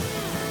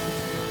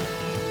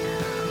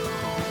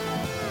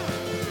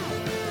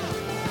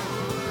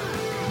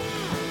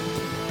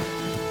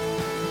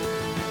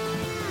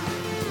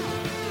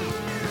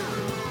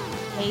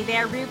Hey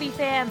there, RWBY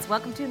fans!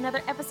 Welcome to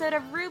another episode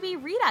of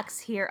RWBY Redux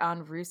here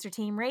on Rooster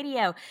Team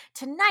Radio.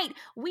 Tonight,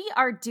 we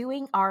are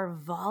doing our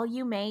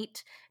Volume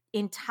 8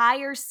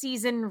 entire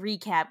season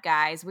recap,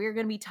 guys. We're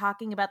going to be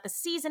talking about the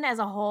season as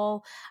a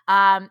whole,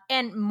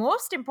 and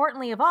most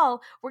importantly of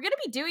all, we're going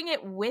to be doing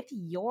it with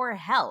your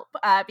help,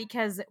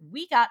 because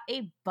we got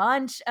a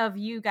bunch of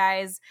you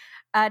guys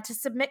to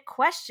submit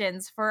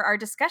questions for our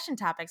discussion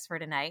topics for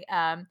tonight.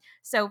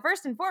 So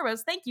first and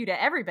foremost, thank you to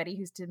everybody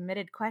who's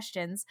submitted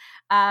questions.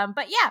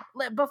 But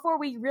yeah, before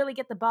we really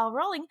get the ball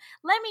rolling,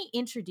 let me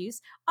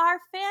introduce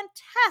our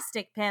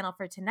fantastic panel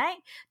for tonight.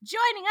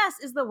 Joining us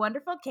is the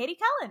wonderful Katie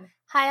Cullen.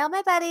 Hi, all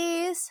my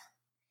buddies.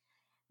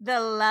 The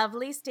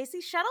lovely Stacey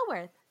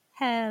Shuttleworth.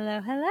 Hello,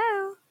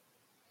 hello.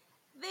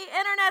 The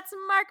internet's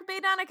Mark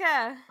B.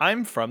 Donica.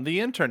 I'm from the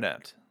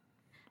internet.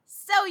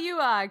 So you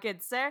are,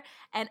 good sir.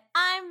 And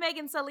I'm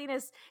Megan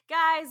Salinas.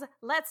 Guys,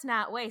 let's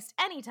not waste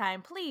any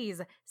time.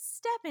 Please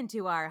step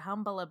into our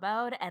humble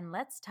abode and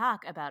let's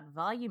talk about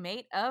Volume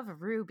 8 of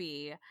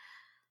RWBY.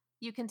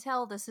 You can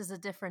tell this is a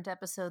different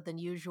episode than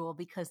usual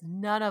because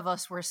none of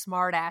us were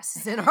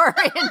smartasses in our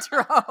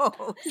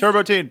intro.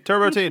 Turbo Teen.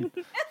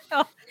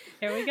 Oh,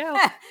 here we go.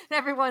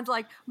 Everyone's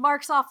like,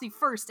 marks off the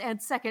first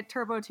and second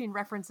Turbo Teen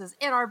references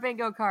in our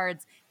bingo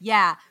cards.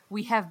 Yeah,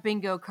 we have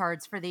bingo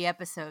cards for the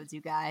episodes,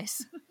 you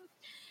guys.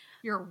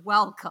 You're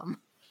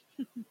welcome.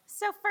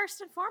 So first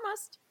and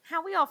foremost,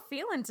 how we all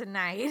feeling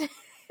tonight?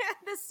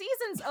 The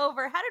season's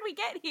over. How did we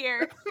get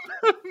here?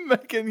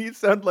 Megan, you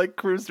sound like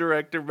cruise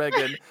director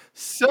Megan.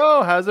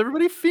 So, how's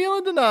everybody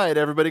feeling tonight?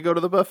 Everybody go to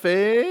the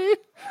buffet?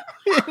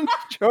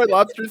 Enjoy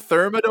lobster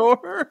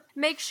thermidor?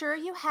 Make sure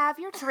you have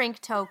your drink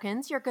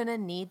tokens. You're going to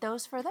need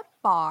those for the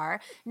bar.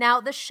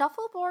 Now, the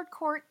shuffleboard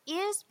court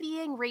is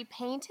being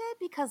repainted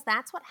because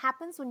that's what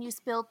happens when you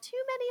spill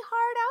too many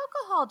hard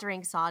alcohol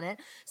drinks on it.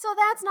 So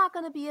that's not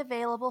going to be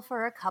available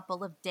for a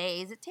couple of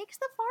days. It takes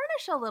the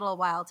varnish a little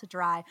while to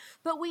dry.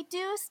 But we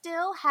do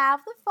still have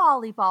the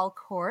volleyball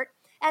court.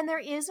 And there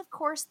is, of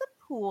course, the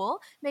pool.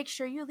 Make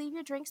sure you leave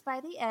your drinks by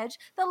the edge.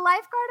 The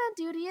lifeguard on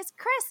duty is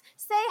Chris.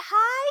 Say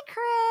hi,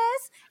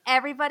 Chris.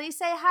 Everybody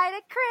say hi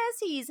to Chris.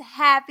 He's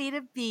happy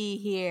to be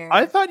here.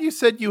 I thought you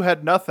said you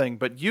had nothing,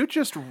 but you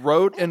just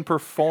wrote and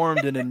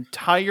performed an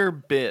entire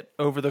bit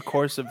over the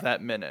course of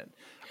that minute.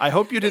 I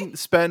hope you didn't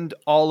spend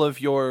all of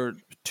your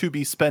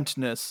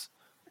to-be-spentness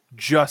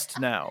just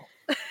now.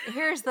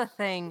 Here's the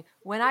thing.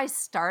 When I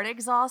start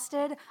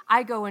exhausted,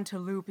 I go into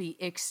loopy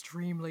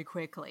extremely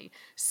quickly.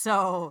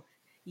 So,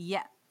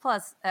 yeah.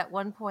 Plus, at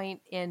one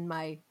point in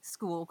my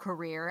school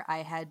career, I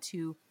had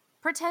to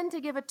pretend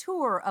to give a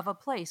tour of a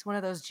place, one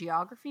of those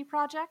geography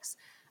projects.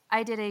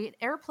 I did an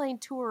airplane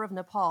tour of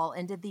Nepal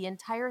and did the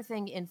entire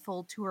thing in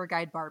full tour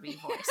guide Barbie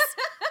voice.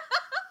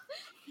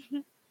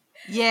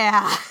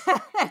 Yeah.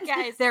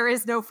 Guys, there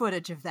is no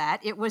footage of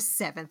that. It was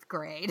 7th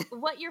grade.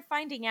 What you're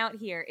finding out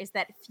here is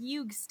that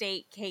Fugue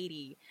State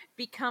Katie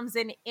becomes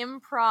an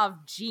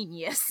improv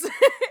genius.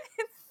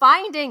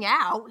 Finding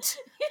out?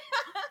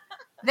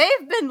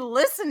 They've been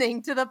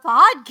listening to the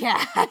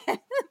podcast.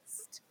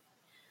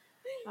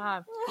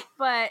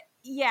 But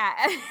yeah,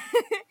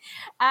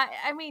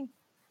 I mean,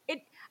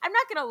 I'm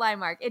not going to lie,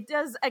 Mark. It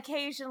does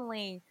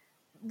occasionally,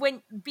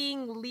 when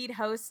being lead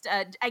host,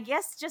 I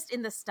guess just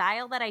in the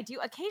style that I do,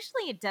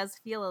 occasionally it does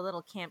feel a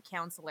little camp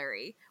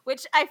counselor-y,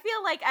 which I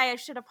feel like I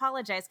should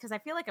apologize because I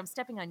feel like I'm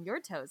stepping on your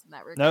toes in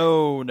that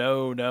regard.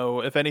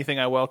 No. If anything,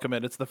 I welcome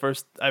it. It's the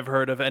first I've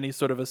heard of any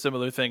sort of a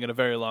similar thing in a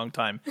very long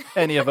time.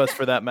 Any of us,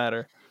 for that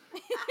matter.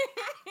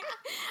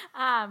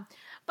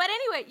 But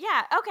anyway,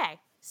 yeah, okay.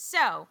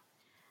 So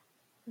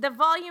the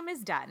volume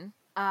is done.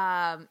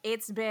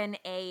 It's been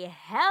a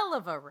hell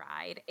of a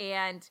ride,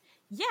 and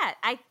yeah,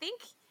 I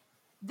think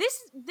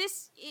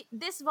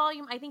this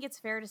volume, I think it's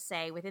fair to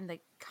say, within the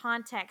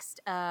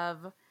context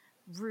of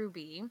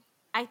RWBY,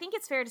 I think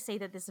it's fair to say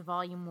that this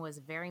volume was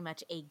very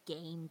much a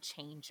game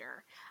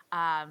changer.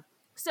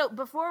 So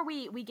before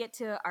we get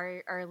to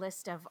our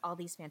list of all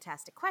these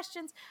fantastic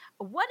questions,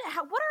 what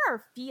are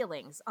our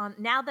feelings on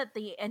now that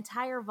the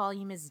entire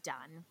volume is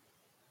done?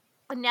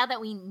 And now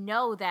that we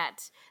know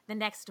that the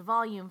next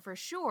volume for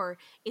sure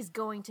is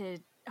going to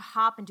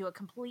hop into a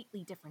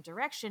completely different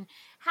direction,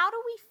 how do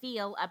we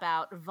feel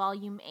about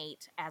Volume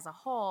 8 as a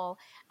whole,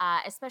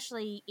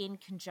 especially in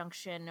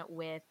conjunction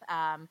with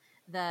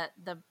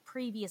the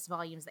previous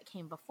volumes that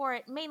came before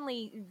it,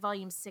 mainly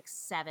Volumes 6,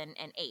 7,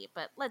 and 8.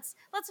 But let's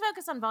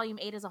focus on Volume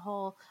 8 as a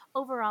whole.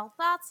 Overall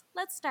thoughts?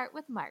 Let's start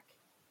with Mark.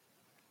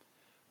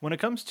 When it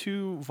comes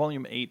to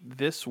Volume 8,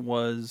 this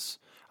was,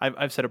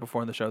 I've said it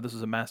before in the show, this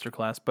is a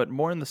masterclass, but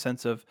more in the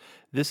sense of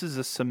this is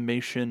a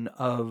summation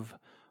of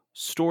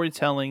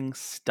storytelling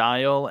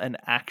style and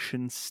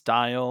action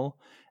style,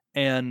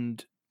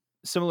 and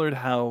similar to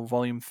how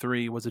Volume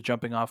 3 was a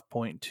jumping off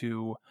point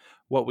to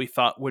what we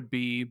thought would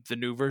be the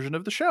new version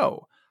of the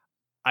show.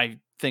 I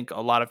think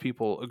a lot of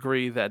people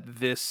agree that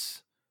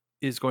this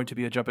is going to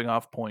be a jumping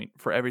off point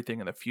for everything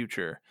in the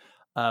future.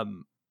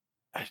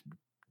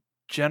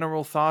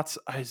 general thoughts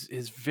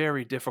is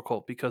very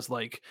difficult because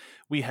like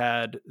we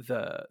had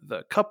the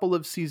couple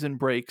of season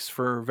breaks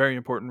for very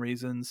important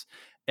reasons,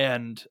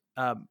 and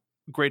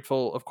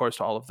grateful of course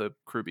to all of the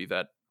crewbie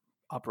that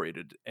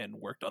operated and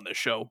worked on this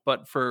show,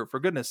 but for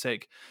goodness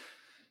sake,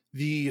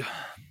 the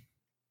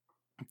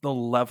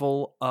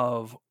level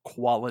of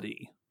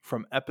quality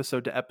from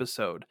episode to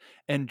episode,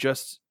 and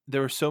just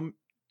there were so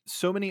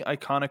many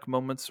iconic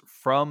moments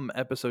from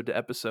episode to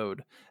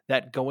episode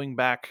that going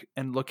back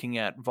and looking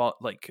at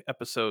like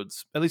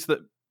episodes, at least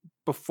the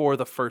before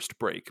the first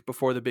break,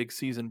 before the big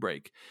season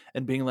break,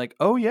 and being like,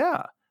 oh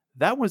yeah,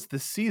 that was the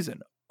season,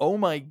 oh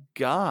my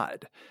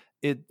god,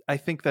 I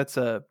think that's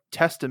a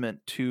testament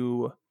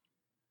to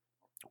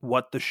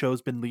what the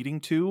show's been leading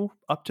to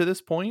up to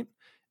this point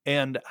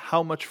and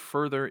how much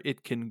further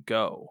it can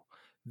go.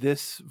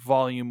 This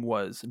volume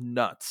was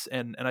nuts.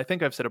 And I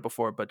think I've said it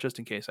before, but just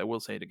in case, I will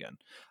say it again.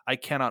 I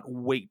cannot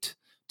wait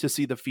to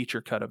see the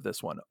feature cut of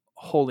this one.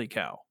 Holy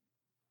cow.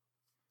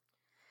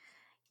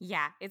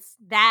 Yeah,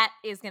 that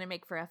is going to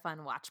make for a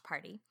fun watch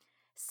party.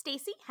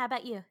 Stacy, how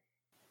about you?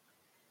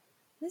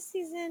 This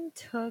season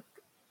took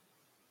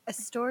a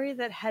story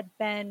that had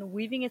been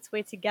weaving its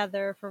way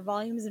together for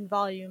volumes and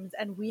volumes,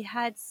 and we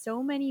had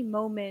so many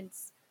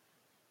moments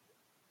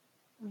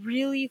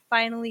really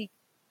finally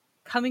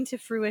coming to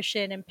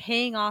fruition and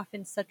paying off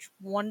in such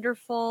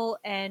wonderful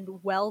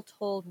and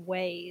well-told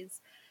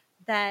ways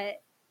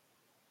that,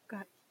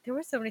 God, there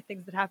were so many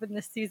things that happened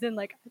this season.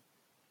 Like,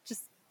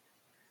 just,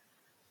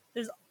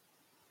 there's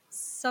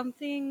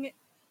something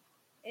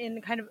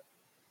in kind of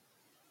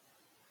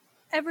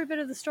every bit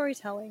of the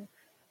storytelling.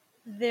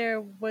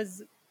 There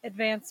was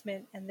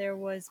advancement and there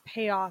was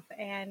payoff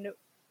and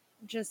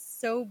just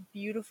so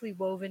beautifully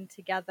woven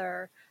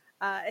together.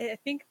 I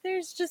think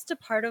there's just a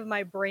part of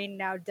my brain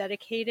now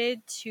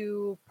dedicated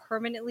to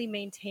permanently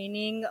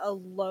maintaining a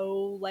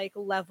low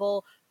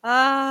level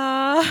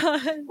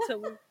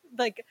to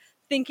like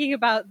thinking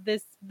about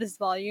this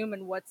volume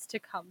and what's to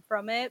come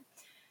from it.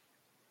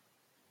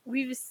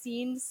 We've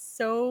seen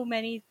so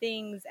many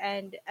things,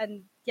 and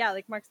yeah,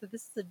 like Mark said,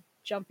 this is a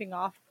jumping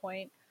off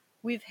point.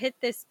 We've hit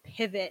this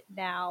pivot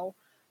now.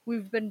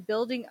 We've been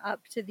building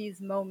up to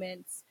these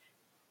moments,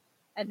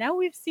 and now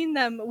we've seen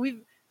them.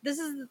 This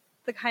is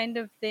the kind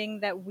of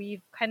thing that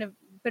we've kind of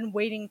been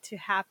waiting to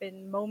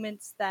happen,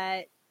 moments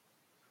that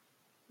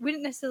we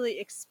didn't necessarily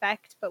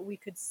expect, but we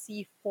could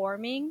see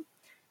forming.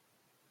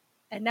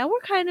 And now we're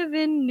kind of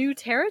in new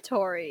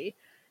territory.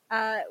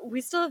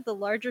 We still have the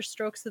larger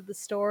strokes of the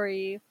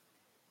story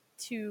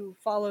to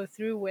follow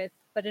through with,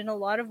 but in a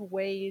lot of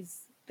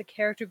ways, the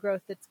character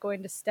growth that's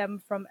going to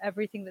stem from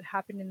everything that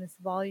happened in this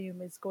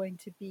volume is going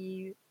to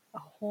be a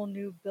whole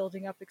new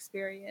building up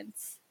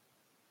experience.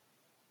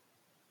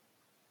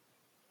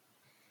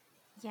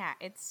 Yeah,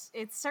 it's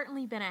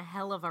certainly been a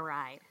hell of a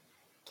ride.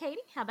 Katie,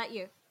 how about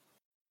you?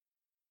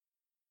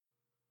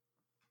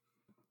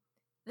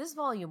 This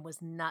volume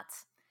was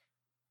nuts.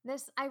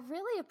 I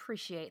really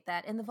appreciate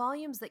that. In the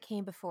volumes that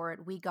came before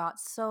it, we got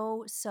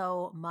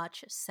so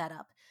much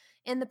setup.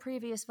 In the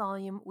previous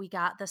volume, we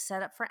got the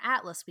setup for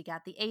Atlas, we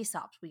got the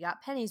Aesops, we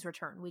got Penny's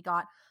return, we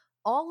got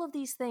all of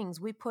these things.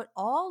 We put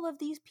all of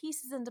these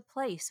pieces into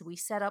place. We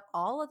set up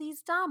all of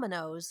these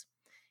dominoes.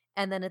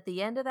 And then at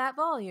the end of that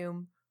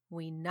volume,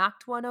 we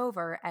knocked one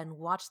over and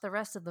watched the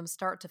rest of them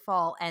start to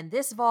fall. And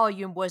this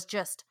volume was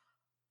just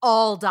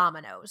all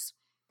dominoes.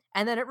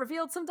 And then it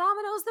revealed some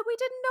dominoes that we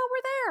didn't know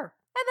were there.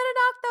 And then it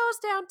knocked those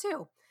down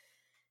too.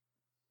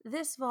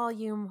 This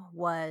volume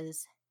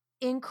was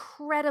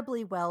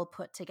incredibly well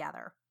put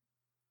together.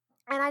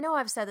 And I know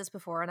I've said this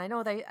before, and I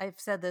know that I've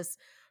said this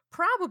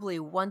probably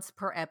once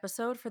per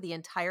episode for the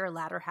entire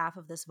latter half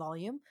of this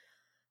volume,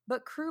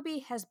 but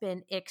Crewbie has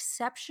been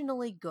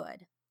exceptionally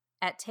good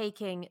at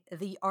taking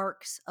the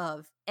arcs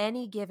of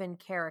any given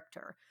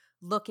character,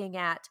 looking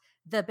at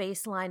the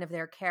baseline of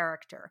their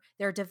character,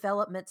 their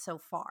development so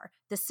far,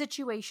 the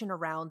situation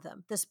around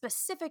them, the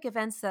specific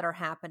events that are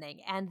happening,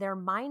 and their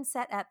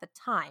mindset at the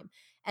time,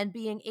 and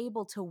being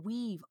able to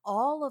weave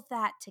all of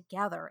that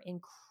together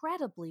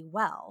incredibly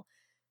well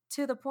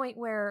to the point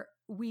where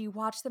we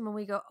watch them and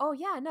we go, oh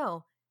yeah,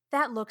 no,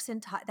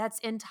 that's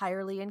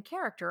entirely in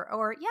character.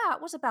 Or yeah,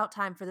 it was about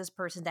time for this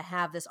person to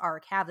have this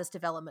arc, have this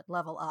development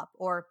level up.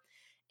 Or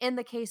in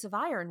the case of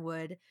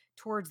Ironwood,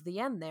 towards the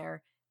end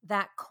there,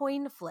 that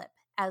coin flip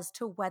as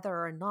to whether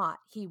or not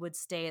he would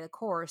stay the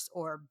course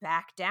or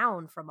back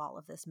down from all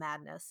of this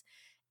madness.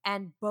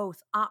 And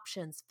both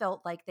options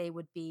felt like they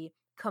would be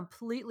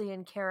completely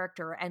in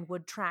character and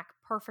would track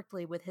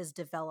perfectly with his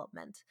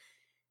development.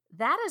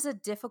 That is a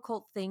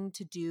difficult thing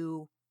to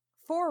do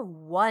for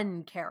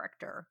one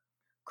character.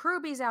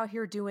 Crewbie's out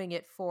here doing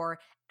it for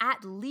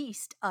at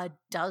least a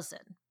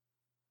dozen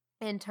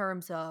in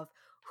terms of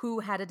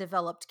who had a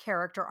developed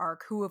character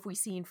arc, who have we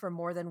seen for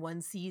more than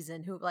one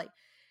season, who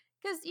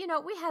because,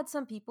 we had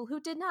some people who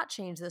did not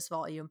change this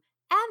volume,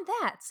 and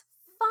that's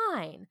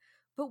fine.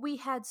 But we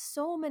had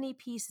so many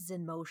pieces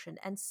in motion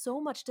and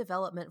so much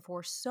development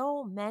for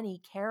so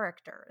many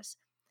characters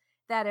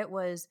that it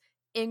was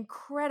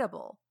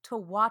incredible to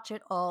watch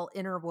it all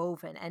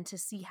interwoven and to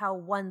see how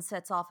one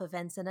sets off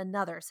events and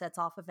another sets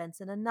off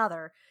events and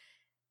another.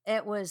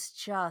 It was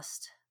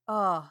just,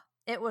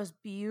 it was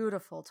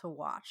beautiful to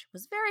watch. It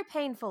was very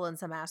painful in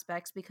some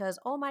aspects because,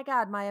 oh my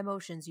God, my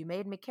emotions, you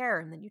made me care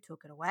and then you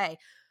took it away.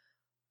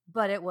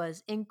 But it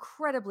was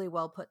incredibly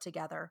well put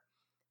together.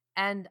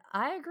 And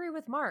I agree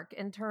with Mark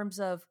in terms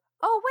of,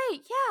 oh,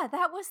 wait, yeah,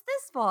 that was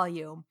this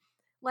volume.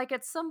 Like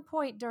at some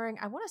point during,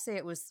 I want to say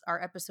it was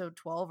our episode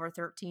 12 or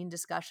 13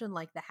 discussion,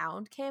 like the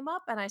Hound came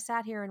up, and I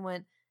sat here and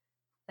went,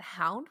 the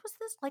Hound was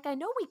this? Like, I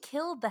know we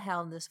killed the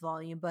Hound this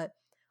volume, but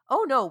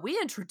oh no, we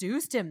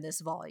introduced him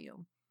this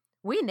volume.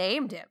 We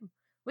named him.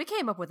 We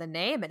came up with a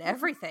name and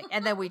everything,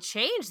 and then we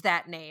changed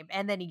that name,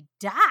 and then he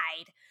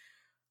died.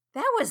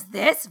 That was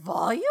this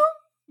volume?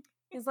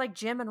 He's like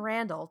Jim and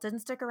Randall. Didn't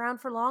stick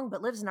around for long,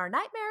 but lives in our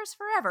nightmares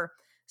forever.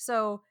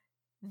 So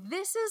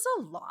this is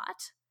a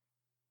lot.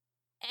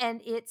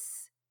 And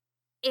it's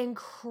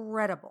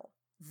incredible.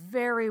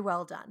 Very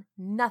well done.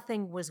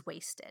 Nothing was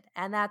wasted.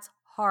 And that's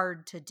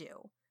hard to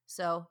do.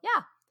 So,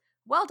 yeah.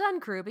 Well done,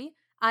 Kruby.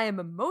 I am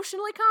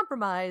emotionally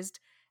compromised,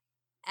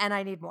 and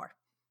I need more.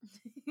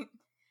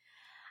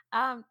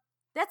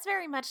 That's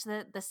very much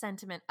the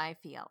sentiment I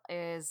feel,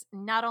 is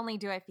not only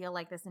do I feel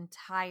like this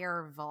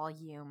entire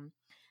volume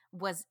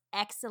was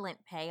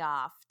excellent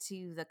payoff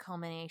to the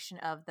culmination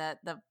of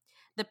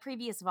the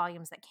previous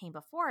volumes that came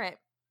before it,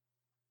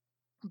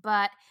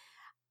 but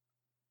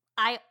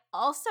I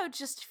also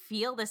just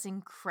feel this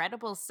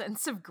incredible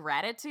sense of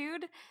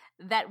gratitude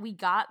that we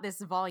got this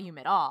volume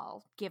at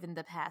all, given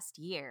the past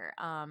year,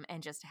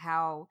 and just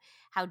how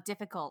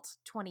difficult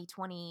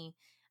 2020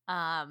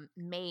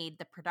 made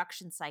the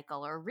production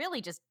cycle, or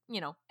really just,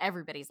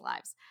 everybody's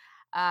lives.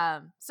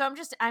 So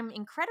I'm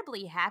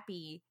incredibly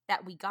happy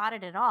that we got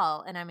it at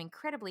all, and I'm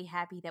incredibly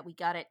happy that we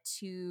got it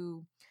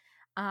to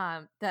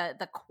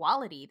the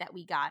quality that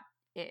we got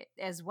it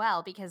as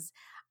well, because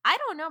I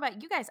don't know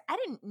about you guys, I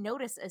didn't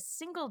notice a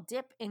single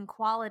dip in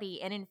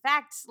quality, and in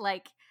fact,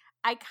 like,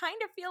 I kind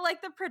of feel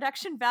like the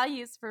production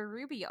values for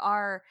RWBY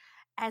are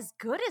as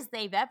good as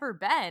they've ever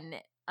been.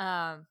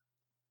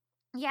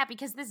 Yeah,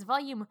 because this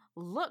volume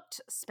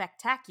looked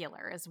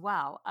spectacular as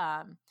well.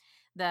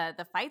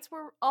 The fights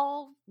were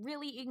all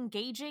really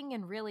engaging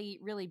and really,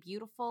 really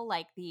beautiful.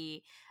 Like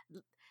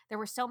there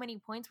were so many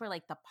points where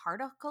like the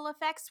particle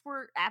effects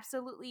were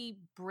absolutely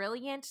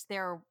brilliant.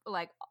 They're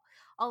like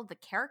all the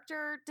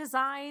character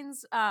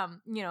designs,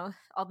 all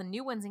the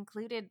new ones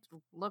included,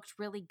 looked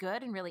really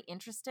good and really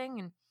interesting.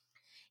 And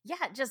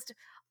yeah, just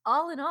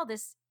all in all,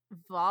 this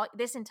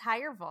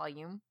entire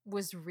volume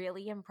was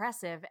really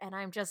impressive, and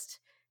I'm just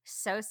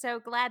so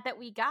glad that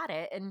we got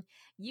it. And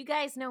you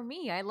guys know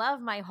me, I love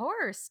my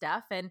horror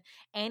stuff, and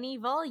any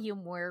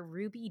volume where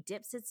RWBY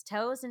dips its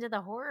toes into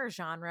the horror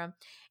genre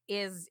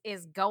is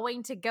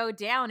going to go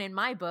down in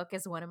my book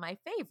as one of my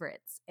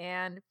favorites.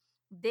 And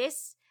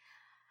this,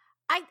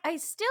 I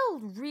still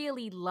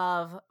really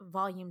love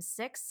volume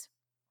 6.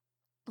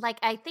 Like,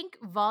 I think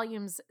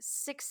volumes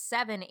 6,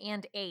 7,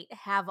 and 8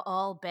 have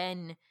all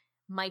been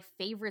my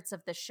favorites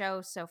of the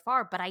show so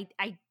far, but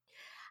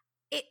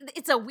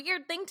it's a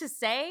weird thing to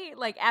say,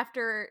 like,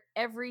 after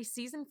every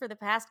season for the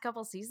past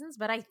couple seasons,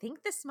 but I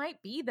think this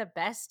might be the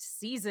best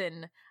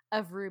season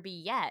of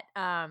RWBY yet.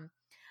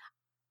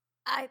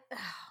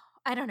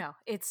 I don't know.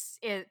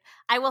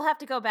 I will have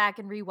to go back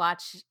and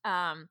rewatch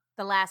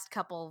the last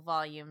couple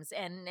volumes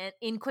and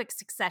in quick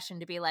succession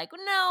to be like,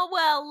 no,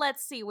 well,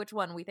 let's see which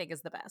one we think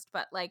is the best.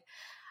 But like,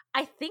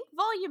 I think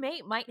volume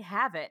 8 might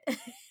have it.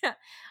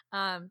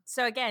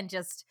 So again,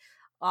 just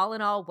all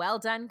in all, well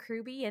done,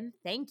 Kruby, and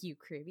thank you,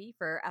 Kruby,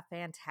 for a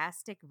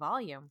fantastic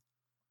volume.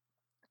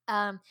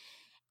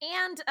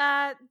 And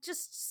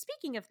just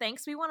speaking of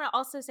thanks, we want to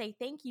also say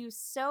thank you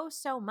so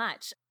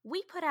much.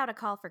 We put out a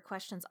call for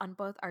questions on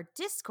both our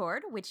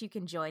Discord, which you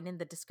can join in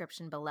the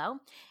description below,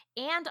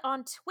 and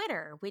on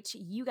Twitter, which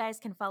you guys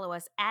can follow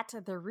us at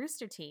The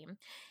Rooster Team.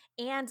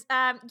 And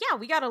yeah,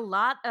 we got a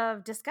lot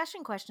of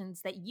discussion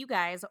questions that you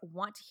guys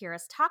want to hear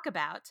us talk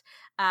about.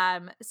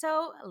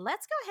 So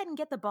let's go ahead and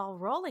get the ball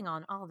rolling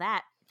on all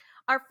that.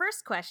 Our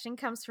first question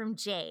comes from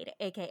Jade,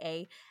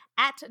 aka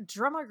at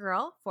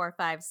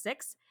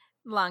DrummerGirl456.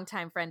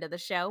 Longtime friend of the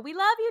show. We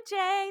love you,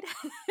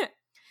 Jade.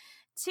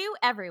 To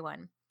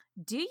everyone,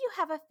 do you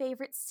have a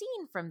favorite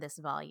scene from this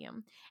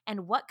volume?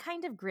 And what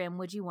kind of Grimm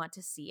would you want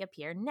to see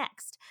appear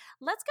next?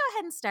 Let's go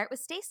ahead and start with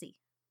Stacy.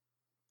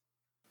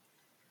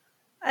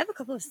 I have a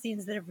couple of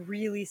scenes that have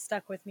really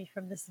stuck with me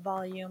from this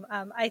volume.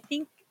 I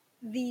think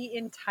the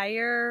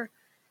entire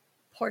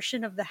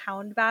portion of the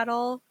Hound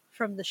battle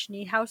from the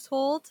Schnee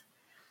household,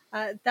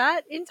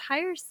 that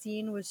entire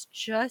scene was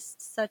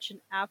just such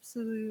an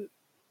absolute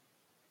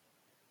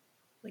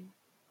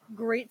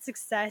great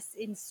success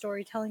in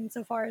storytelling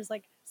so far as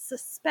like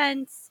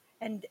suspense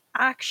and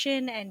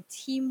action and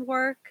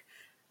teamwork.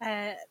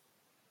 And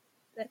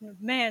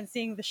man,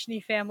 seeing the Schnee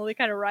family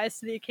kind of rise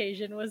to the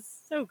occasion was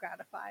so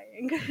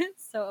gratifying.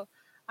 So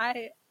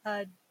I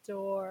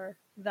adore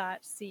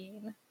that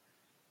scene.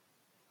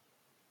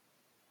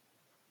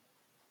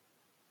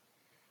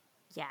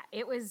 Yeah,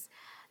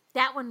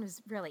 that one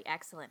was really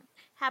excellent.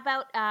 How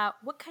about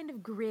what kind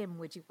of grim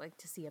would you like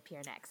to see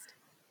appear next?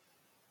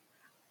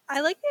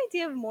 I like the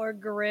idea of more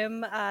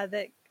grim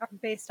that are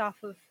based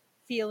off of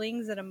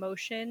feelings and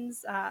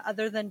emotions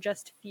other than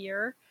just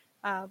fear.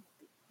 Uh,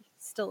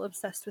 Still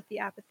obsessed with the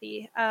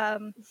apathy.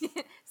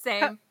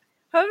 Same.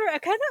 However, I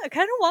kind of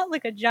want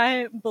like a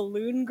giant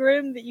balloon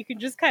grim that you can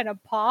just kind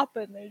of pop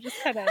and they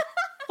just kind of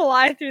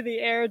fly through the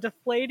air,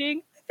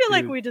 deflating. I feel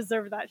like Dude. we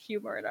deserve that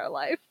humor in our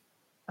life.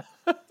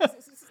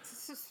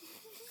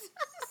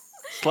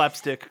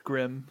 Slapstick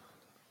grim.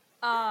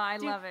 Oh, I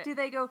love it. Do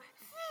they go?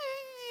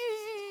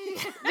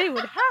 They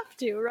would have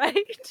to,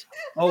 right?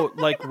 Oh,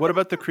 like what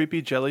about the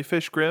creepy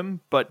jellyfish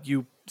grim? But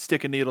you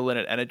stick a needle in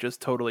it and it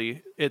just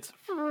totally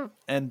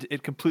and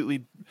it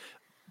completely,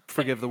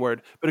 forgive the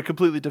word, but it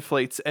completely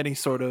deflates any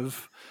sort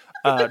of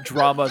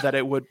drama that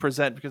it would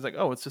present because like,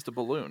 oh, it's just a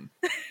balloon.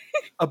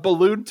 A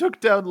balloon took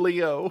down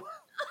Leo.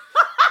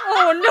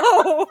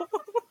 Oh no!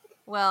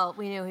 Well,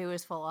 we knew he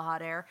was full of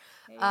hot air.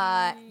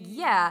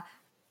 Yeah.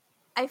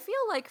 I feel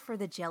like for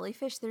the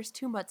jellyfish, there's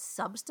too much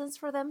substance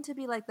for them to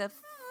be like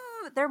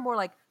they're more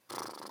like,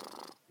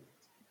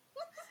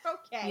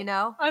 Okay. you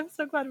know? I'm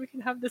so glad we can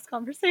have this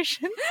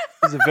conversation.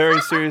 This is a very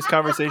serious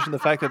conversation. The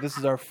fact that this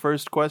is our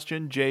first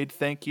question, Jade,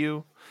 thank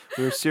you.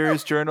 We're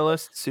serious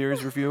journalists,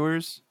 serious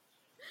reviewers.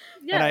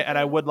 Yeah, And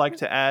I would like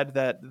to add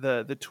that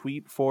the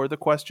tweet for the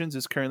questions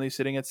is currently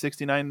sitting at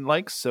 69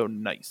 likes, so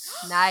nice.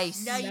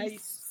 Nice.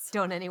 Nice.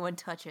 Don't anyone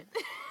touch it.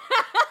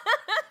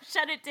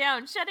 Shut it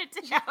down. Shut it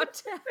down.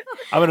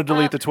 I'm going to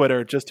delete the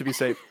Twitter just to be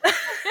safe.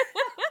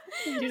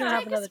 you don't have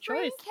Make another a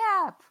screen choice.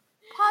 cap.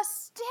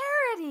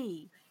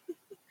 Posterity.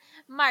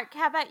 Mark,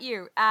 how about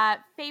you?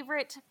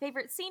 Favorite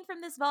scene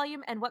from this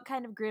volume, and what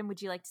kind of grim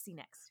would you like to see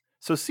next?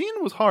 So scene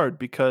was hard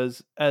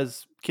because,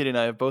 as Kitty and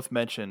I have both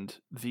mentioned,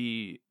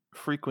 the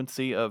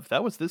frequency of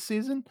that was this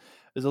season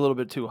is a little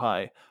bit too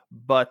high.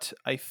 But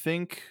I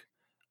think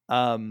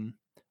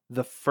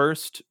the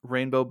first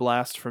Rainbow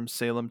Blast from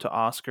Salem to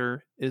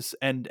Oscar is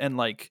and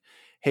like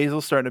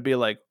Hazel starting to be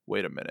like,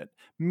 wait a minute,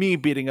 me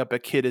beating up a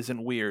kid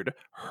isn't weird.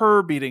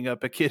 Her beating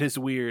up a kid is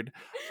weird.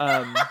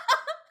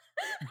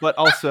 But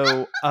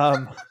also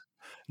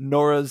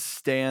Nora's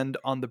stand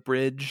on the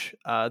bridge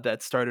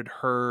that started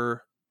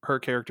her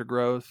character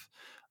growth.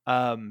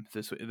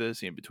 The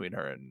scene between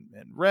her and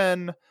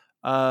Ren.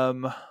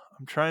 I'm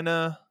just trying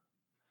to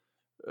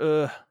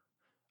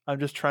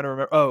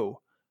remember. Oh,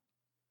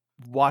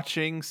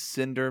 watching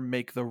Cinder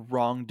make the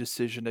wrong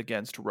decision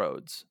against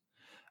Rhodes.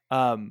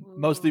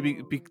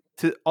 Mostly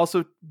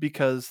also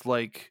because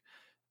like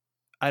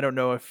I don't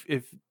know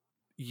if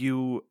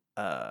you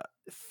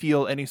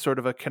feel any sort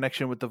of a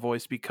connection with the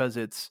voice because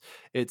it's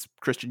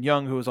Christian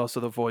Young, who is also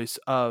the voice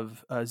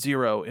of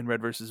Zero in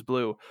Red versus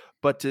Blue,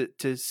 but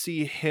to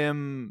see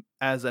him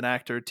as an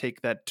actor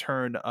take that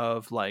turn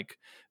of like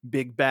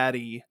big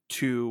baddie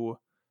to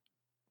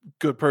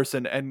good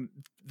person, and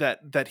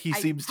that he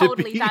seems to be. I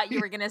totally thought you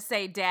were gonna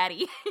say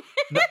daddy.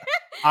 No,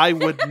 I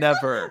would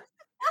never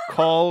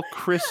call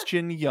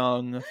Christian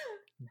Young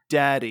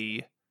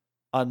daddy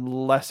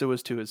unless it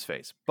was to his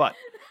face, but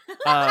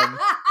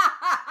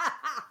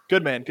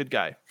good man, good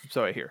guy.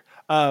 So I hear.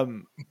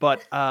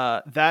 But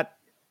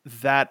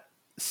that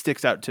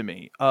sticks out to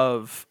me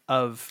of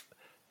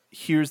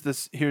here's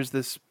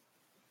this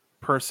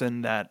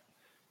person that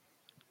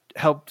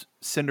helped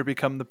Cinder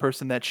become the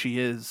person that she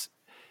is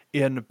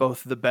in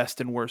both the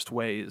best and worst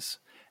ways.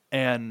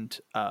 And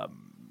I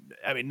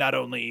mean, not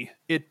only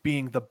it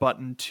being the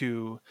button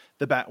to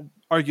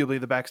arguably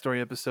the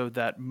backstory episode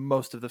that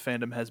most of the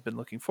fandom has been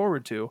looking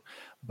forward to,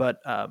 but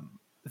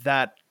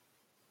that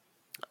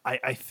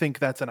I think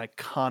that's an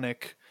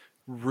iconic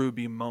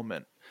RWBY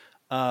moment.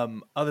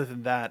 Other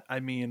than that, I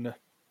mean,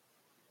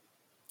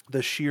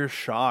 the sheer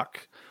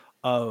shock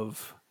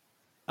of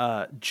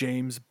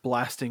James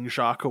blasting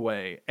Jacques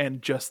away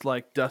and just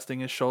like dusting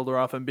his shoulder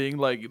off and being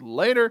like,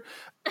 later.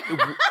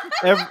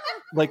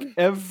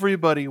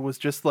 Everybody was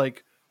just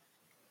like,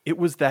 it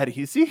was that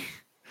easy.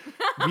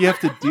 we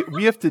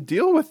have to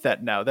deal with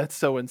that now. That's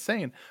so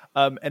insane.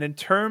 And in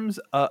terms,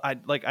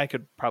 I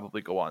could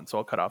probably go on, so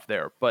I'll cut off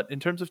there. But in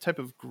terms of type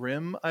of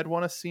grim I'd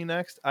want to see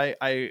next,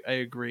 I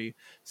agree.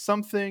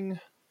 Something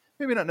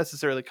maybe not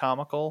necessarily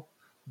comical,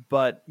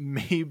 but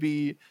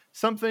maybe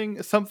something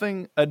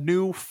a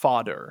new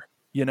fodder.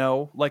 You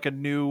know, like a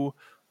new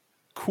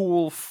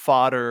cool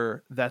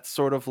fodder that's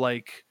sort of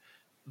like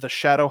the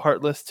Shadow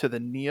Heartless to the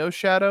Neo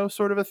Shadow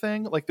sort of a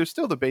thing. Like they're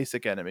still the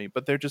basic enemy,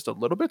 but they're just a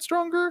little bit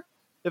stronger.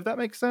 If that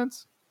makes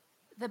sense.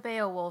 The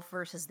Beowulf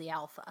versus the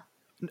Alpha.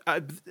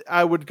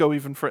 I would go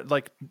even for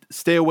like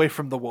stay away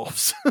from the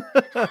wolves.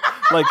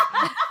 Like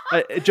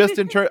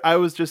I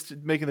was just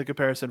making the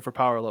comparison for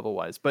power level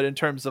wise, but in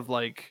terms of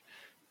like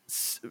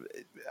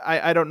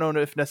I don't know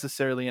if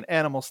necessarily an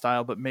animal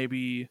style, but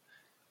maybe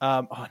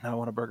now I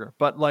want a burger,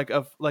 but like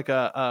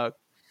a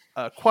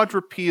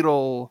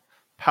quadrupedal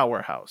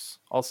powerhouse.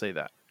 I'll say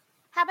that.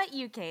 How about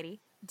you,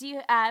 Katie? Do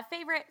you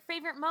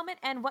favorite moment,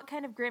 and what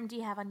kind of grim do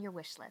you have on your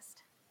wish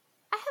list?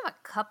 I have have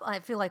a couple. I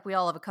feel like we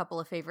all have a couple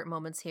of favorite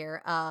moments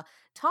here.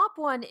 Top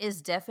one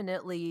is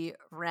definitely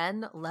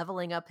Ren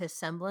leveling up his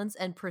semblance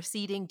and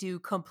proceeding to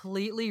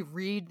completely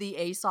read the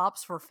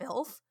Aesops for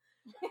filth.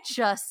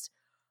 Just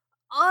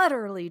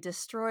utterly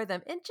destroy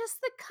them in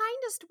just the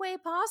kindest way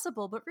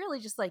possible, but really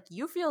just like,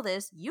 you feel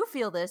this,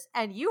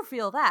 and you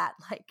feel that.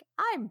 Like,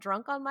 I'm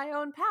drunk on my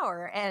own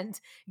power and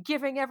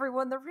giving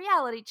everyone the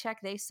reality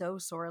check they so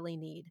sorely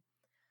need.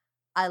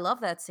 I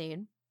love that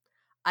scene.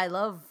 I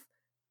love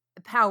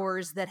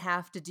powers that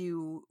have to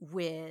do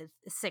with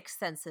sixth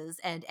senses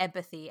and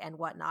empathy and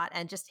whatnot,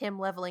 and just him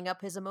leveling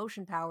up his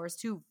emotion powers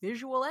to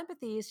visual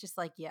empathy is just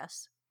like,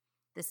 yes,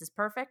 this is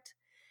perfect.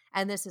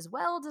 And this is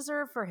well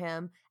deserved for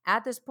him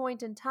at this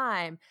point in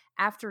time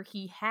after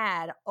he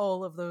had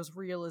all of those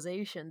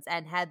realizations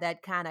and had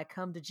that kind of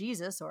come to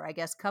Jesus, or I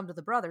guess come to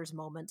the brothers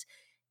moment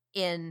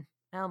I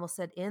almost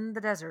said in the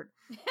desert,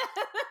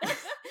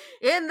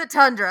 in the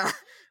tundra,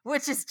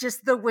 which is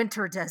just the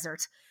winter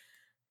desert.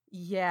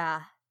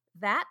 Yeah,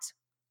 that.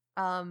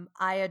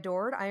 I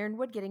adored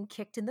Ironwood getting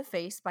kicked in the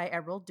face by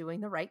Emerald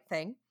doing the right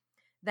thing.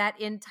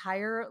 That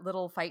entire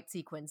little fight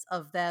sequence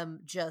of them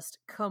just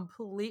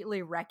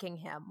completely wrecking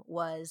him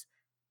was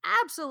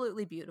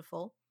absolutely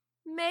beautiful.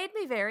 Made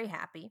me very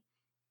happy.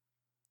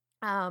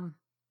 I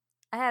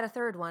had a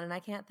third one and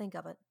I can't think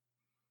of it.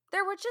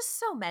 There were just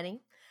so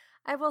many.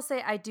 I will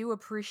say I do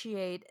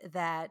appreciate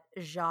that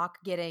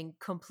Jacques getting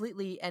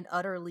completely and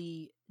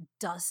utterly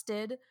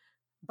dusted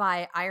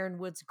by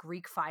Ironwood's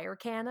Greek fire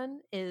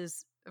cannon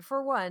is,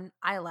 for one,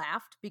 I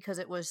laughed because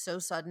it was so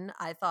sudden.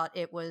 I thought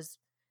it was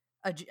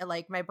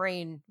like my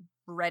brain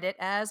read it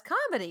as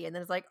comedy, and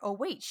then it's like, oh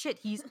wait, shit,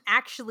 he's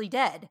actually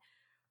dead.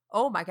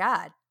 Oh my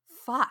god,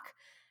 fuck.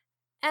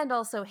 And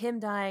also him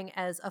dying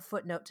as a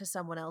footnote to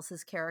someone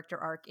else's character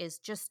arc is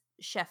just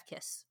chef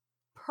kiss.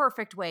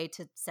 Perfect way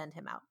to send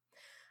him out.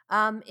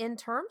 In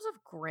terms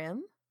of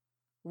Grimm,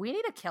 we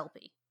need a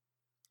Kelpie.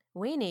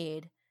 We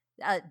need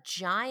a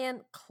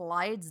giant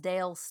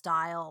Clydesdale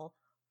style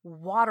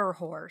water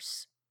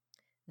horse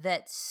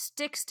that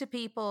sticks to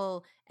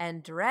people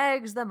and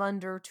drags them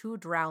under to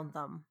drown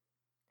them.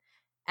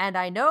 And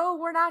I know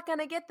we're not going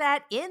to get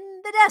that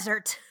in the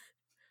desert,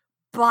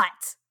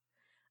 but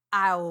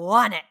I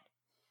want it.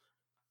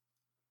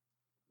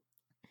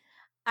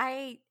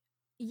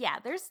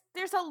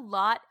 There's a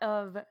lot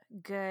of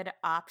good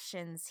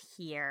options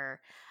here.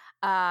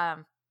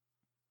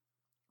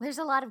 There's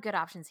a lot of good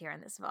options here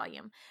in this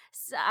volume.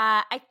 So,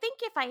 I think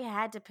if I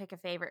had to pick a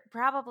favorite,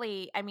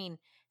 probably, I mean,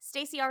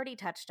 Stacey already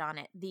touched on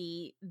it.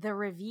 The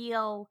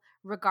reveal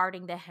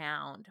regarding the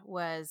Hound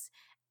was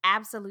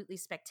absolutely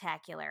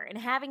spectacular. And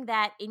having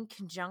that in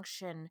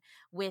conjunction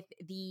with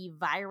the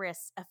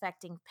virus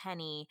affecting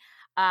Penny,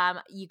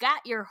 you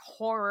got your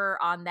horror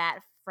on that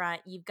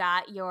front. You've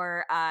got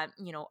your,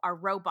 our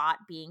robot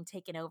being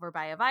taken over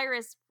by a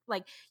virus.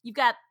 Like, you've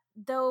got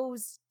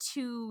those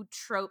two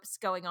tropes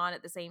going on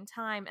at the same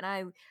time, and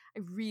I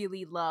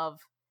really love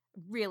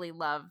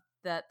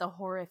the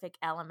horrific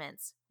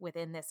elements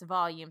within this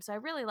volume. So I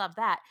really love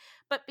that.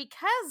 But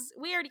because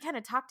we already kind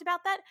of talked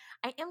about that,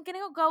 I am going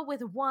to go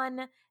with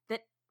one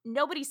that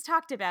nobody's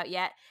talked about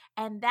yet,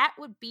 and that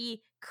would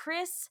be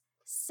Chris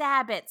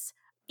Sabat's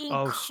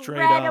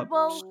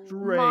incredible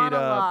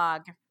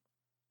monologue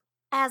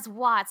as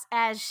Watts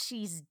as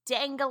she's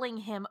dangling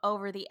him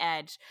over the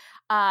edge.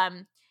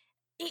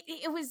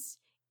 It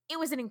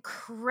was an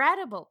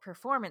incredible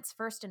performance,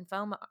 first and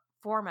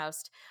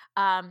foremost.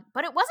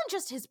 But it wasn't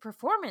just his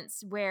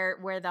performance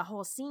where the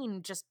whole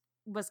scene just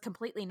was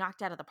completely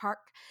knocked out of the park.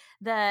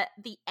 The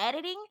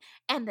editing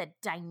and the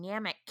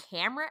dynamic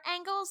camera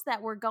angles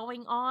that were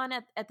going on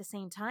at the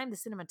same time, the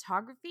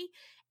cinematography,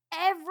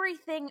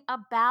 everything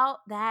about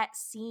that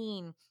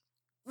scene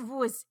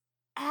was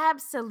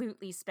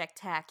absolutely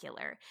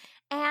spectacular.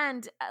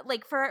 And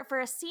like for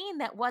a scene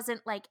that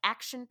wasn't like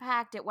action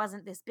packed, it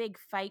wasn't this big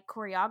fight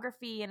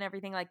choreography and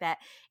everything like that,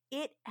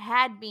 it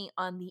had me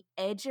on the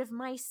edge of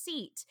my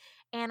seat.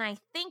 And I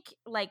think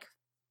like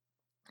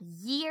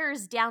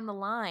years down the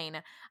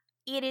line,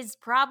 it is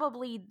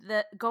probably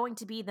going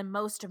to be the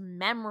most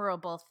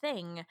memorable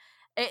thing,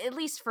 at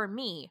least for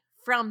me,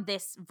 from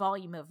this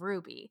volume of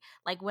RWBY.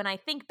 Like when I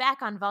think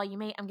back on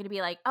volume 8, I'm going to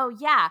be like, oh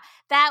yeah,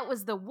 that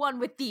was the one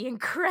with the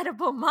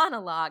incredible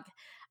monologue.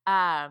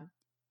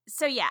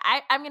 So yeah,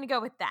 I'm going to go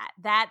with that.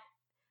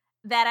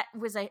 That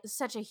was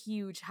such a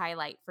huge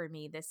highlight for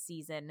me this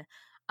season.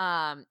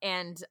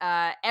 And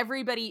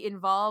everybody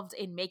involved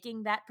in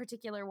making that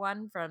particular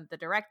one, from the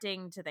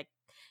directing to the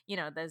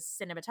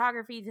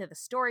cinematography to the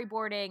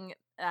storyboarding,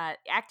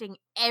 acting,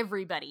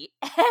 everybody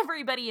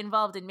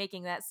involved in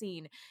making that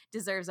scene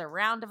deserves a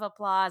round of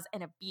applause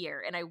and a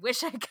beer. And I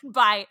wish I could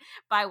buy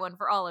one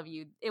for all of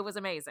you. It was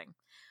amazing.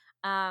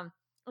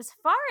 As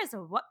far as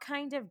what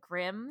kind of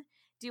Grimm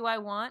do I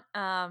want?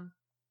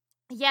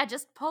 Yeah,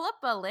 just pull up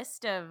a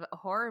list of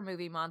horror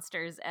movie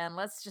monsters and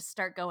let's just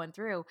start going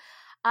through.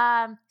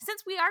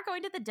 Since we are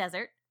going to the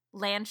desert,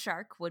 land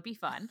shark would be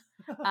fun.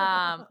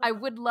 I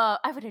would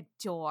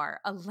adore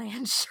a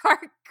land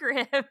shark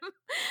Grimm.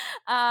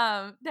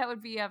 That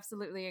would be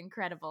absolutely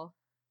incredible.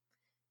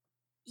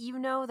 You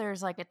know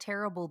there's like a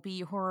terrible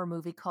B horror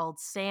movie called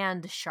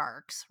Sand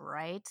Sharks,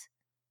 right?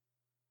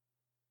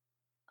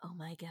 Oh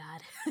my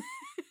god.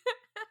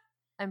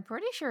 I'm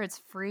pretty sure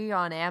it's free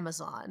on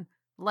Amazon,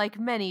 like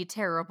many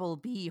terrible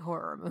B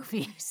horror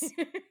movies.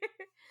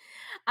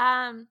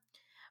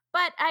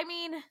 But I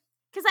mean,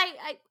 because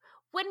I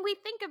when we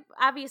think of,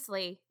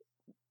 obviously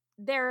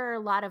there are a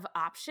lot of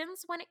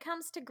options when it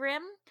comes to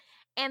Grimm,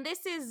 and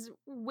this is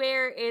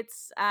where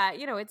it's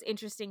it's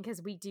interesting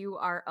because we do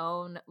our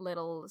own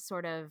little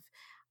sort of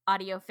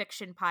audio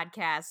fiction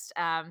podcast,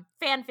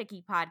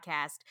 fanficky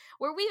podcast,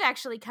 where we've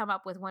actually come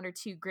up with one or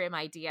two Grimm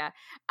idea.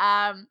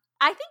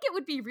 I think it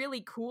would be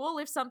really cool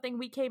if something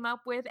we came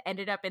up with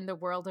ended up in the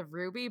world of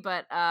RWBY,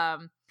 but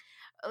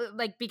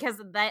like,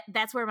 because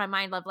that's where my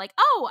mind loved, like,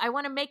 oh, I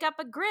want to make up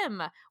a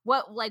Grimm.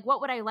 What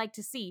would I like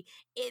to see?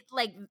 It,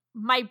 like,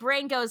 my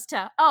brain goes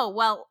to, oh,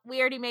 well, we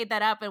already made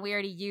that up and we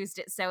already used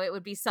it, so it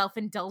would be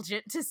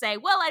self-indulgent to say,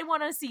 well, I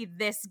want to see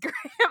this Grimm.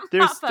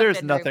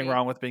 There's nothing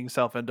wrong with being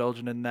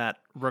self-indulgent in that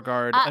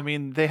regard. I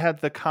mean, they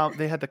had the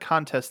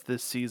contest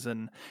this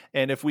season,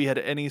 and if we had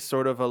any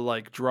sort of a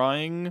like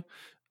drawing,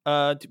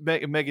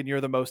 Megan,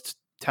 you're the most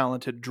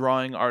talented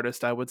drawing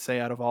artist, I would say,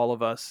 out of all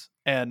of us,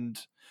 and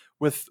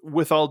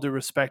with all due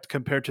respect,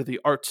 compared to the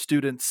art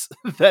students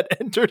that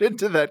entered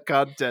into that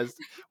contest,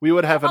 we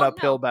would have an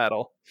uphill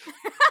battle.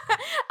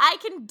 I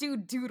can do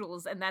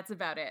doodles, and that's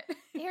about it.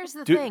 Here's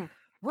the thing.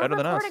 We're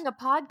recording a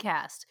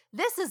podcast.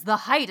 This is the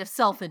height of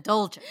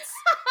self-indulgence.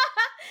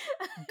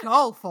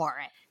 Go for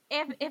it.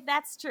 If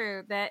that's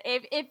true, that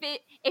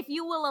if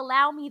you will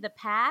allow me the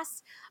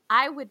pass,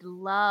 I would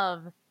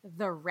love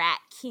the Rat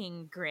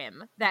King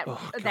Grimm that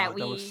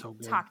we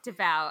talked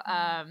about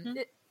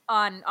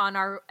on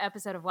our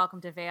episode of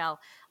Welcome to Vale.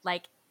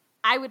 Like,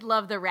 I would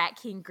love the Rat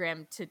King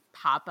Grimm to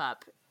pop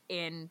up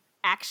in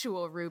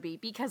actual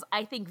RWBY, because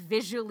I think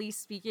visually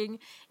speaking,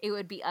 it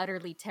would be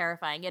utterly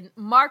terrifying. And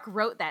Mark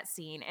wrote that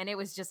scene, and it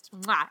was just,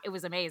 it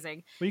was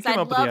amazing. Well, you came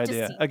up with the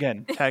idea.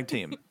 Again, tag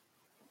team.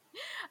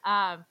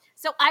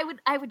 So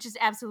I would just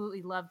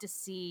absolutely love to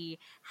see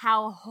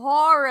how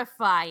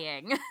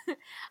horrifying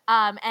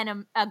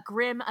and a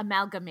Grimm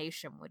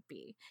amalgamation would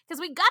be, because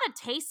we got a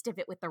taste of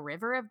it with the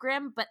River of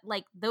Grimm, but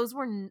like those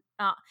were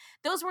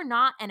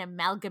not an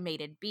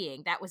amalgamated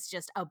being. That was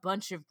just a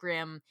bunch of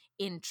Grimm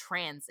in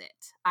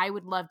transit. I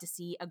would love to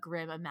see a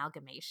Grimm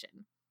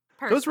amalgamation.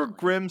 Personally. Those were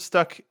Grimm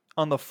stuck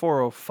on the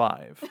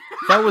 405.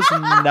 That was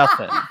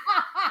nothing.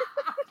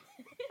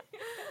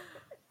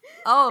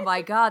 Oh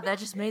my god, that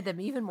just made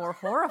them even more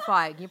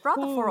horrifying. You brought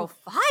the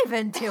 405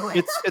 into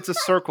it. It's a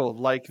circle.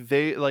 Like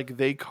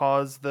they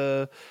cause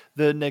the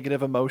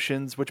negative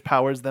emotions, which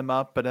powers them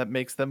up, but that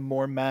makes them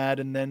more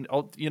mad. And then,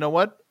 you know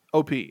what?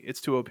 OP.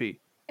 It's too OP.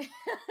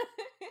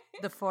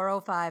 The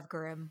 405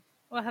 Grimm.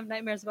 I'll have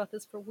nightmares about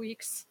this for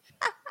weeks.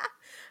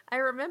 I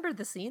remember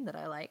the scene that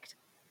I liked.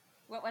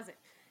 What was it?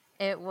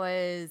 It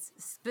was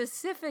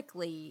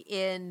specifically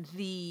in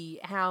the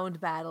Hound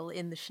battle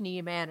in the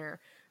Schnee Manor.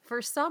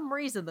 For some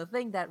reason, the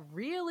thing that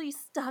really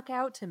stuck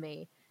out to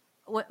me,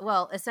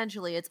 well,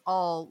 essentially it's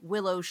all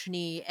Willow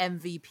Schnee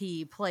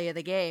MVP play of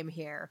the game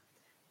here,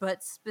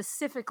 but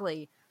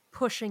specifically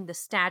pushing the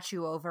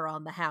statue over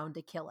on the Hound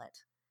to kill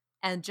it.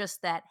 And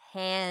just that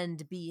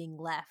hand being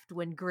left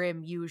when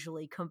Grimm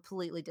usually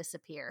completely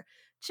disappear.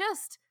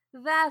 Just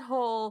that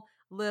whole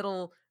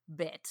little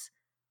bit.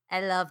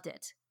 I loved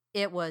it.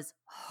 It was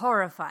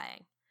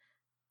horrifying.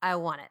 I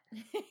want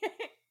it.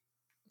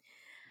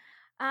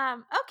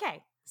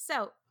 Okay.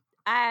 So,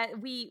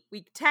 we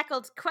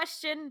tackled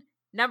question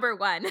number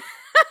 1.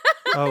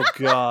 Oh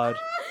God.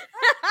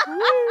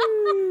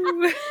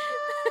 Woo!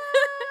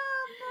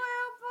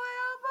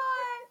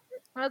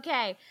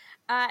 Okay.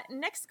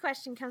 Next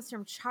question comes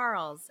from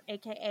Charles,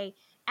 aka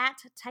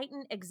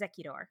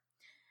 @TitanExecutor.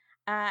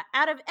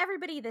 Out of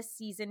everybody this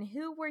season,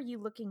 who were you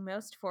looking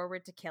most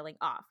forward to killing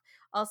off?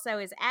 Also,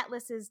 is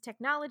Atlas's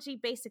technology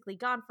basically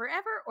gone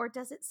forever, or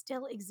does it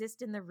still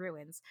exist in the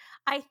ruins?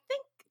 I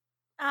think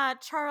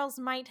Charles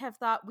might have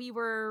thought we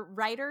were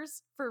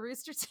writers for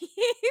Rooster Teeth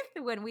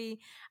when we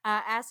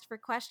asked for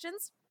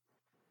questions.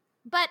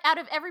 But out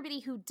of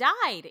everybody who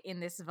died in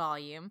this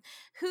volume,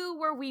 who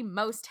were we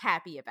most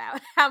happy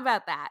about? How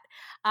about that?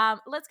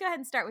 Let's go ahead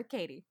and start with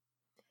Katie.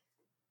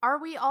 Are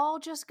we all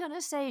just going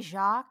to say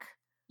Jacques?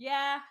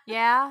 Yeah.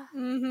 Yeah?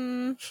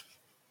 Mm-hmm.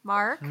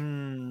 Mark?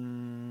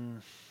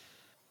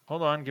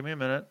 Hold on, give me a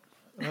minute.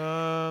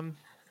 Yeah.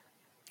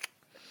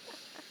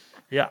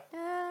 Yeah.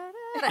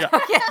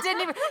 Okay,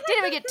 didn't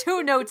even get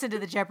 2 notes into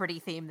the Jeopardy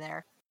theme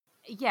there.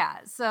 Yeah,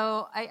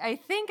 so I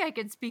think I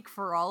can speak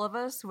for all of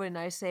us when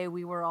I say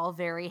we were all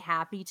very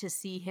happy to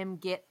see him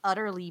get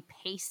utterly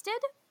pasted.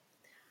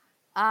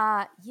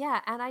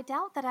 Yeah, and I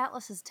doubt that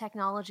Atlas's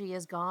technology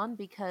is gone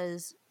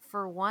because,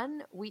 for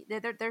one,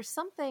 there's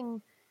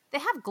something... They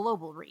have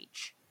global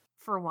reach,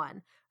 for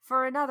one.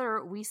 For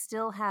another, we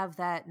still have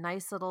that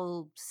nice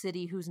little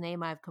city whose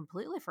name I've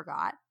completely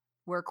forgot,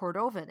 where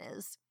Cordovan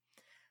is.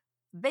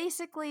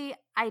 Basically,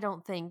 I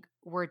don't think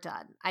we're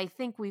done. I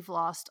think we've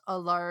lost a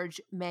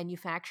large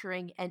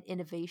manufacturing and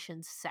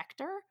innovation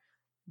sector,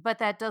 but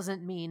that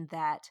doesn't mean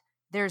that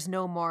there's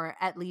no more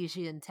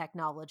Atlesian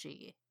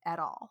technology at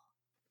all.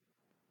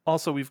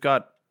 Also, we've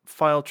got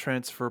file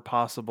transfer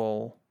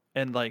possible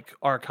and like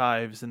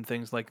archives and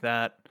things like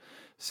that.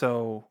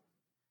 So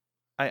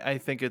I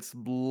think it's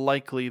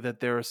likely that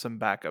there are some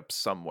backups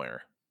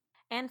somewhere.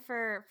 And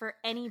for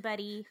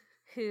anybody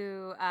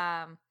who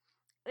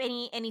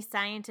any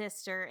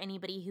scientist or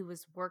anybody who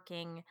was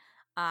working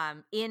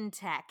in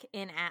tech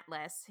in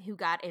Atlas who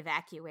got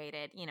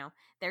evacuated,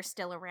 they're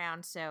still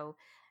around. So,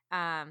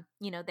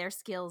 their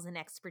skills and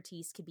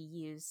expertise could be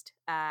used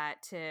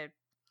to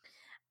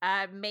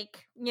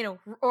make,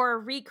 or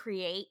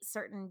recreate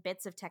certain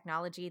bits of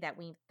technology that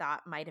we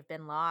thought might have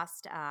been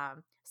lost.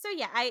 So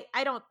yeah,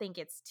 I don't think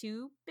it's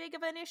too big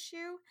of an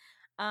issue.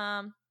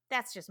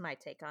 That's just my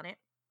take on it.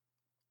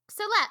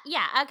 So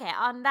okay.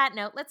 On that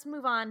note, let's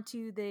move on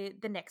to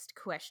the next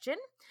question.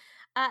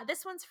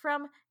 This one's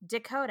from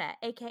Dakota,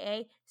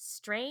 aka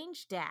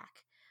Strange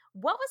Dak.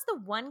 What was the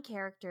one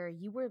character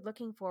you were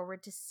looking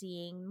forward to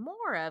seeing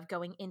more of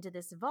going into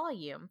this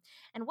volume?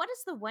 And what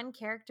is the one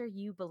character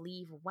you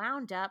believe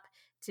wound up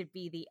to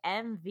be the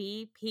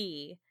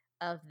MVP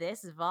of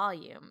this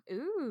volume?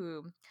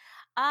 Ooh.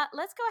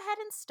 Let's go ahead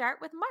and start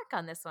with Mark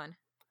on this one.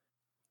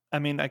 I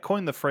mean, I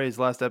coined the phrase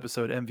last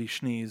episode MV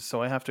Schnees,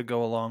 so I have to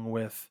go along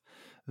with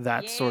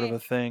that sort of a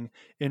thing.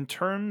 In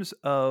terms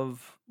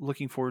of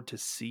looking forward to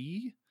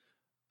see,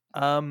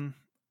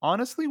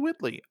 honestly,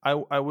 Whitley.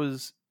 I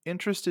was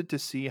interested to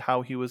see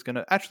how he was going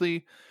to...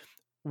 Actually,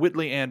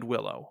 Whitley and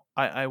Willow.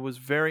 I was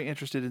very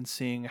interested in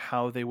seeing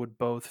how they would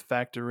both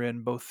factor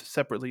in, both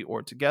separately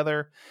or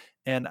together,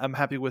 and I'm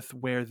happy with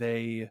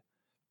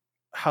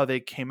how they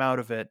came out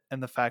of it,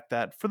 and the fact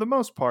that, for the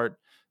most part,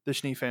 the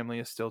Schnee family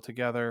is still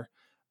together.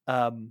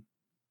 And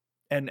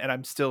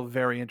I'm still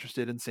very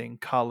interested in seeing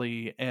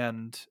Kali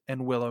and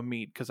Willow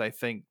meet, because I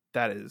think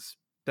that's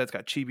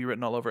got chibi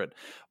written all over it.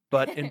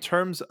 But in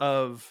terms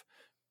of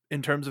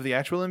the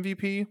actual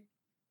MVP,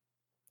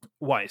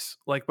 Weiss.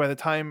 Like, by the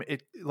time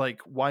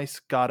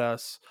Weiss got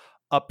us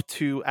up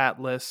to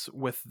Atlas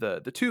with the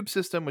tube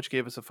system, which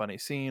gave us a funny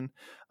scene.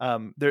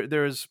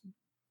 There's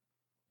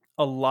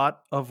a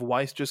lot of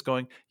Weiss just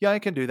going, yeah, I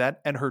can do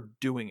that, and her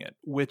doing it,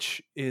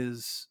 which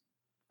is,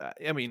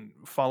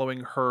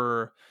 following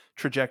her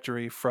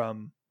trajectory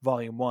from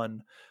Volume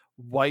 1,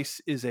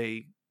 Weiss is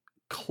a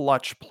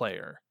clutch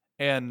player,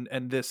 and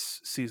this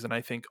season,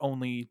 I think,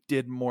 only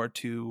did more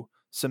to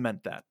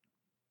cement that.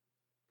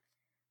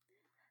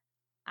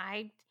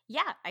 I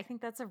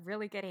think that's a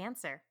really good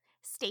answer.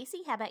 Stacy,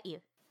 how about you?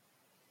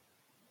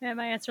 Yeah,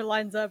 my answer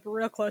lines up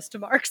real close to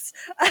Mark's.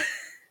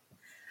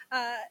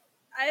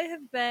 I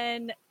have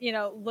been,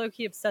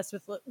 low-key obsessed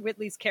with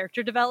Whitley's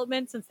character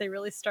development since they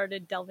really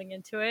started delving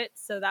into it.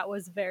 So that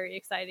was very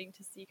exciting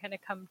to see kind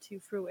of come to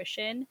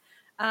fruition.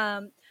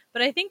 But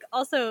I think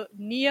also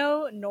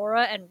Neo,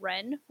 Nora, and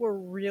Ren were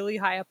really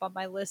high up on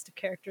my list of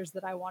characters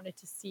that I wanted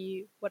to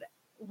see what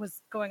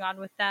was going on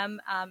with them.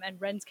 And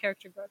Ren's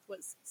character growth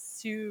was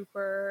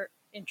super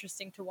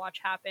interesting to watch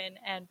happen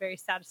and very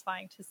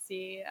satisfying to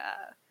see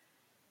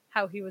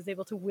how he was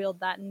able to wield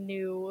that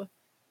new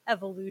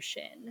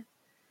evolution.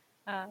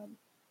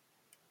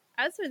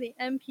 As for the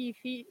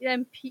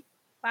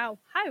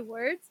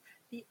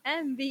the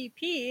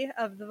MVP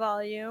of the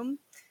volume,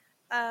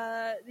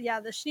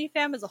 the Schnee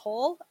fam as a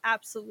whole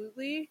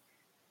absolutely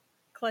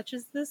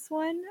clutches this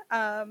one.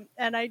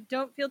 And I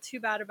don't feel too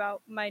bad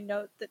about my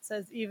note that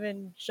says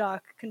even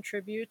Jacques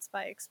contributes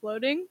by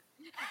exploding.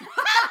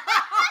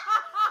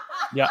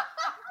 Yeah,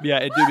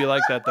 it do be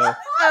like that though.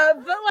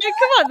 But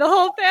come on, the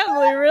whole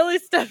family really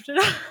stepped it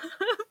up.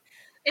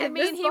 He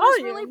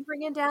was really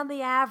bringing down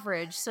the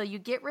average, so you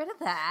get rid of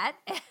that.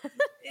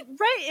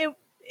 Right,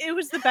 it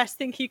was the best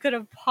thing he could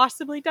have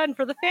possibly done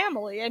for the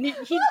family, and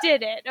he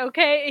did it,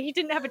 okay? He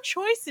didn't have a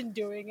choice in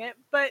doing it,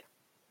 but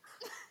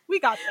we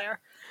got there.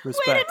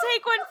 Respect. Way to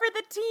take one for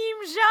the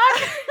team,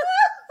 Jacques!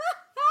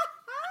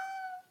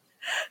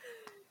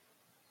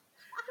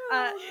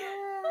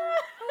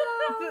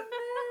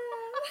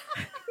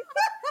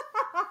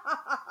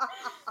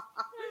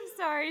 I'm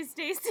sorry,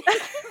 Stacy.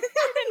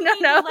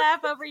 No.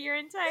 Laugh over your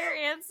entire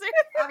answer.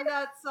 I'm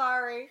not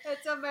sorry.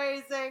 It's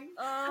amazing.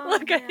 Oh,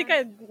 look, man. I think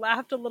I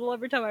laughed a little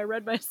every time I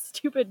read my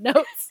stupid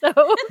notes, so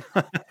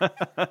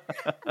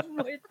I'm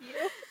with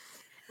you.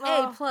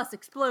 A+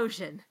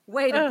 explosion.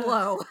 Way to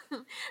blow.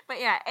 But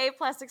yeah, A+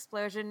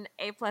 explosion,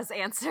 A+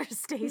 answer,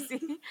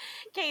 Stacy.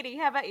 Katie,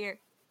 how about you?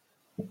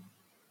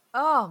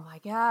 Oh my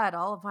god,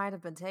 all of mine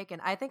have been taken.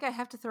 I think I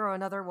have to throw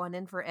another one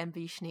in for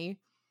MV Schnee.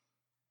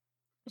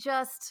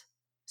 Just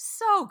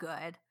so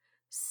good.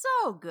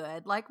 So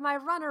good. Like, my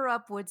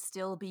runner-up would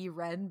still be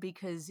Ren,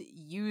 because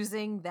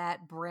using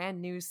that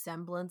brand new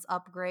semblance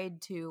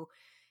upgrade to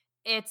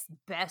its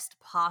best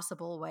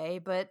possible way,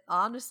 but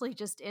honestly,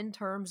 just in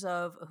terms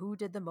of who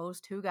did the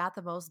most, who got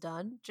the most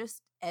done,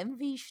 just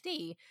MV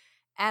Schnee.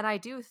 And I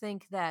do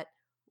think that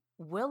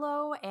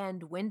Willow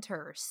and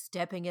Winter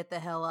stepping it the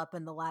hell up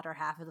in the latter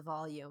half of the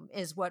volume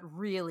is what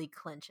really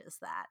clinches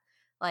that.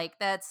 Like,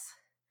 that's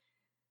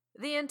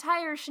the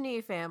entire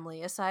Schnee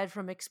family, aside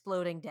from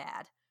Exploding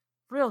Dad.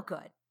 Real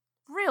good.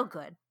 Real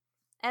good.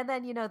 And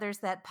then, there's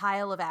that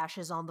pile of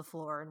ashes on the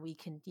floor, and we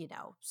can,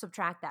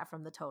 subtract that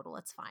from the total.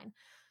 It's fine.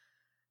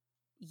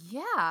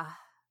 Yeah.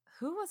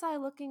 Who was I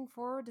looking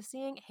forward to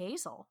seeing?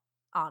 Hazel,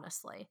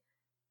 honestly.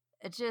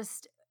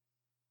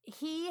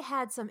 He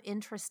had some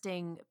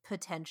interesting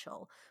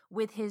potential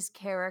with his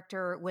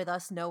character, with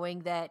us knowing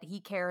that he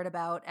cared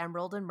about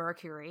Emerald and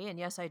Mercury. And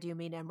yes, I do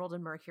mean Emerald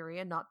and Mercury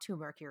and not two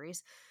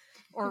Mercuries,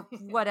 or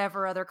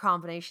whatever other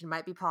combination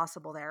might be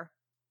possible there.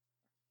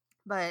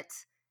 But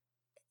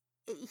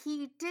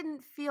he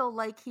didn't feel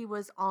like he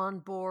was on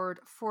board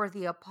for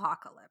the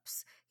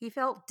apocalypse. He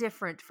felt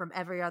different from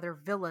every other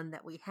villain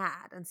that we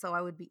had. And so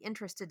I would be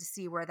interested to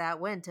see where that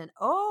went. And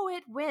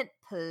it went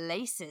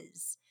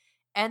places.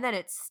 And then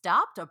it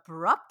stopped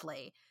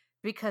abruptly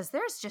because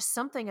there's just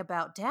something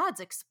about Dad's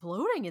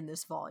exploding in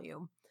this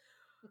volume.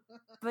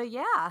 But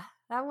yeah,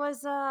 that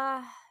was,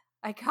 I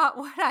got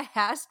what I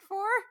asked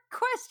for? ?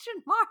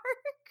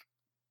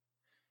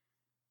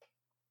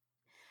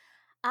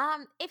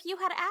 If you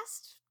had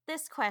asked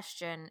this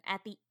question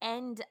at the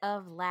end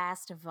of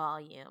last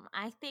volume,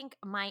 I think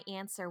my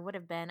answer would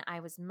have been I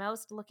was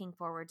most looking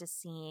forward to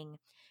seeing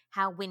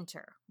how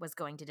Winter was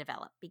going to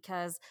develop,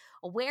 because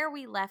where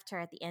we left her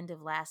at the end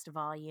of last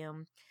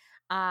volume,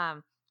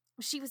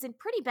 she was in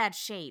pretty bad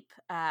shape,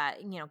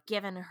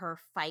 given her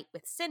fight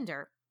with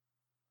Cinder.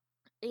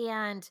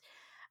 And,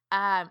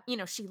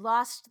 she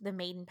lost the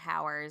maiden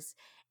powers,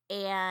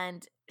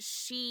 and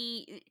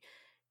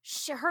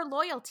her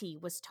loyalty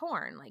was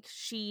torn. Like,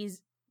 she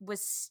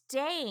was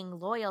staying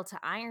loyal to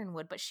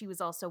Ironwood, but she was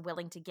also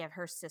willing to give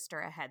her sister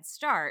a head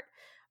start,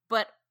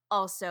 but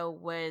also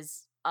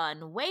was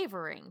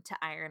unwavering to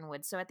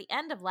Ironwood. So at the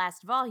end of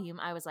last volume,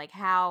 I was like,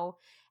 how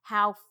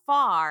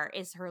far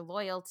is her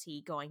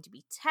loyalty going to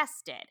be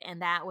tested?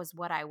 And that was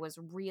what I was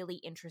really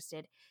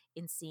interested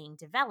in seeing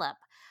develop.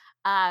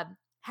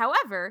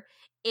 However,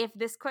 if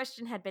this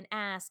question had been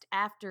asked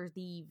after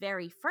the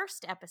very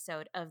first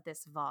episode of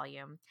this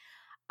volume,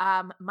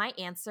 my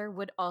answer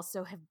would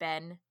also have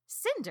been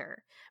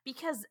Cinder,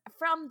 because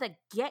from the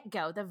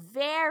get-go, the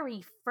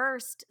very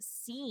first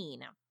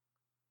scene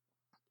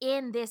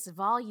in this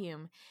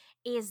volume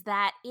is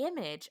that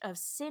image of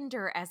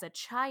Cinder as a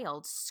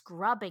child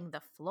scrubbing the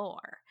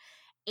floor.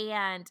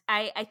 And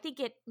I think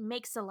it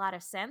makes a lot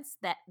of sense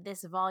that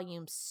this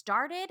volume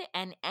started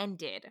and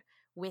ended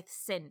with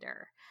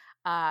Cinder.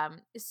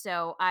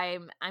 So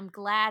I'm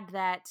glad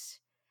that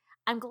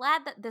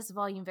this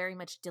volume very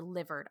much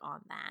delivered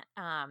on that,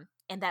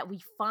 and that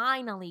we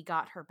finally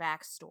got her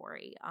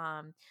backstory.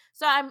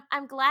 So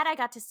I'm glad I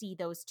got to see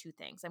those two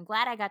things. I'm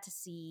glad I got to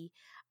see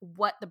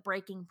what the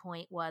breaking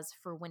point was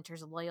for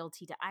Winter's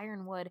loyalty to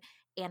Ironwood,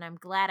 and I'm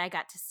glad I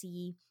got to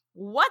see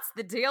what's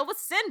the deal with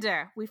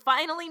Cinder. We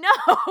finally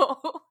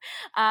know.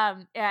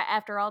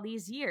 After all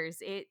these years,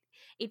 it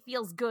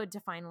feels good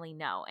to finally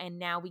know, and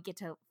now we get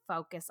to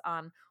focus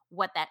on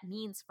what that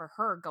means for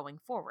her going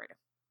forward.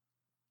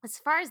 As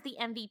far as the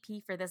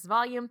MVP for this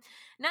volume,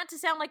 not to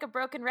sound like a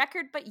broken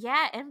record, but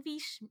yeah, MV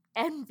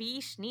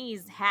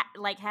Schnees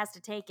has to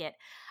take it.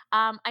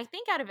 I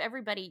think out of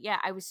everybody, yeah,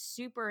 I was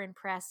super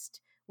impressed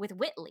with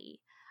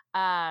Whitley.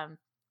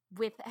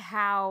 With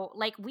how,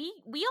 like, we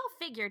all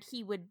figured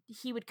he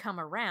would come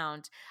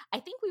around. I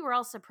think we were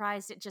all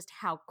surprised at just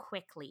how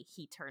quickly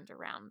he turned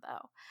around,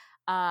 though.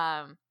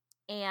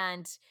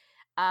 And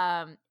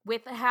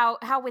with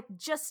how with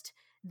just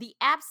the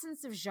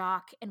absence of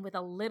Jacques and with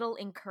a little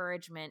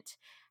encouragement,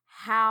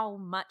 how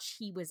much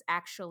he was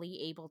actually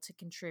able to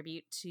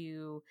contribute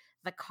to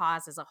the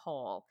cause as a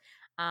whole.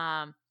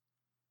 And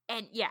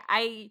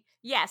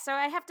so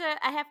I have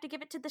to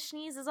give it to the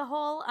Schnees as a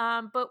whole.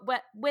 But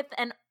with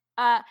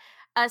a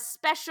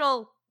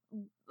special,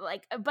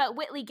 but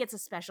Whitley gets a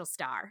special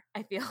star,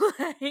 I feel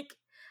like.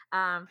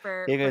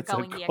 For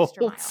going the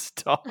extra mile.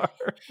 Star.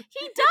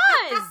 He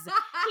does.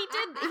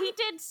 He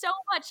did so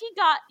much.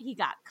 He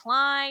got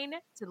Klein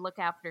to look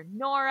after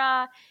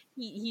Nora.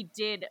 He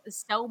did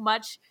so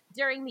much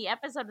during the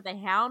episode of the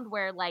Hound,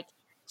 where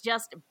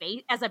just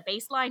as a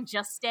baseline,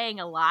 just staying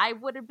alive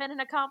would have been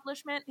an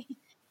accomplishment.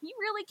 He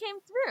really came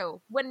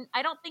through when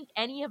I don't think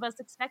any of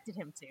us expected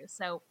him to.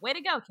 So way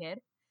to go,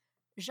 kid.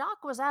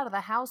 Jacques was out of the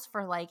house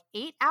for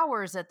 8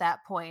 hours at that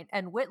point,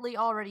 and Whitley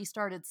already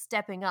started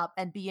stepping up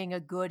and being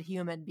a good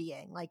human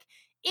being.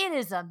 It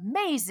is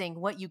amazing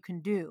what you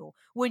can do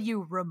when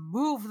you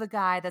remove the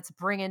guy that's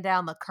bringing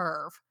down the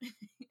curve.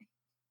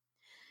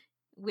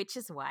 Which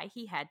is why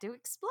he had to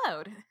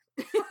explode.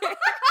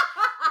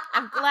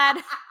 I'm glad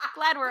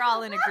we're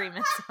all in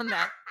agreement on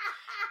that.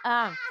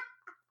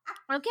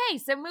 Okay,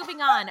 so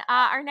moving on.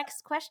 Our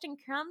next question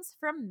comes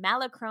from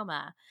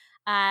Malachroma.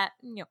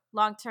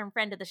 Long-term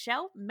friend of the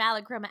show.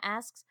 Malachroma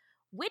asks,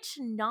 which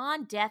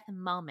non-death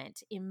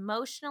moment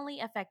emotionally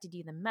affected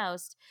you the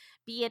most,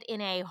 be it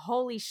in a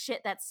holy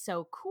shit that's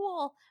so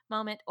cool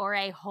moment or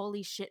a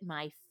holy shit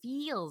my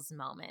feels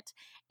moment,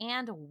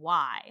 and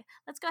why?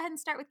 Let's go ahead and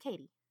start with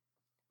Katie.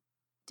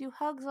 Do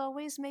hugs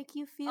always make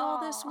you feel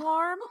this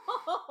warm?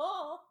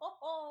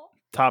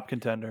 Top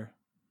contender.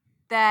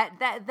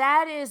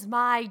 That is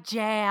my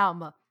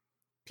jam.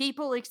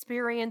 People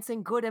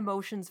experiencing good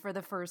emotions for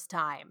the first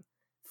time.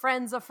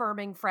 Friends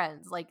affirming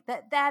friends. Like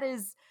that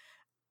is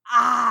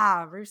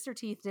Rooster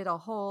Teeth did a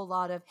whole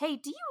lot of, hey,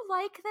 do you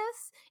like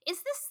this?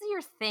 Is this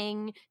your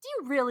thing? Do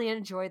you really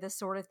enjoy this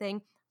sort of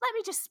thing? Let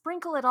me just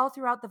sprinkle it all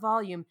throughout the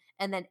volume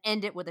and then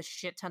end it with a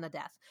shit ton of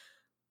death.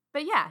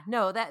 But yeah,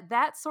 no,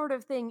 that sort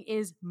of thing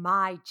is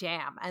my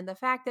jam. And the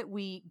fact that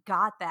we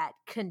got that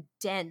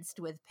condensed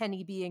with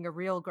Penny being a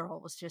real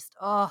girl was just,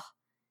 oh,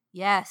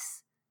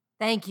 yes.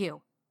 Thank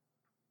you.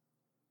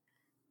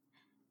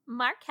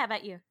 Mark, how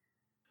about you?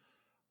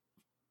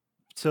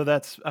 So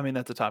that's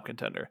a top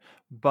contender,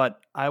 but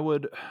I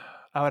would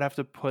have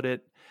to put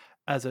it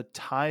as a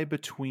tie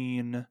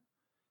between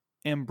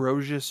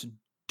Ambrosius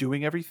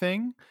doing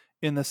everything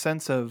in the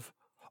sense of,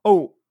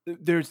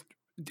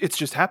 it's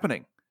just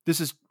happening. This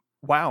is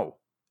wow.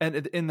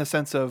 And in the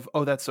sense of,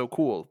 oh, that's so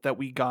cool that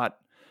we got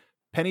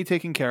Penny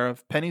taken care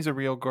of. Penny's a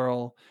real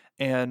girl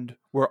and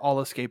we're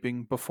all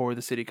escaping before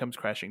the city comes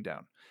crashing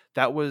down.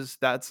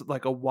 That's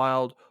like a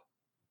wild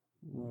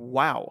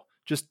wow.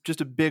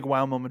 Just a big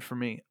wow moment for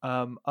me.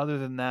 Other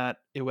than that,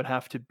 it would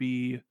have to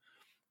be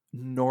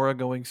Nora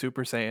going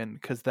Super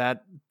Saiyan, because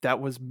that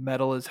was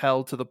metal as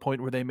hell to the point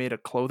where they made a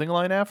clothing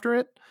line after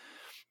it.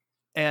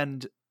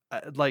 And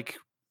like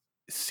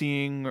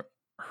seeing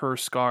her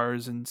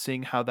scars and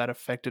seeing how that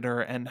affected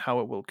her and how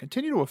it will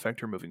continue to affect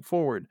her moving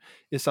forward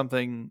is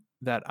something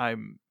that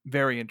I'm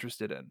very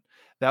interested in.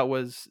 That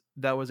was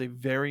a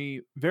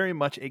very, very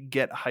much a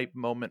get hype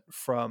moment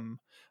from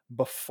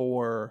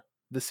before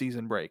the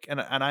season break. And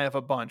I have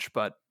a bunch,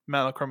 but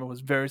Malachroma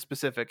was very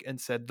specific and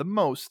said the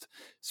most,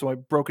 so I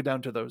broke it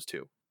down to those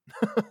two.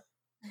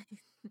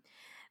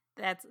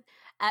 That's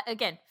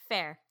again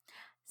fair.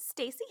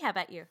 Stacy, how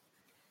about you?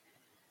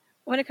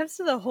 When it comes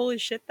to the holy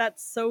shit,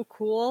 that's so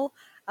cool.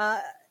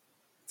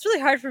 It's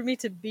really hard for me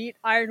to beat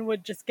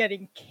Ironwood just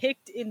getting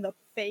kicked in the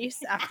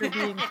face after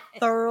being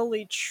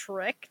thoroughly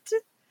tricked.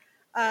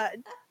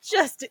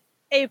 Just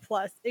A+,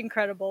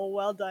 incredible,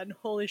 well done.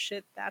 Holy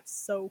shit, that's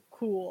so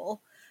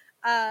cool.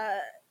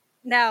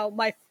 Now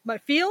my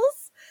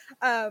feels.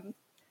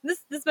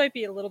 This might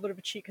be a little bit of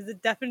a cheat because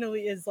it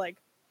definitely is like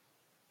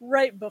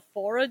right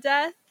before a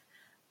death,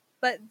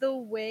 but the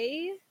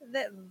way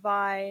that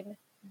Vine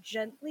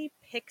gently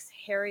picks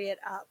Harriet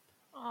up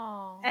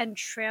and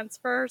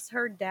transfers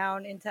her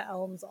down into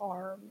Elm's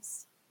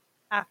arms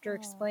after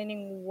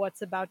explaining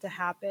what's about to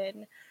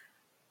happen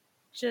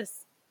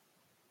just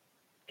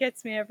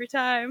gets me every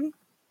time.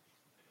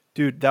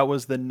 Dude, that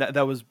was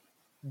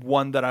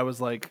one that I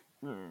was like,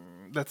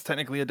 that's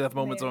technically a death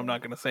moment, so I'm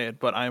not going to say it,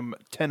 but I'm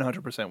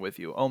 100% with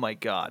you. Oh my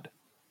god.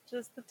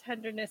 Just the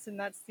tenderness in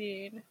that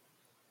scene.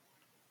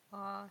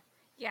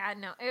 Yeah,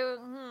 no.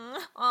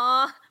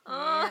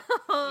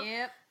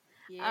 Yep.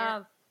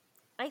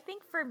 I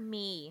think for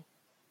me,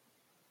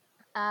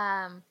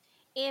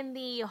 in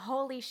the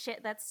holy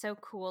shit, that's so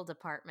cool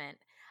department,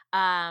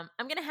 I'm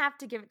gonna have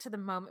to give it to the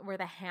moment where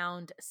the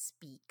Hound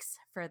speaks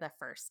for the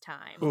first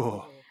time.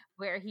 Ooh.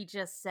 Where he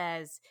just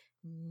says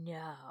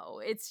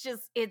no. It's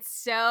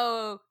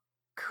so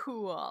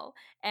cool.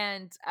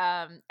 And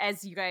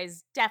as you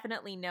guys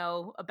definitely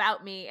know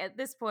about me at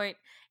this point,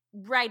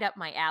 right up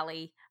my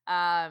alley.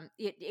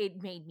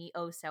 It made me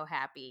oh so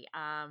happy.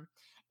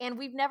 And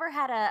we've never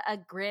had a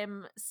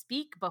Grimm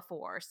speak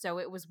before, so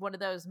it was one of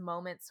those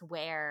moments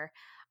where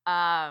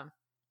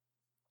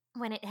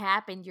when it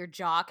happened, your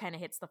jaw kind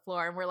of hits the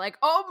floor and we're like,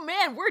 oh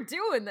man, we're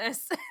doing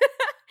this.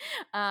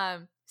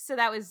 So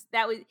that was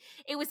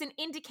it was an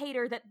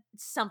indicator that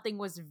something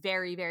was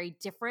very, very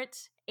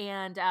different,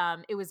 and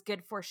it was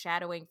good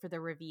foreshadowing for the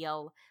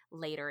reveal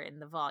later in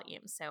the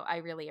volume. So I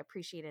really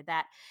appreciated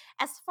that.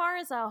 As far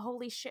as a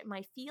holy shit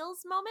my feels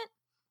moment,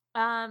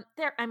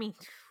 there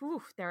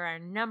are a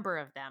number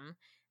of them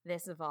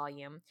this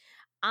volume.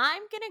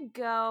 I'm gonna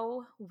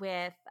go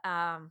with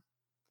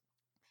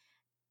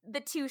the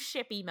two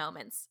shippy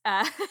moments,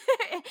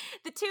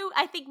 the two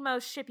I think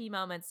most shippy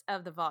moments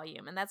of the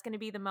volume, and that's going to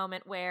be the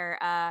moment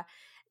where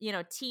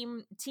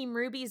Team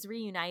Ruby's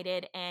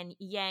reunited and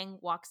Yang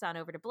walks on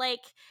over to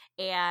Blake,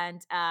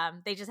 and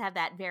they just have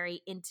that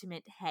very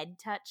intimate head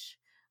touch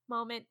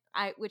moment,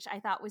 which I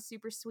thought was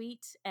super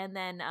sweet. And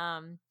then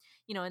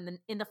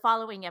in the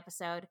following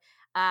episode,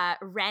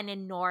 Ren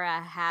and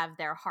Nora have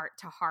their heart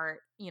to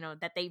heart,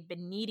 that they've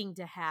been needing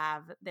to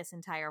have this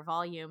entire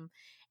volume,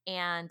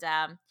 and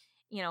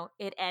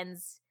it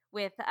ends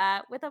with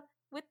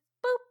boop.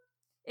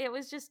 It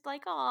was just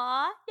like,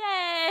 aw,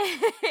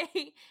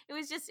 yay.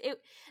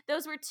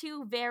 Those were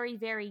two very,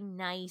 very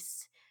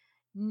nice,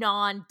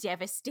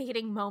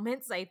 non-devastating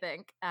moments, I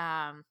think,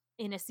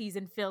 in a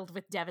season filled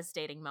with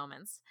devastating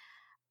moments.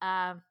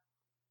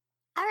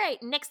 All right,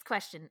 next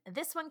question.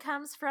 This one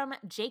comes from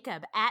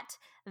Jacob at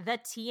the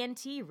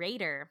TNT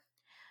Raider.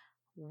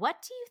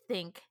 What do you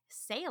think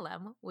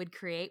Salem would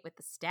create with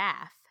the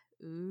staff?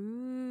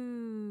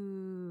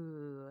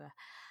 Ooh.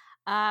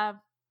 I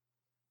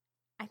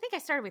think I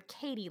started with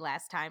Katie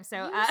last time,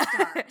 so You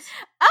start.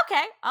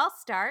 okay, I'll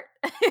start.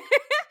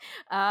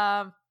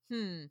 Yeah,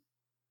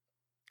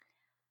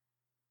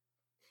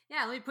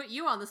 let me put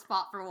you on the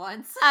spot for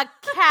once. A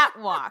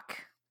catwalk.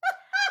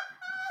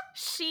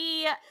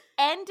 She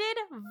ended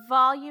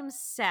volume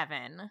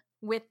 7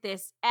 with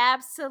this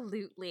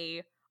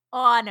absolutely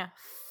on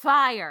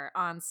fire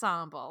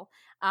ensemble.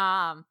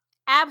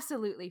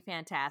 Absolutely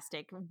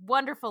fantastic.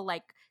 Wonderful,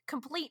 like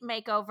complete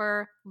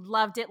makeover.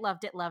 Loved it,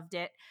 loved it, loved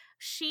it.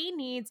 She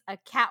needs a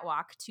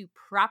catwalk to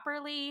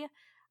properly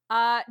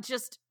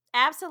just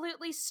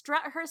absolutely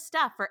strut her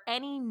stuff for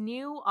any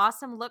new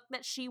awesome look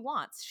that she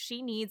wants.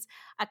 She needs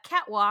a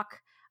catwalk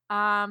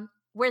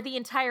where the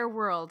entire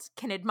world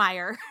can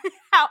admire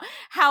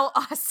how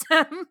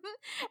awesome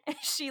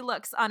she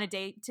looks on a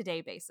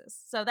day-to-day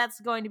basis. So that's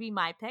going to be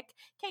my pick.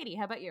 Katie,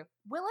 how about you?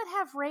 Will it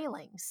have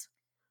railings?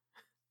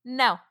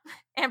 No.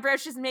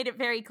 Ambrosius made it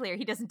very clear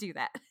he doesn't do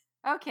that.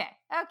 Okay,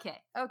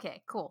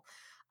 cool.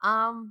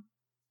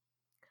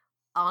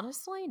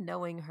 Honestly,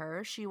 knowing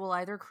her, she will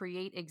either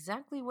create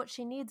exactly what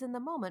she needs in the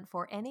moment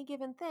for any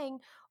given thing,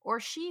 or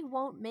she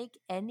won't make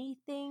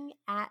anything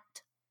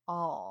at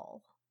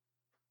all.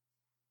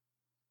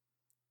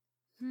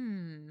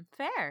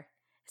 Fair.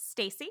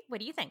 Stacy, what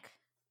do you think?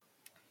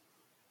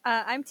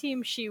 I'm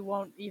team she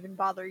won't even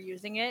bother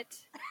using it.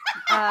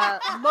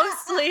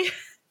 Mostly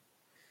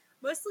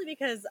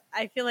because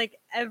I feel like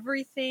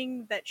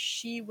everything that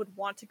she would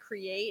want to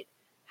create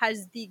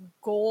has the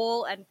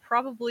goal and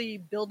probably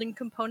building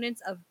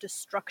components of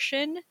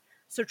destruction.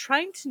 So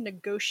trying to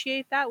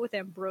negotiate that with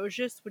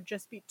Ambrosius would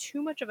just be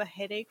too much of a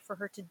headache for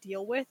her to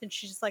deal with. And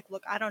she's just like,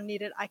 look, I don't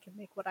need it. I can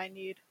make what I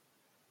need.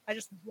 I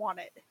just want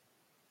it.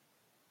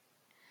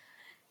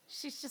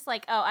 She's just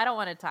like, oh, I don't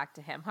want to talk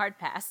to him. Hard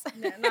pass.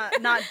 No,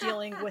 not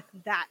dealing with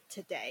that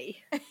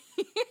today.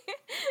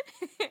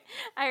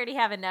 I already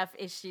have enough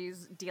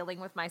issues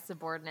dealing with my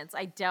subordinates.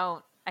 I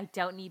don't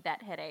need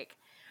that headache.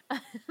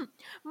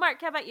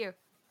 Mark, how about you?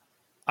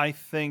 I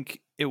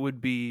think it would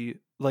be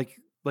like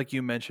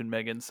you mentioned,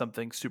 Megan,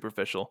 something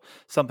superficial,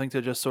 something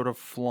to just sort of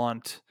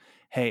flaunt,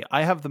 hey,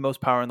 I have the most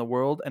power in the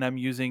world, and I'm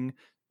using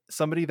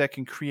somebody that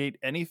can create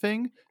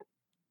anything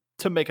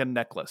to make a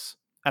necklace.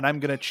 And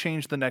I'm going to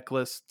change the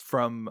necklace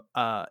from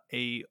a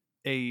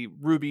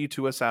ruby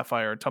to a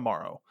sapphire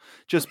tomorrow,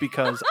 just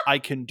because I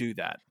can do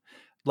that.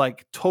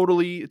 Like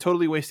totally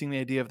wasting the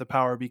idea of the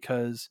power,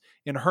 because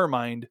in her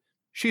mind,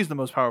 she's the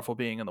most powerful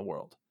being in the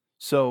world.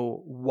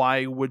 So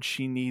why would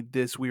she need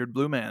this weird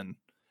blue man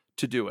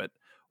to do it?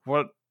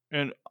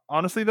 And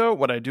honestly though,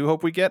 what I do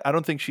hope we get, I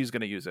don't think she's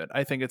going to use it.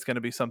 I think it's going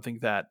to be something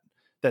that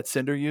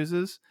Cinder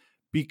uses,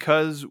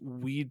 because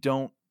we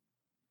don't.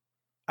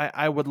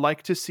 I would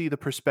like to see the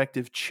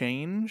perspective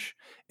change,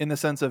 in the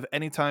sense of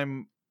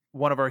anytime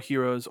one of our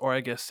heroes, or I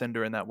guess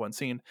Cinder in that one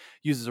scene,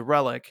 uses a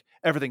relic,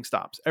 everything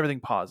stops, everything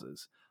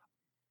pauses.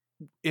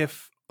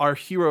 If our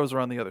heroes are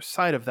on the other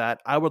side of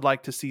that, I would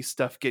like to see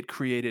stuff get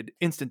created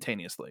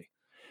instantaneously,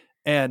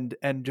 and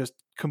just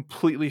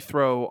completely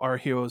throw our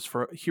heroes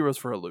for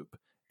a loop.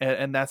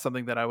 And that's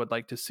something that I would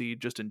like to see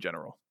just in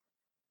general.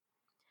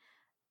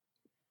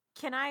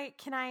 Can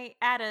I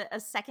add a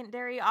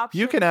secondary option?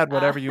 You can add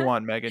whatever you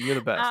want, Megan. You're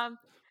the best.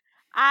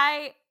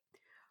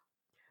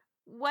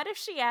 What if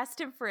she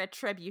asked him for a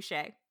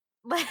trebuchet?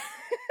 Where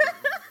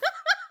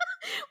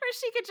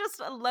she could just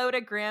load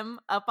a Grim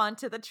up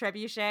onto the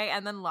trebuchet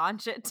and then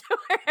launch it to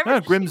wherever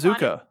Grim she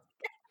wanted. Zuka.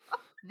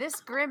 This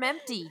Grim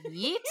empty,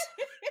 yeet.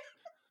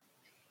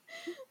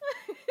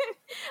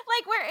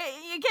 Like, where,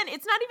 again,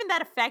 it's not even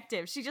that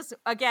effective. She just,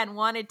 again,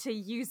 wanted to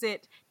use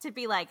it to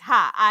be like,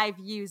 ha, I've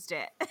used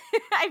it.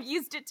 I've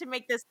used it to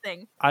make this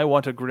thing. I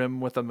want a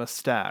Grim with a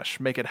mustache.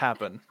 Make it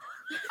happen.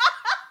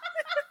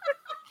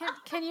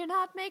 Can you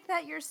not make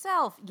that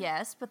yourself?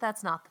 Yes, but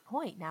that's not the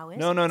point now, is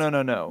No.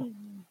 it?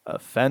 A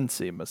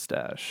fancy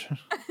mustache.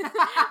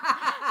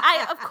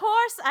 Of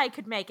course I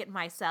could make it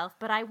myself,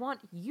 but I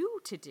want you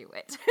to do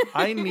it.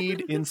 I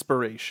need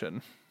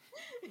inspiration.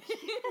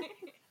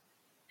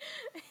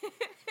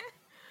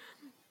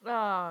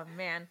 Oh,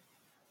 man.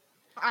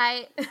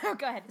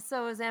 Go ahead.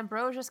 So is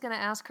Ambrosius going to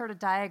ask her to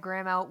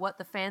diagram out what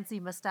the fancy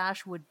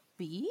mustache would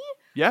be?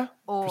 Yeah,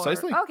 Or,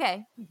 precisely.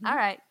 Okay. All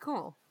right.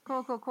 Cool.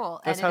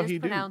 That's and how it is he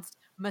do. pronounced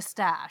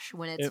mustache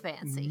when it's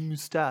fancy.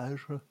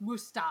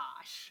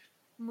 Mustache.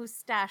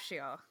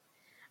 Mustachio.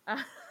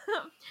 Okay.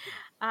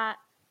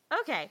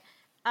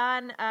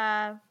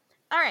 All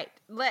right.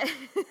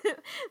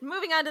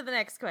 Moving on to the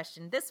next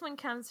question. This one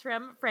comes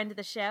from friend of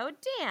the show,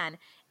 Dan,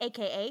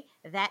 aka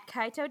That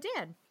Kaito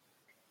Dan.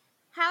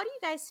 How do you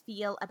guys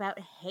feel about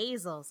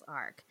Hazel's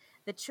arc?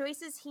 The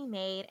choices he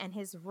made and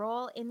his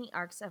role in the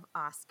arcs of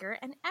Oscar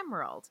and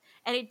Emerald.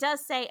 And it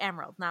does say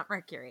Emerald, not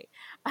Mercury.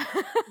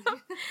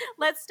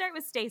 Let's start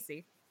with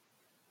Stacy.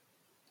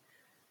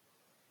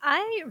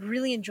 I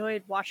really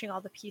enjoyed watching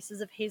all the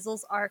pieces of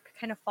Hazel's arc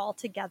kind of fall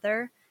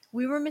together.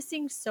 We were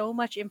missing so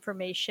much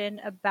information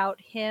about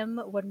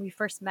him when we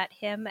first met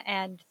him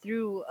and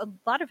through a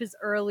lot of his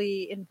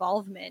early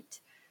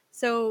involvement.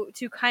 So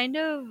to kind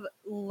of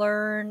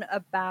learn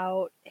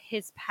about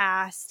his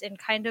past and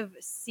kind of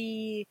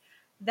see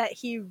that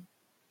he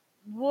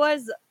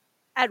was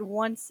at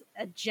once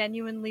a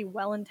genuinely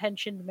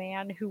well-intentioned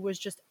man who was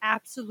just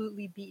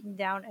absolutely beaten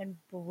down and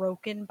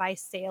broken by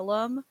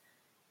Salem,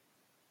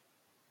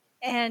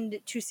 and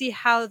to see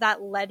how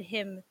that led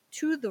him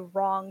to the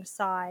wrong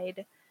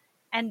side,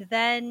 and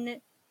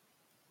then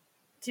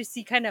to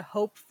see kind of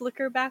hope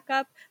flicker back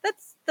up.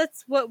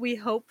 That's what we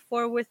hope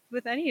for with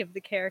any of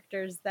the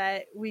characters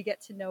that we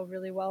get to know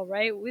really well,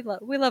 right? We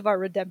love our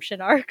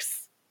redemption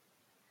arcs,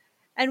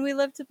 and we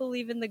love to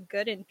believe in the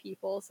good in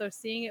people. So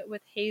seeing it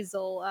with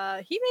Hazel,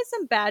 he made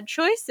some bad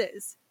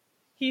choices.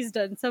 He's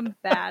done some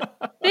bad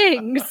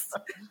things.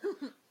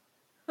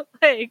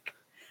 Like,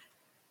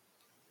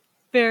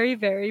 very,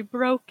 very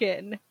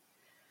broken.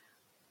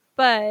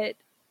 But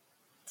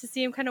to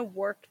see him kind of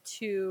work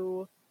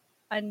to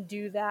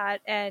undo that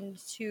and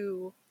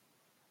to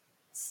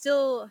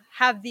still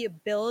have the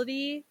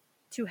ability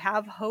to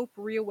have hope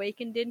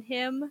reawakened in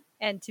him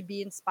and to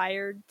be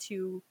inspired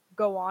to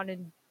go on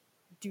and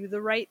do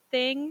the right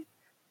thing,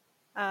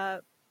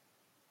 it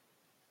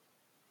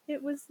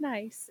was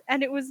nice.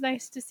 And it was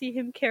nice to see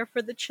him care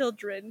for the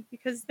children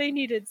because they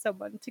needed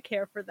someone to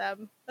care for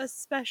them,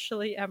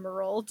 especially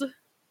Emerald.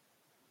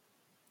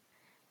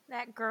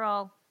 That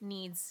girl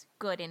needs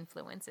good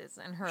influences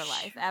in her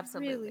life.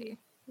 Absolutely.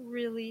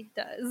 Really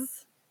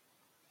does.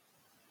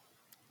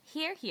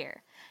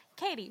 Here.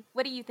 Katie,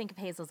 what do you think of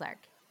Hazel's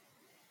arc?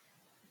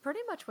 Pretty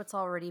much what's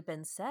already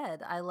been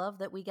said. I love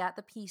that we got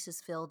the pieces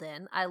filled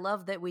in. I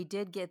love that we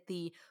did get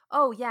the,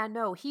 oh yeah,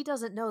 no, he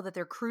doesn't know that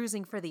they're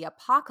cruising for the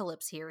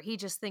apocalypse here. He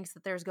just thinks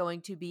that there's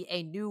going to be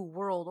a new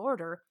world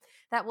order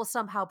that will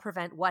somehow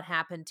prevent what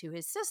happened to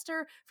his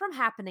sister from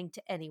happening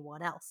to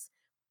anyone else.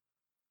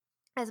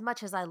 As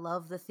much as I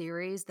love the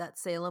theories that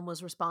Salem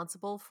was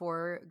responsible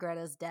for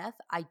Greta's death,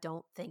 I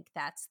don't think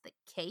that's the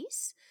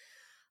case.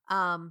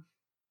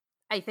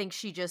 I think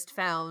she just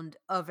found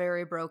a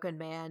very broken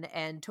man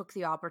and took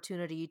the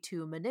opportunity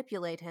to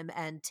manipulate him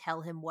and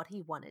tell him what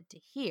he wanted to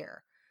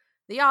hear.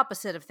 The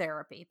opposite of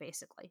therapy,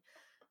 basically.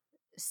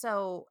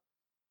 So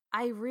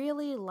I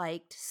really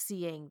liked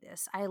seeing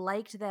this. I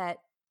liked that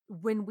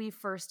when we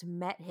first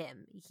met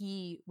him,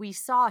 we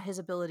saw his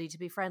ability to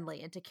be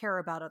friendly and to care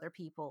about other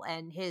people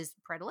and his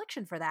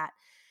predilection for that.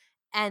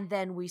 And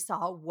then we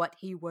saw what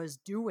he was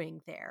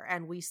doing there,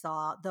 and we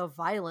saw the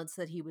violence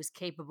that he was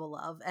capable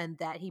of and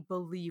that he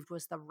believed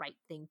was the right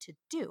thing to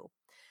do.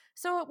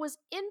 So it was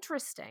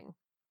interesting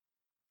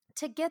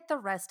to get the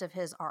rest of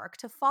his arc,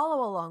 to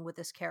follow along with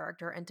this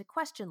character and to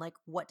question, like,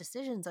 what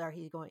decisions are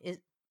he going is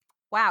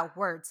wow,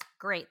 words.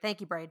 Great. Thank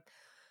you, Braid.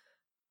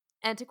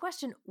 And to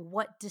question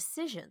what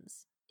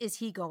decisions is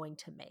he going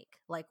to make?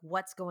 Like,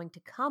 what's going to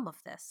come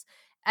of this?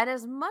 And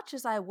as much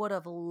as I would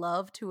have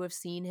loved to have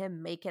seen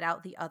him make it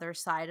out the other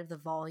side of the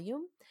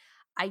volume,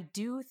 I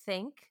do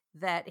think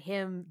that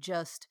him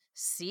just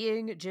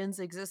seeing Jin's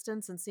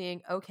existence and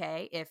seeing,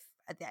 okay,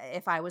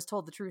 if I was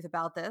told the truth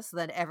about this,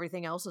 then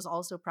everything else is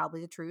also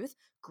probably the truth.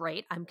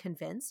 Great, I'm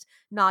convinced.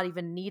 Not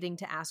even needing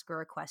to ask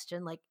her a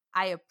question. Like,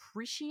 I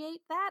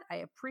appreciate that. I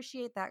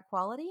appreciate that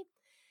quality.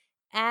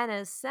 And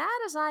as sad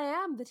as I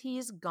am that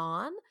he's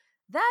gone,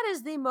 that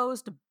is the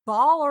most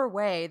baller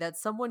way that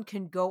someone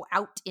can go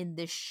out in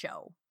this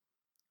show.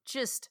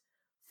 Just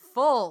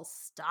full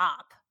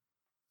stop.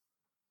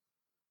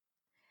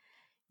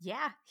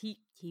 Yeah, he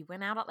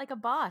went out like a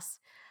boss.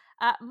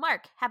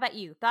 Mark, how about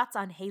you? Thoughts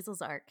on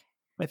Hazel's arc?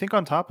 I think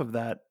on top of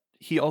that,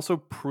 he also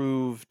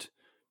proved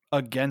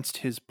against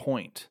his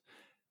point.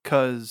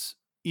 Because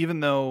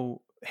even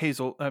though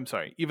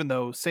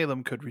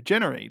Salem could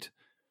regenerate,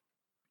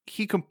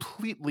 he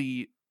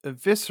completely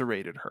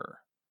eviscerated her.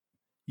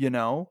 You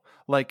know,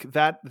 like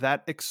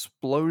that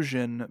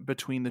explosion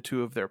between the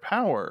two of their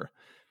power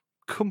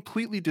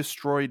completely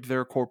destroyed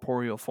their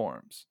corporeal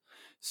forms.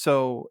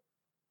 So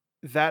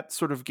that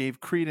sort of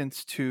gave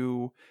credence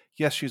to,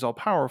 yes, she's all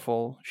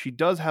powerful. She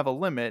does have a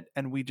limit,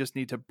 and we just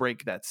need to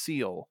break that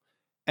seal,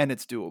 and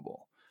it's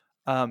doable.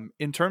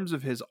 In terms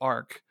of his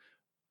arc,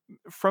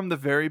 from the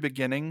very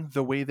beginning,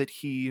 the way that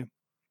he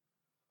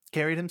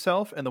carried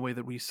himself and the way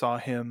that we saw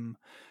him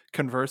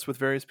converse with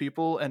various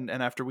people, and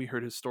after we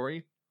heard his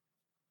story,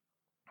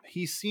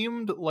 he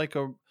seemed like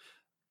a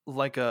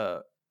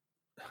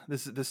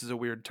this is a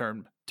weird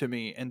term to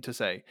me and to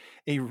say,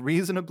 a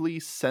reasonably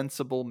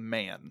sensible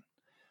man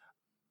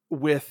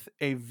with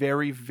a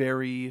very,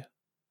 very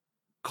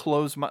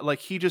closed mind. Like,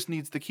 he just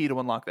needs the key to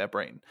unlock that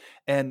brain.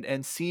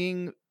 And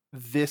seeing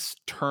this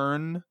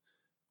turn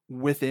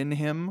within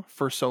him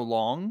for so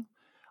long,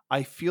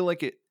 I feel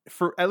like it,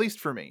 for at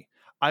least for me,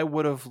 I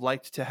would have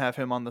liked to have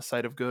him on the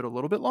side of good a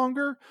little bit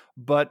longer.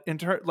 But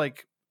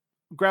like,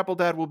 Grapple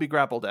Dad will be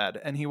Grapple Dad,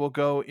 and he will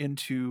go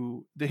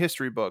into the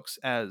history books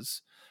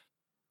as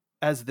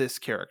as this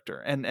character,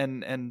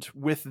 and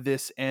with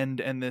this end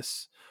and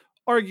this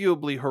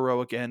arguably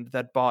heroic end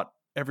that bought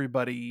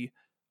everybody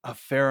a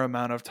fair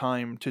amount of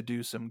time to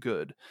do some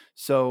good.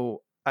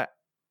 So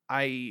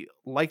I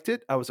liked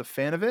it. I was a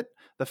fan of it.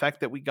 The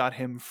fact that we got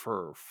him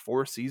for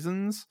 4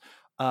 seasons,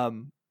 I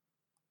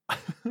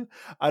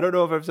don't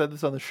know if I've said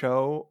this on the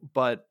show,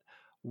 but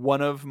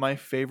one of my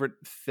favorite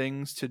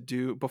things to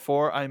do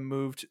before I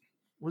moved,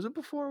 was it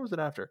before or was it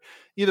after?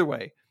 Either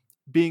way,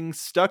 being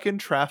stuck in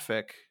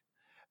traffic,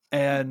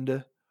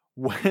 and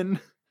when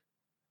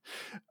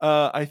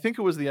I think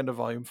it was the end of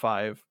volume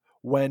 5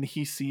 when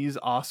he sees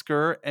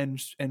Oscar and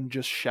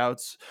just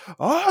shouts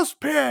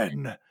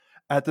Ozpin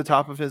at the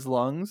top of his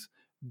lungs.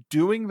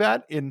 Doing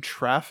that in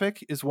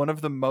traffic is one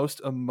of the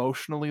most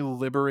emotionally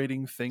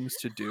liberating things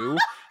to do,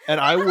 and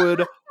I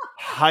would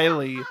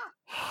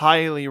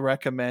highly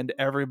recommend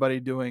everybody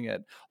doing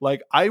it.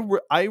 Like I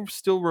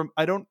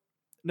don't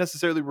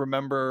necessarily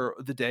remember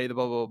the day, the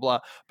blah blah blah,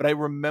 but I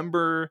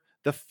remember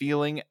the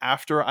feeling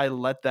after I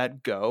let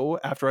that go,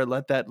 after I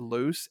let that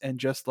loose, and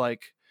just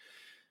like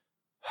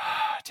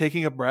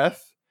taking a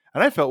breath,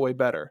 and I felt way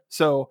better.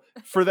 So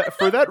for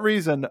that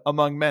reason,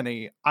 among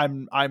many,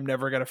 I'm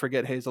never gonna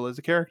forget Hazel as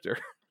a character.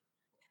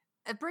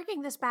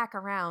 Bringing this back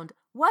around,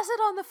 was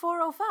it on the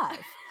 405?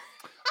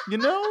 You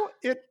know,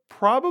 it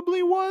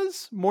probably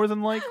was, more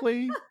than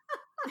likely.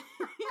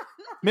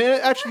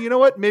 Actually, you know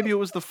what? Maybe it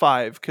was the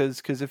 5,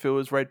 because if it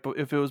was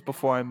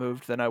before I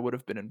moved, then I would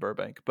have been in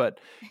Burbank. But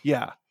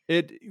yeah,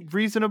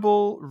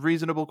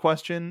 reasonable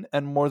question,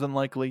 and more than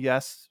likely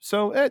yes.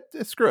 So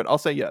screw it. I'll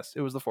say yes.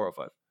 It was the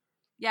 405.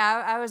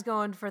 Yeah, I was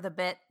going for the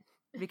bit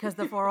because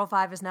the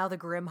 405 is now the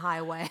Grim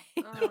Highway.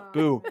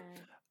 Boo. She's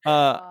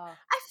right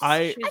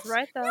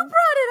though. You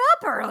brought it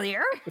up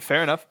earlier.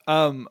 Fair enough.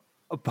 But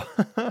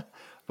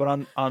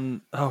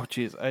on oh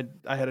geez, I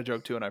had a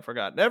joke too and I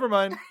forgot. Never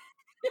mind.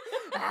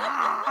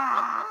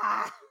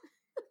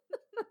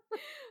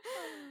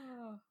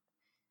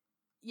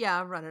 Yeah,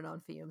 I'm running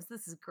on fumes.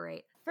 This is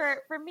great.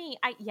 For me,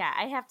 I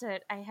have to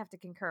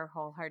concur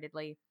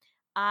wholeheartedly.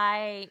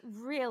 I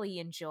really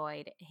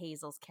enjoyed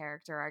Hazel's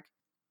character arc.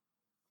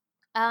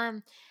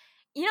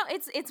 You know,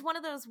 it's one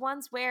of those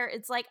ones where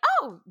it's like,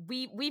 oh,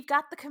 we've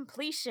got the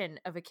completion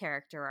of a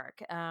character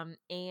arc.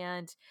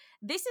 And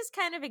this is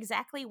kind of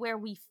exactly where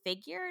we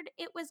figured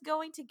it was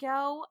going to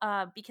go,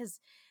 because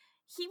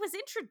he was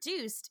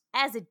introduced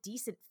as a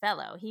decent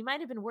fellow. He might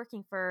have been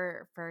working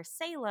for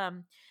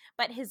Salem,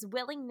 but his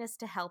willingness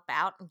to help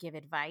out and give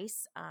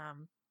advice,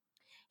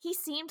 he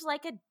seemed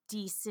like a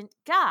decent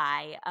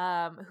guy,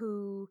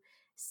 who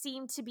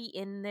seemed to be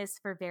in this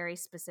for very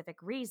specific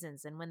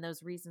reasons. And when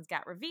those reasons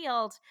got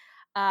revealed,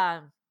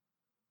 I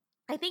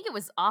think it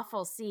was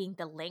awful seeing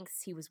the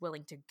lengths he was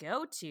willing to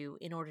go to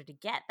in order to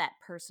get that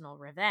personal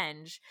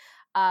revenge.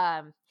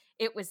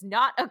 It was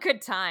not a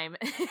good time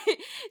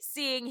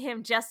seeing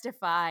him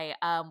justify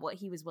what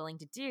he was willing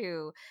to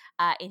do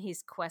in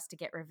his quest to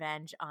get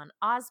revenge on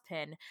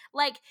Ozpin.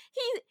 Like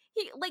he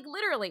like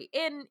literally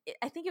in,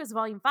 I think it was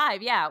volume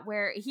 5, yeah,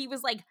 where he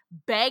was like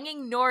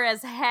banging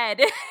Nora's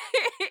head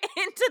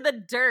into the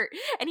dirt,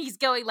 and he's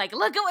going like,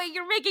 "Look at what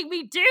you're making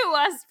me do,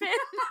 Ozpin."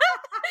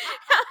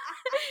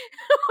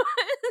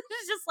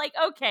 It's just like,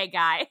 okay,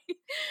 guy.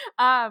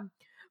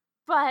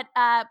 But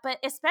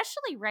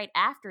especially right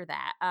after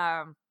that,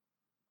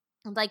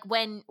 like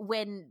when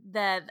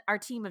our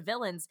team of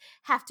villains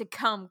have to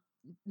come,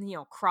 you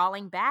know,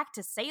 crawling back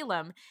to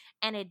Salem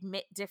and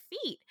admit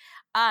defeat,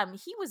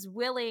 he was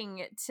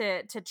willing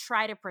to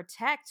try to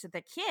protect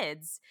the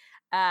kids,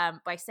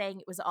 by saying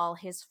it was all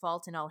his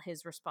fault and all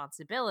his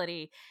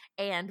responsibility.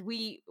 And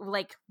we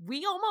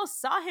almost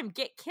saw him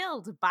get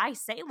killed by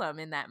Salem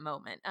in that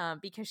moment,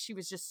 because she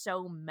was just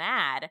so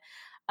mad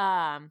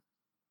about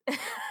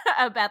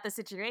the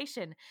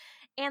situation.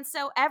 And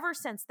so ever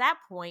since that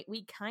point,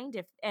 we kind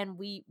of, and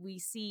we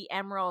see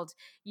Emerald,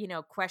 you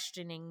know,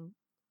 questioning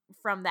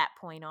from that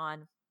point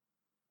on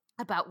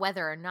about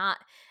whether or not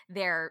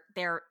they're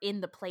in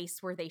the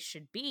place where they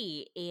should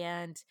be.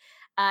 And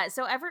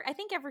so I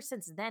think ever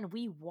since then,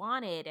 we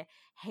wanted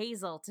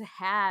Hazel to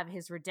have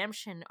his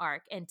redemption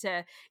arc and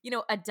to, you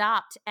know,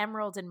 adopt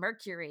Emerald and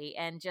Mercury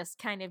and just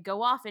kind of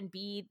go off and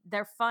be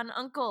their fun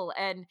uncle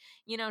and,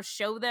 you know,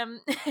 show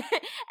them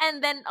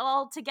and then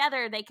all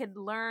together they could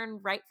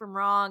learn right from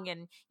wrong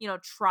and, you know,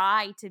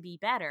 try to be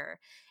better.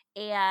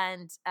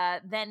 And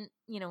then,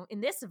 you know, in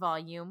this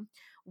volume,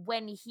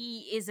 when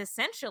he is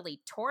essentially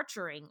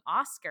torturing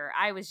Oscar,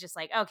 I was just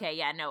like, okay,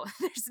 yeah, no,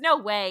 there's no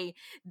way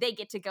they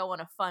get to go on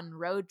a fun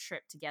road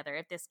trip together.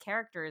 If this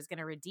character is going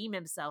to redeem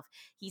himself,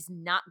 he's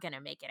not going to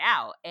make it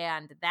out.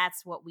 And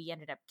that's what we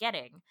ended up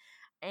getting.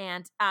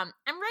 And I'm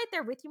right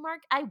there with you,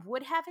 Mark. I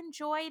would have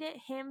enjoyed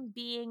him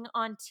being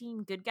on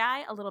Team Good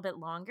Guy a little bit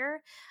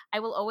longer. I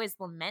will always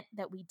lament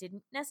that we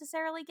didn't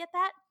necessarily get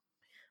that.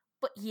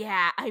 But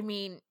yeah, I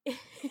mean,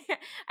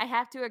 I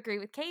have to agree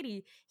with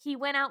Katie. He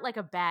went out like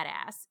a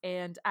badass,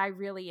 and I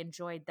really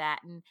enjoyed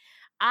that. And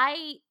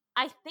I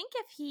think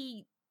if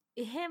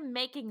him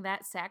making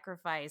that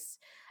sacrifice,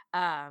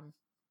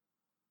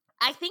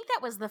 I think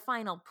that was the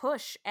final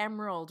push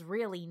Emerald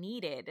really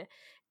needed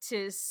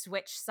to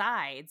switch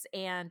sides.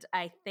 And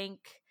I think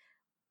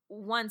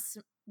once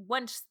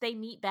they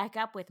meet back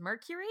up with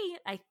Mercury,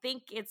 I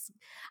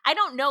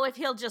don't know if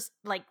he'll just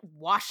like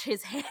wash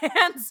his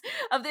hands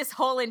of this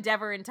whole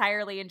endeavor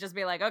entirely and just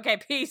be like, okay,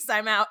 peace,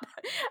 I'm out.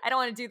 I don't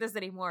want to do this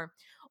anymore.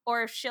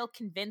 Or if she'll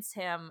convince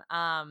him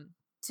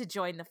to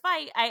join the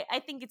fight.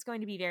 I think it's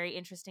going to be very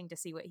interesting to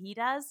see what he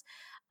does.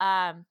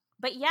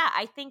 But yeah,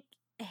 I think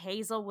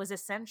Hazel was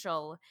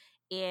essential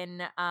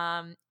in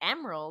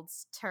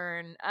Emerald's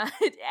turn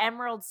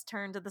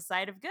to the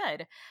side of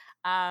good.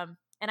 And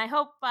I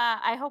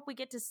hope we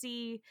get to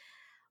see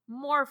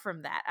more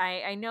from that.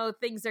 I know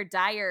things are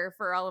dire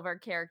for all of our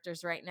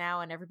characters right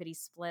now and everybody's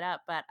split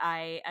up, but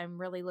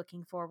I'm really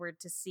looking forward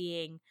to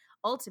seeing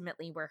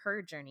ultimately where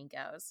her journey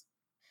goes.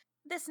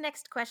 This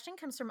next question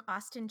comes from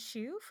Austin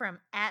Chu from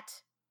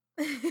at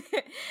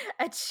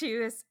a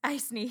Chu is I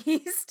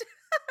sneezed.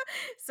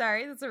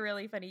 Sorry, that's a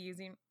really funny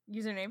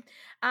username.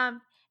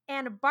 And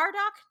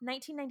Bardock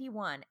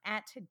 1991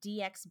 at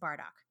DX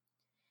Bardock.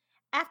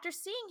 After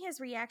seeing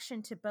his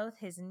reaction to both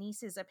his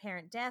niece's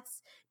apparent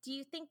deaths, do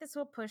you think this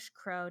will push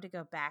Crow to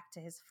go back to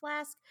his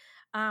flask?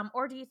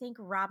 Or do you think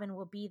Robin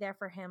will be there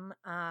for him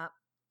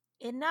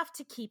enough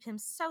to keep him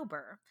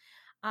sober?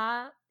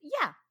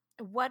 Yeah.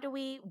 What do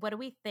we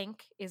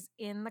think is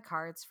in the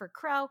cards for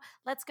Crow?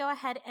 Let's go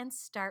ahead and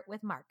start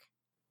with Mark.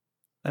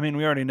 I mean,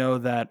 we already know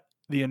that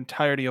the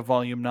entirety of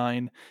Volume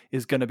 9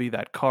 is going to be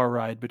that car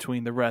ride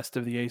between the rest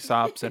of the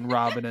Aesops and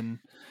Robin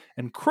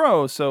and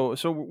Crow. So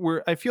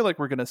I feel like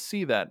we're going to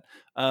see that.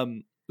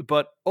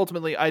 But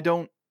ultimately, I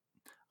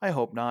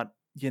hope not.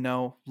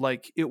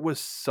 Like it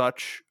was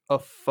such a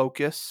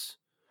focus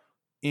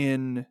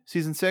in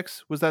season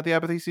 6. Was that the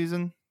Apathy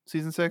season?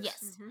 Season 6?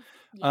 Yes. Mm-hmm.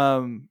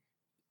 Yeah.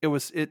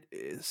 It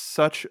is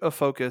such a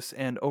focus,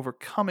 and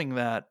overcoming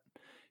that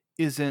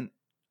isn't.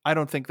 I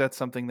don't think that's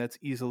something that's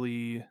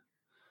easily.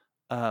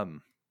 I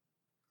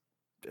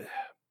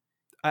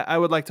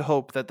would like to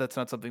hope that that's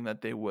not something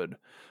that they would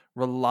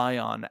rely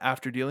on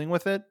after dealing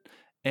with it,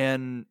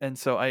 and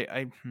so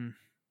I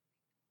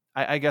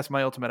guess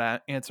my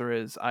ultimate answer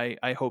is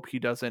I hope he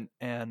doesn't,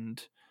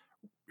 and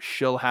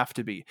she'll have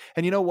to be.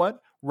 And you know what?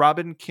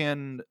 Robin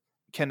can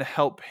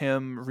help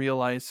him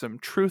realize some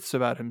truths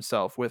about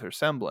himself with her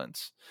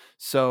semblance.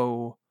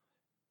 So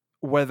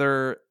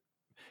whether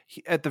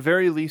at the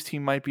very least he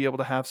might be able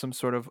to have some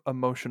sort of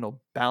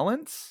emotional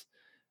balance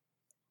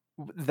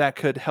that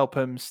could help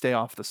him stay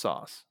off the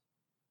sauce.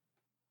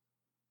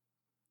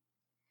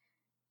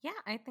 Yeah,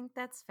 I think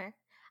that's fair.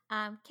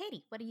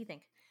 Katie, what do you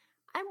think?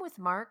 I'm with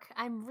Mark.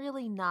 I'm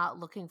really not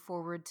looking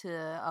forward to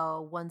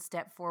a 1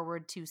 step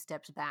forward, 2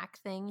 steps back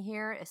thing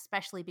here,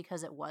 especially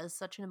because it was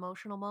such an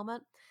emotional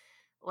moment.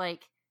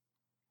 Like,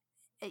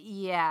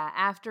 yeah,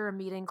 after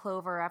meeting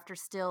Clover, after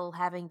still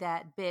having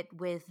that bit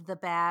with the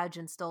badge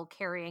and still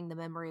carrying the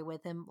memory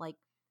with him, like,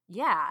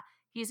 yeah,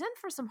 he's in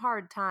for some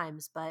hard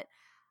times, but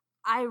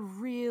I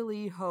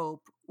really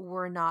hope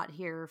we're not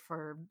here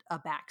for a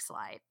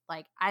backslide.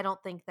 Like, I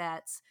don't think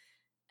that's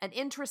an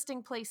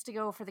interesting place to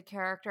go for the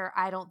character.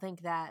 I don't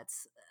think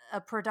that's a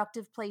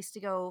productive place to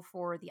go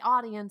for the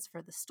audience,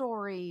 for the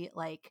story.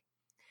 Like,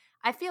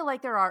 I feel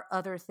like there are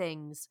other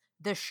things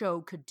the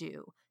show could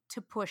do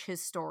to push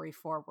his story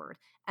forward,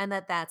 and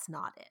that's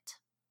not it.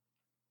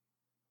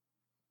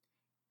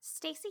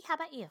 Stacy, how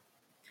about you?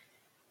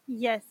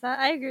 Yes,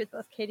 I agree with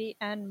both Katie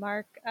and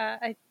Mark.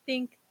 I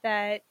think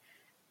that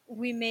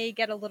we may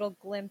get a little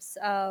glimpse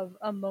of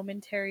a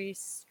momentary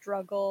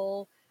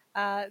struggle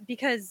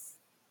because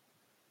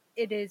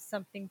it is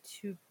something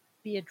to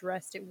be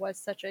addressed. It was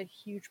such a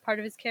huge part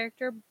of his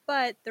character,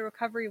 but the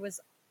recovery was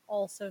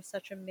also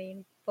such a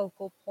main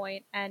focal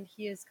point, and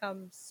he has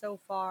come so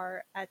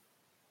far at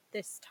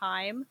this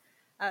time.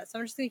 So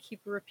I'm just going to keep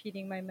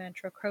repeating my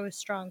mantra: Crow is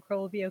strong, Crow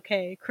will be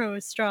okay. Crow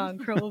is strong,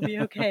 Crow will be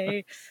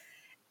okay.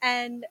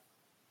 And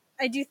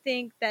I do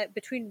think that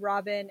between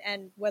Robin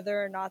and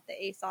whether or not the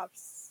Aesops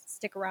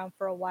stick around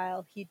for a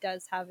while, he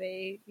does have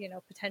a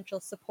potential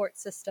support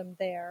system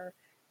there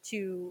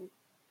to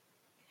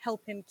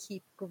help him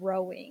keep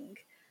growing.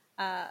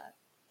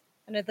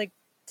 And I'd like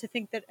to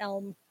think that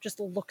Elm just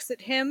looks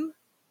at him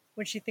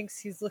when she thinks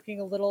he's looking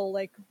a little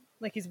like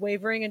he's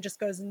wavering and just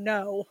goes,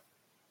 no.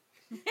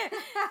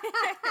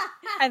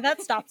 And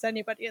that stops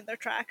anybody in their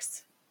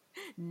tracks.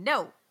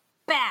 No.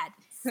 Bad.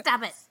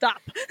 Stop it.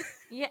 Stop.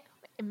 Yeah.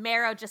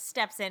 Marrow just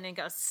steps in and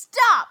goes,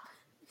 stop!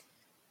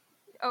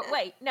 Oh,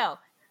 wait, no.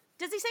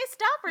 Does he say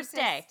stop or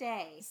stay?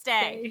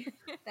 Stay.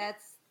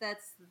 That's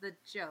the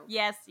joke.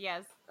 Yes.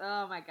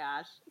 Oh my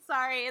gosh.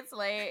 Sorry, it's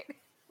late.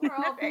 We're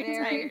all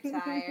very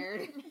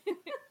tired.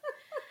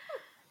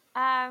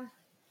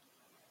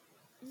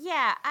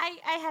 Yeah,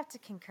 I have to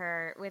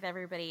concur with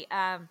everybody.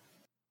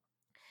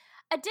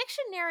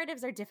 Addiction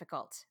narratives are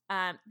difficult.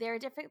 They're a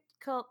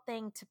difficult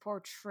thing to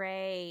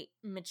portray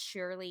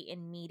maturely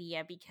in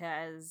media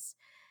because,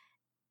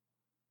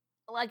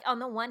 like, on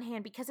the one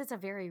hand, because it's a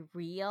very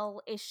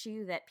real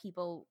issue that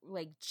people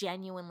like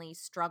genuinely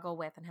struggle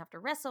with and have to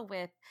wrestle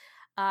with,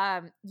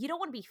 you don't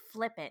want to be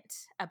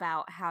flippant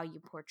about how you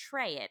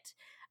portray it.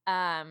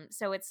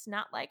 So it's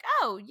not like,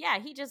 oh yeah,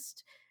 he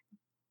just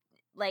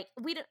like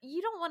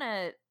you don't want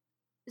to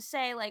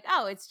say like,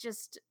 oh, it's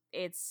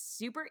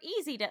super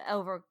easy to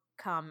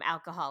overcome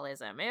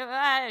alcoholism.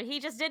 He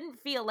just didn't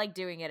feel like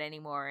doing it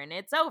anymore and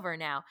it's over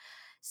now.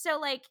 So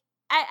like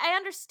I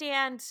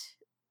understand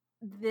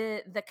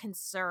the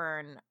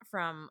concern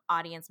from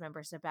audience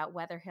members about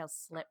whether he'll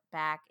slip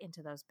back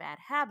into those bad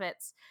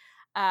habits.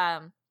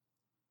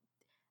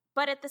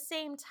 But at the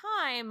same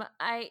time,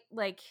 I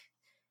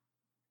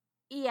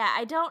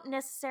don't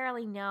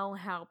necessarily know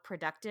how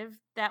productive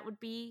that would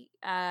be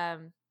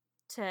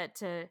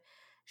to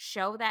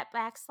show that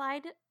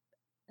backslide.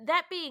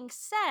 That being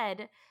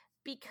said,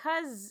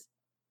 because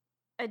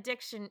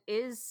addiction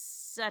is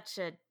such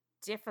a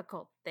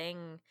difficult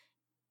thing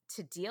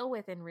to deal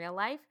with in real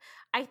life,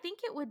 I think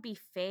it would be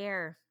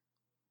fair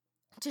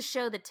to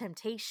show the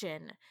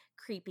temptation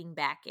creeping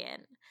back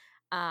in.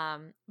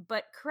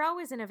 But Crow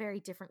is in a very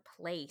different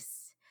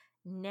place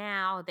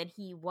now than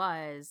he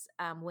was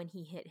when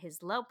he hit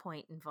his low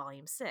point in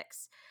Volume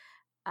 6.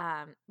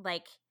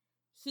 Like,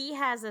 he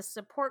has a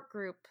support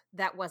group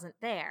that wasn't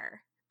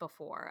there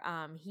before.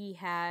 He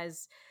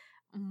has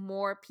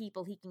more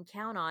people he can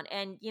count on.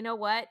 And you know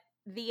what?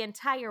 The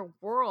entire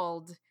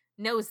world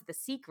knows the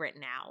secret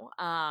now.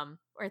 And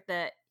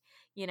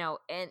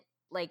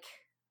like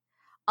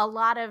a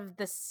lot of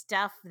the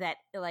stuff that,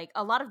 like,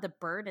 a lot of the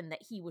burden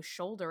that he was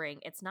shouldering,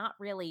 it's not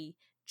really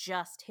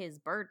just his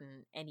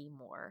burden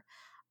anymore.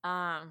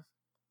 And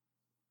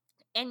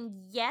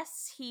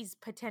yes, he's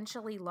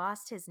potentially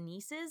lost his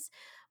nieces,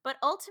 but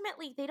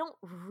ultimately they don't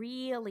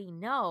really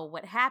know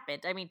what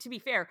happened. I mean, to be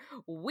fair,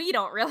 we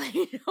don't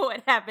really know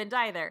what happened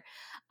either.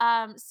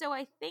 So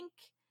I think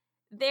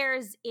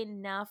there's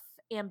enough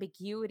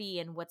ambiguity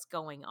in what's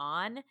going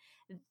on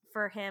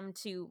for him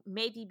to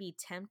maybe be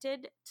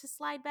tempted to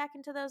slide back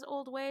into those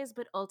old ways,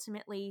 but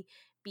ultimately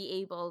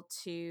be able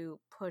to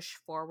push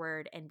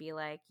forward and be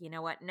like, you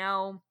know what?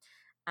 No,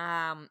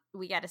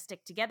 we got to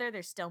stick together.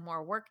 There's still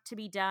more work to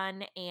be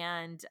done.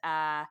 And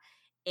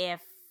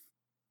if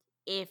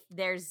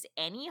there's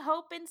any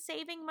hope in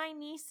saving my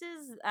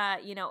nieces,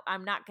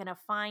 I'm not going to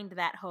find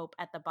that hope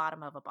at the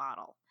bottom of a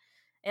bottle.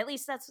 At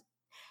least that's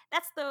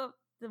the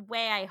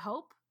way I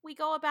hope we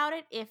go about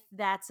it, if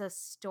that's a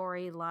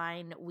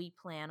storyline we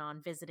plan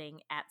on visiting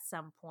at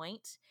some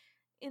point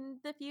in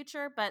the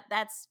future. But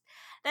that's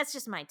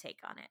just my take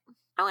on it.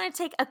 I want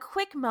to take a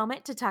quick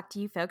moment to talk to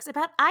you folks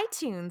about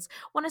iTunes.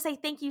 I want to say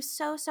thank you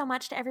so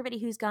much to everybody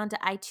who's gone to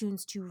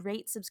iTunes to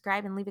rate,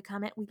 subscribe, and leave a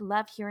comment. We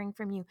love hearing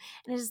from you.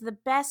 And it is the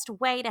best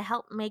way to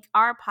help make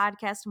our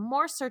podcast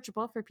more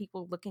searchable for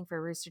people looking for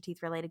Rooster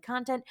Teeth related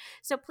content.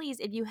 So please,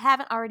 if you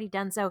haven't already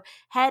done so,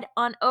 head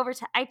on over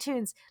to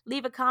iTunes,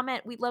 leave a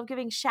comment. We love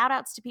giving shout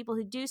outs to people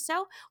who do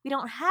so. We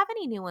don't have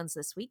any new ones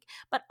this week,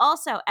 but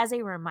also as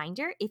a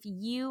reminder, if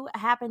you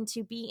happen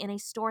to be in a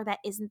store that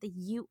isn't the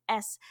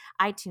US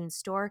iTunes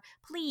store,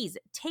 please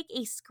take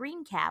a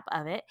screen cap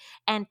of it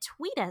and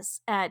tweet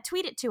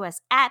it to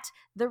us at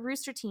the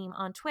Rooster Team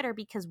on Twitter,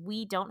 because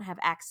we don't have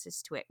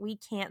access to it. We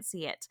can't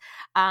see it.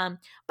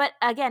 But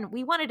again,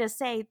 we wanted to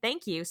say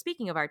thank you.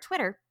 Speaking of our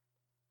Twitter,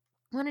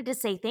 wanted to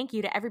say thank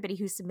you to everybody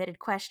who submitted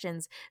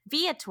questions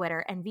via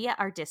Twitter and via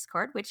our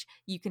Discord, which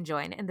you can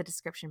join in the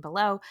description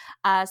below.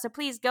 So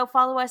please go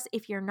follow us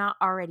if you're not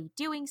already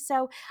doing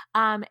so.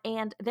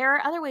 And there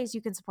are other ways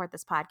you can support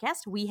this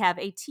podcast. We have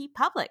a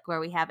TeePublic where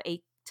we have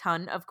a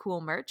ton of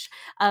cool merch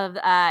of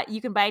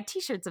you can buy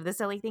t-shirts of the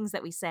silly things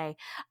that we say.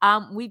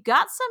 We've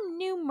got some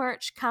new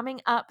merch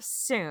coming up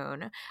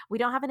soon. We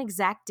don't have an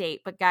exact date,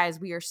 but guys,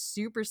 we are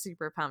super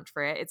pumped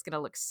for it. It's gonna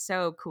look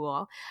so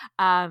cool.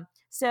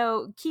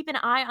 So keep an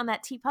eye on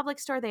that TeePublic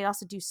store. They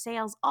also do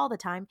sales all the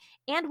time,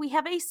 and we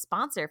have a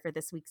sponsor for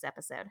this week's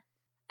episode.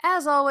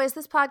 As always,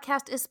 this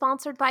podcast is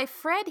sponsored by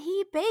Fred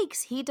He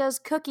Bakes. He does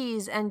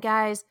cookies, and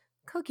guys,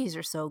 cookies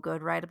are so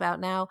good right about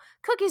now.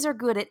 Cookies are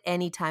good at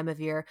any time of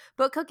year,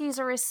 but cookies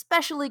are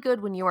especially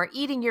good when you are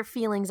eating your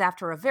feelings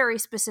after a very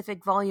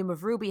specific volume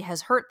of Ruby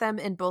has hurt them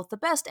in both the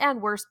best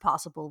and worst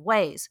possible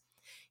ways.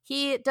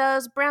 He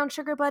does brown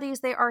sugar buddies.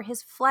 They are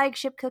his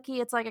flagship cookie.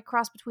 It's like a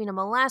cross between a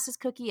molasses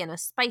cookie and a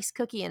spice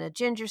cookie and a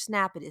ginger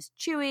snap. It is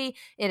chewy.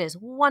 It is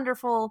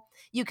wonderful.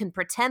 You can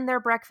pretend they're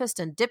breakfast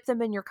and dip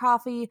them in your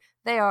coffee.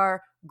 They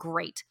are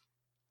great.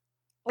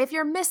 If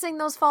you're missing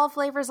those fall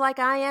flavors like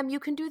I am, you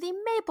can do the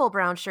Maple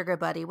Brown Sugar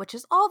Buddy, which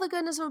is all the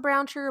goodness of a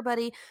brown sugar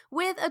buddy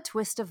with a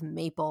twist of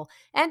maple.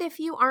 And if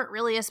you aren't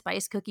really a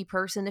spice cookie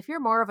person, if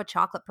you're more of a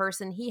chocolate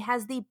person, he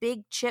has the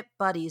Big Chip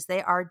Buddies.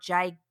 They are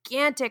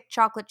gigantic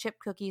chocolate chip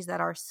cookies that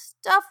are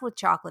stuffed with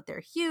chocolate. They're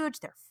huge,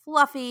 they're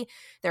fluffy,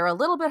 they're a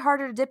little bit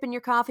harder to dip in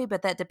your coffee,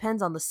 but that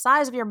depends on the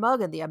size of your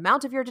mug and the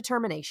amount of your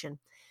determination.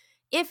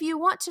 If you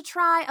want to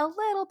try a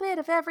little bit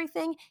of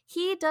everything,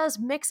 he does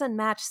mix and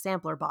match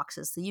sampler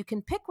boxes, so you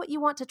can pick what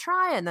you want to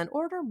try and then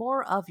order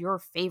more of your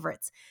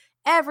favorites.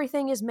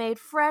 Everything is made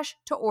fresh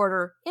to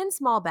order in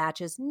small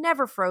batches,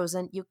 never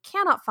frozen. You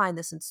cannot find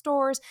this in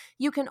stores.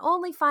 You can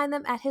only find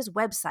them at his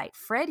website,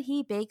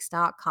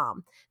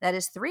 fredhebakes.com. That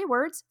is 3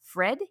 words,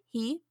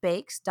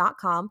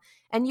 fredhebakes.com,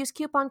 and use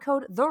coupon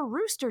code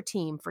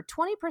TheRoosterTeam for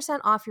 20%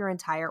 off your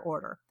entire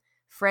order.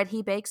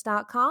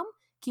 fredhebakes.com,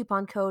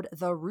 coupon code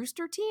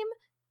TheRoosterTeam.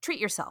 Treat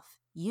yourself.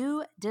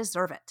 You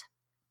deserve it.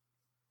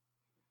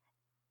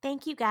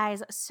 Thank you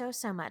guys so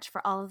much for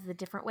all of the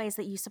different ways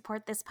that you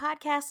support this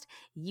podcast.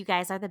 You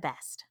guys are the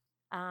best.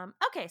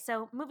 Okay,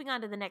 so moving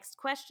on to the next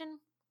question.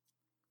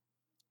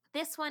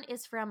 This one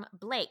is from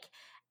Blake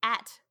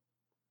at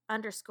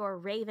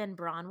 _Raven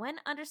Bronwyn_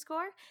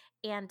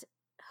 and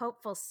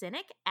Hopeful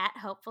Cynic at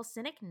Hopeful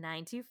Cynic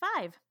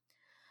 925.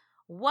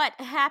 What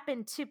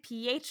happened to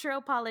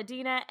Pietro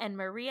Palladina and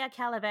Maria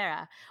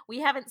Calavera? We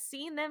haven't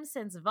seen them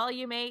since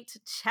Volume 8,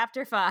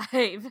 Chapter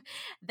 5.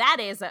 That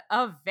is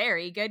a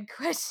very good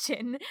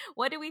question.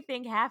 What do we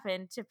think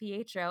happened to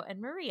Pietro and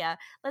Maria?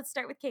 Let's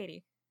start with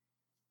Katie.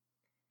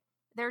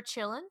 They're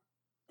chilling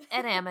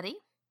at Amity,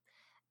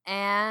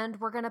 and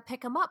we're going to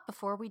pick them up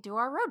before we do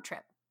our road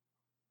trip.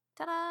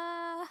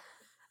 Ta-da!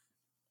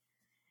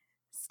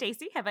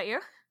 Stacy, how about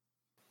you?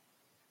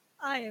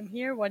 I am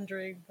here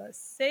wondering the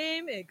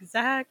same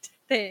exact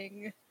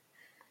thing.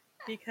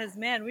 Because,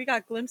 man, we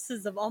got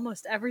glimpses of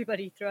almost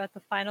everybody throughout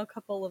the final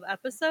couple of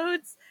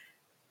episodes.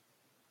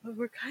 But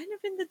we're kind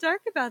of in the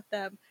dark about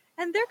them.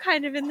 And they're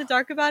kind of in the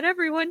dark about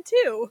everyone,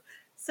 too.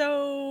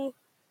 So,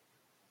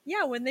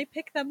 yeah, when they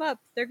pick them up,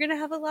 they're going to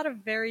have a lot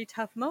of very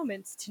tough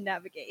moments to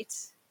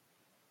navigate.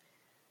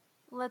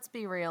 Let's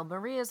be real.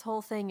 Maria's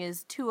whole thing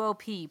is too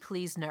OP,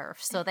 please nerf.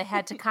 So they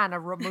had to kind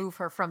of remove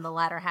her from the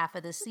latter half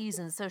of the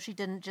season so she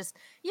didn't just,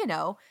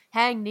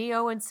 hang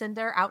Neo and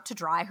Cinder out to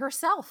dry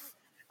herself.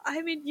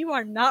 I mean, you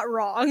are not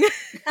wrong.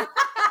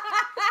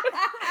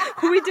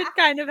 We did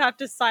kind of have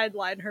to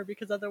sideline her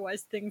because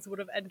otherwise things would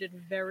have ended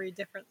very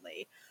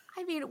differently.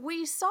 I mean,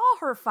 we saw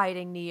her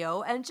fighting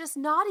Neo and just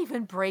not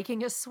even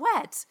breaking a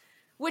sweat,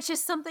 which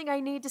is something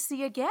I need to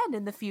see again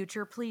in the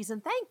future, please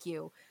and thank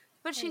you.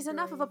 But she's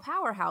enough of a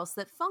powerhouse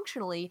that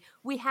functionally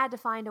we had to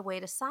find a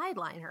way to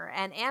sideline her.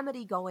 And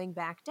Amity going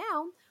back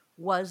down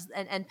was,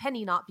 and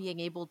Penny not being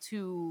able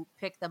to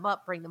pick them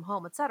up, bring them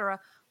home, etc.,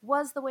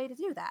 was the way to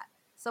do that.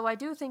 So I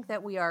do think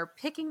that we are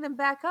picking them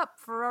back up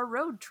for our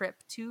road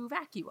trip to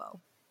Vacuo.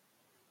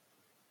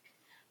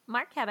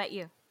 Mark, how about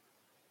you?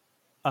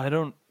 I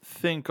don't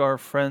think our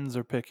friends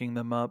are picking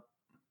them up.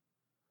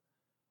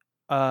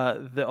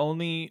 The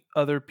only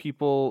other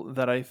people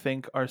that I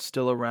think are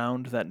still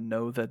around that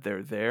know that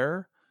they're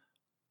there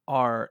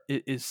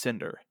is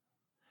Cinder.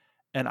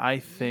 And I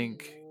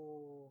think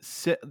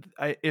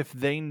if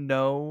they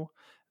know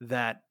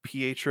that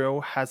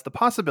Pietro has the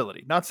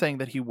possibility, not saying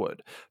that he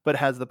would, but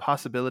has the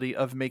possibility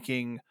of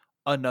making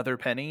another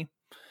Penny,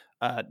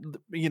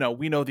 we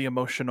know the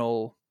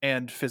emotional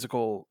and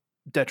physical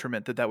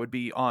detriment that would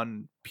be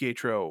on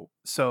Pietro.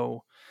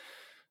 So,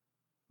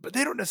 but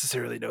they don't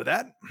necessarily know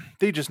that.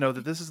 They just know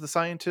that this is the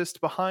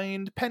scientist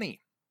behind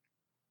Penny.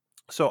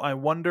 So I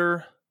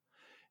wonder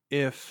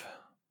if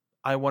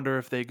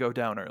they go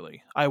down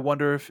early. I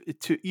wonder if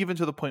even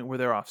to the point where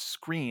they're off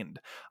screened.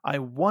 I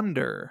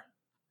wonder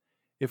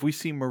if we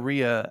see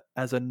Maria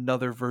as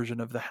another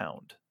version of the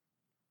Hound.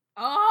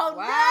 Oh,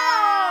 wow!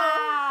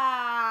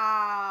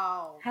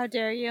 No! How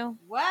dare you?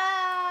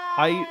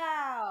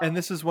 Wow! And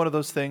this is one of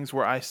those things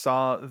where I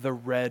saw the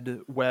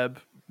red web,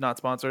 not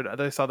sponsored.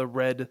 I saw the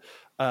red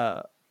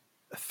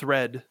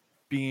thread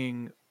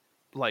being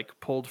like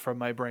pulled from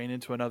my brain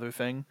into another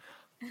thing.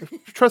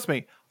 Trust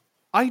me,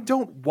 I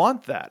don't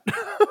want that.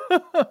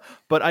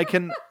 But I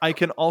can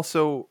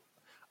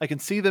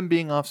see them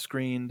being off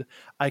screened.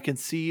 I can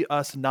see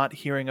us not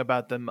hearing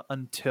about them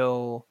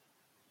until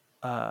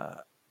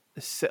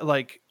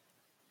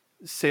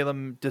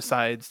Salem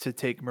decides to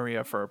take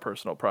Maria for a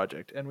personal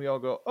project, and we all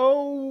go,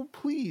 "Oh,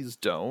 please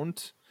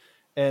don't,"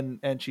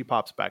 and she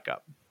pops back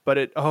up.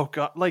 But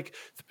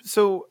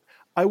so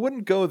I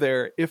wouldn't go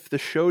there if the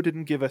show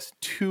didn't give us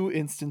 2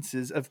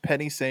 instances of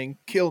Penny saying,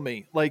 "Kill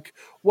me." Like,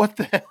 what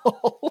the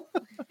hell?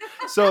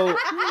 So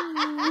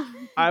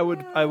I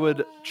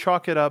would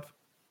chalk it up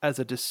as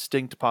a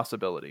distinct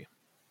possibility.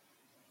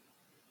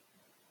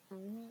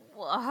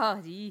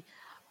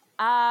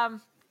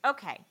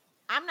 Okay.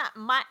 I'm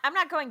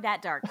not going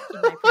that dark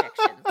in my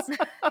predictions.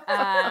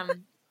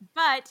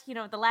 But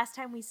the last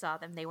time we saw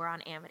them, they were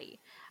on Amity.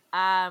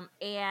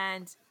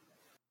 And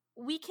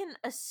we can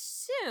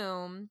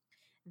assume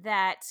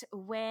that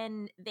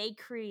when they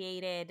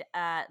created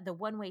the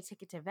one-way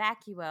ticket to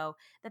Vacuo,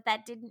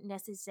 that didn't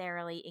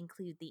necessarily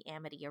include the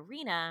Amity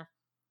Arena.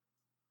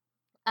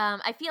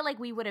 I feel like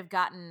we would have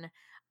gotten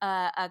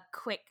a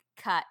quick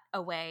cut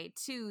away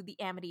to the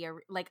Amity,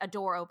 like a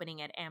door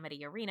opening at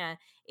Amity Arena,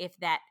 if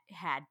that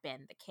had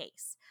been the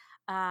case.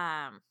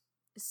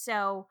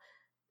 So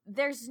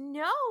there's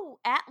no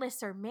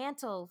Atlas or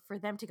Mantle for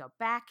them to go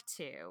back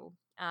to.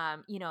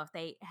 If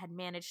they had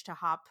managed to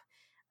hop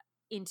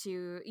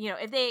into,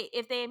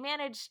 if they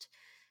managed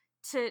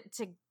to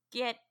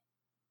get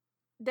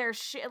their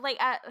they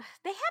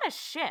had a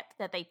ship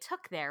that they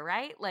took there,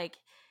 right? Like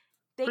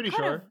they Pretty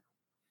could have, sure.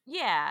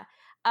 yeah.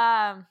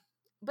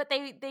 But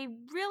they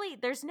really,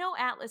 there's no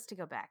atlas to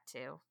go back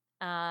to.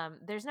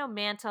 There's no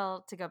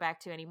mantle to go back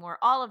to anymore.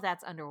 All of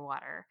that's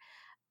underwater.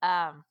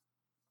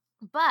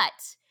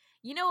 But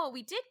you know what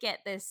we did get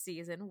this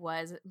season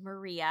was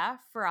Maria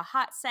for a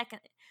hot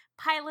second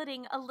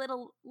piloting a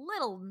little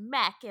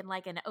mech in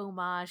like an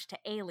homage to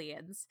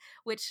Aliens,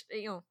 which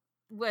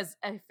was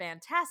a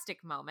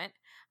fantastic moment.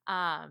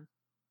 Yeah,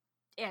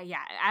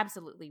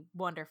 absolutely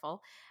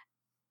wonderful.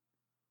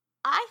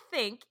 I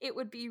think it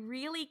would be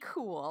really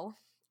cool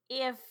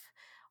if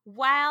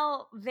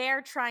while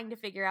they're trying to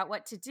figure out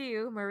what to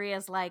do,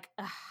 Maria's like,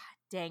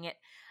 dang it,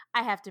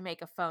 I have to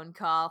make a phone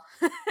call.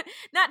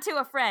 Not to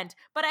a friend,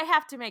 but I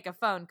have to make a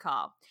phone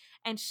call.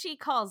 And she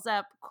calls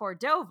up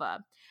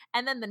Cordova.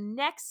 And then the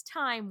next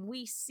time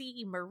we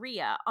see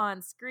Maria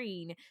on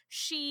screen,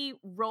 she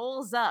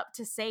rolls up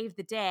to save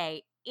the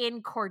day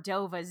in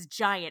Cordova's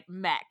giant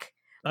mech.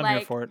 I'm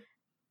here for it.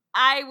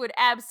 I would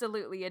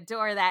absolutely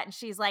adore that. And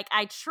she's like,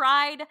 I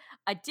tried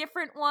a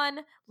different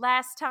one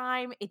last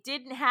time. It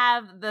didn't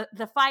have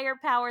the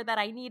firepower that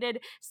I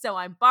needed, so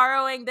I'm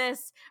borrowing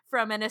this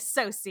from an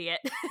associate.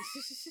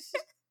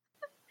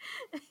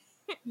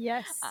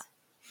 Yes.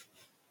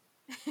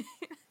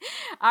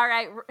 All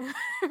right.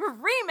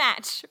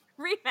 Rematch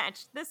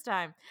this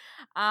time.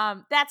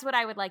 That's what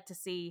I would like to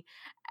see.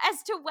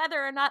 As to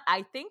whether or not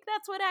I think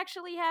that's what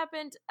actually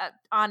happened,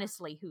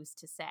 honestly, who's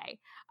to say?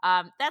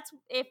 That's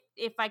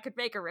if I could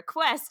make a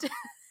request,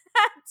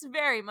 that's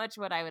very much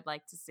what I would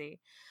like to see.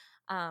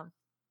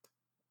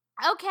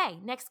 Okay,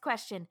 next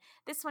question.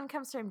 This one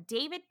comes from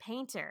David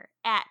Painter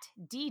at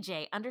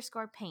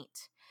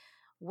DJ_paint.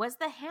 Was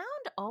the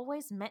Hound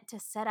always meant to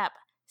set up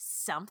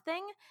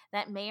something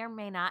that may or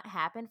may not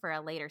happen for a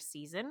later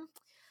season?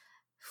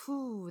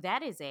 Whew,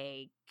 that is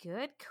a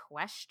good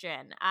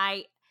question.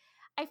 I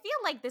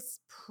feel like this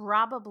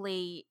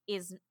probably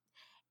is,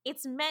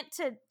 it's meant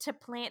to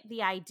plant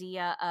the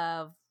idea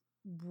of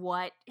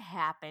what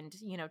happened,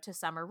 to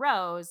Summer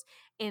Rose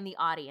in the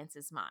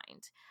audience's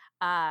mind.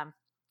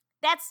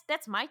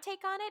 That's my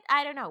take on it.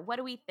 I don't know. What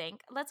do we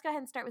think? Let's go ahead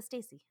and start with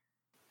Stacy.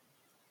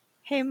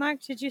 Hey,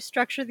 Mark, did you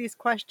structure these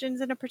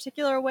questions in a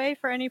particular way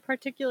for any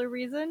particular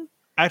reason?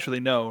 Actually,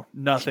 no,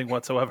 nothing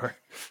whatsoever.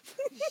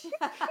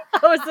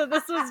 Oh, so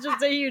this was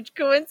just a huge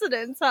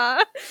coincidence,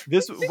 huh?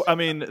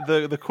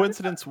 The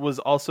coincidence was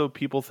also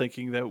people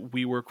thinking that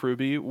we were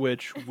Kruby,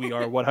 which we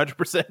are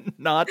 100%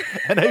 not.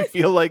 And I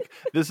feel like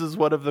this is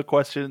one of those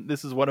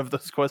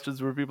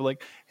questions where people are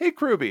like, hey,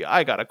 Kruby,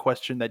 I got a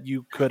question that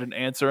you couldn't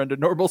answer under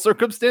normal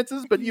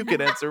circumstances, but you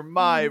can answer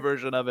my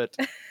version of it.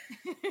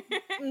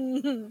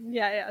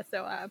 Yeah.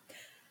 So,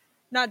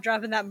 not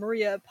dropping that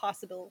Maria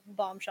possible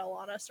bombshell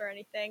on us or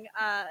anything.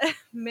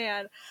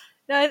 Man,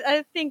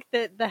 I think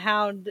that the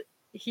Hound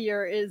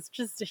here is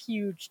just a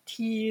huge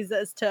tease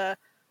as to,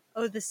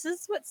 oh, this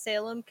is what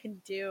Salem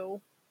can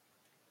do.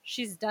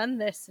 She's done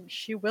this and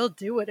she will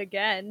do it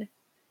again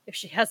if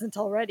she hasn't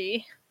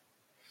already.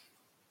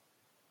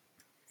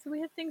 So we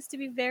have things to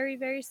be very,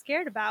 very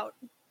scared about.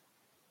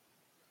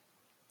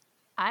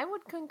 I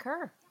would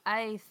concur.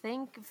 I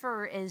think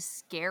for as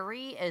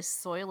scary as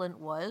Soylent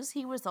was,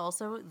 he was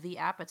also the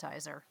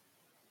appetizer.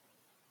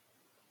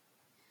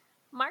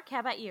 Mark, how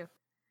about you?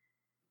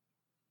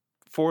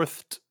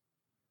 Fourth.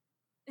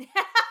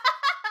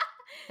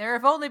 There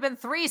have only been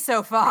 3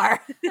 so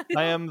far.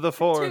 I am the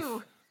fourth.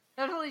 2.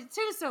 There's only 2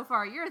 so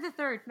far. You're the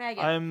third,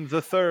 Megan. I'm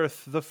the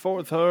fourth,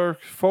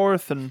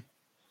 and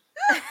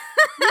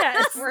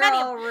Yes, we're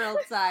all real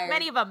tired.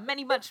 Many of them,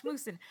 many much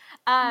moosin'.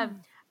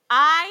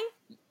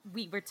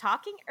 We were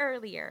talking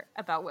earlier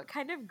about what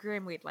kind of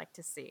Grim we'd like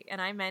to see,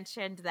 and I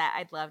mentioned that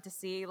I'd love to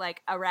see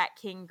like a Rat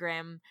King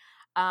Grim,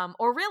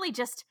 or really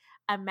just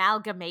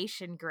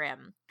amalgamation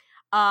Grim.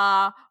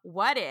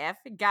 What if,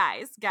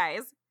 guys,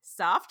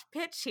 soft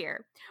pitch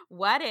here.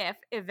 What if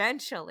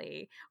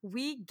eventually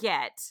we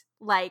get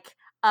like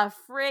a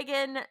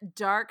friggin'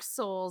 Dark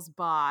Souls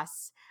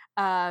boss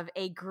of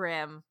a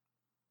Grim,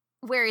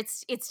 where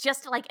it's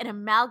just like an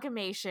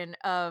amalgamation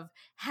of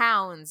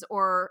hounds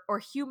or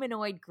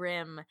humanoid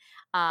Grim,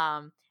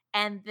 and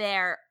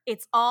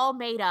it's all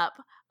made up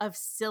of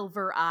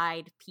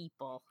silver-eyed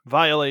people.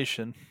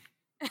 Violation.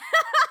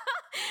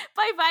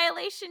 By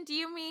violation, do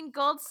you mean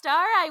Gold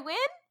Star? I win?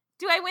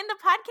 Do I win the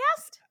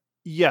podcast?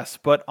 Yes,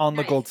 but on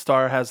the Gold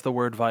Star has the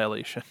word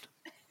violation.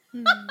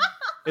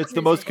 It's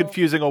the most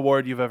confusing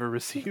award you've ever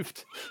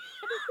received.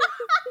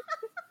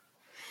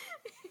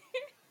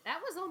 That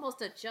was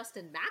almost a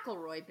Justin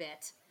McElroy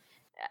bit.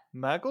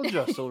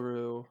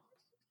 Justelroo.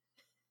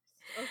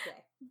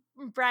 Okay.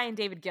 Brian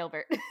David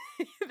Gilbert.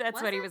 That's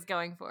Was what he it? was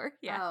going for.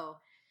 Yeah. Oh.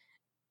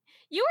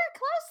 You were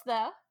close,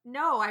 though.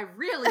 No, I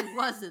really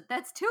wasn't.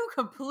 That's 2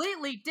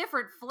 completely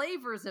different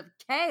flavors of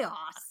chaos.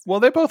 Well,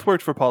 they both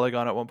worked for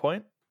Polygon at one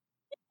point.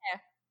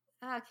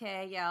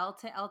 Okay, yeah,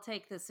 I'll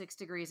take the 6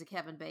 degrees of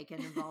Kevin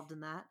Bacon involved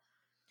in that.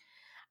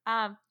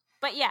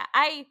 But yeah,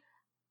 I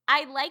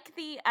I like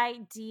the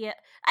idea.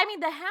 I mean,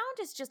 the Hound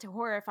is just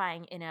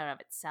horrifying in and of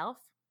itself.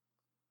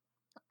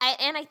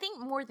 And I think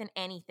more than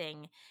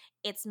anything,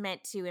 it's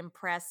meant to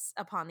impress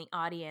upon the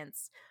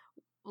audience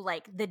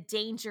like the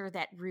danger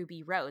that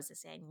Ruby Rose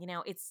is in. You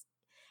know,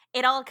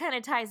 it all kind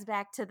of ties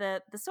back to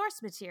the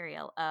source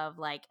material of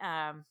like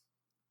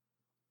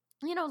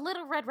you know,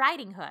 Little Red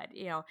Riding Hood.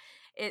 You know,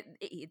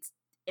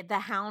 the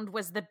Hound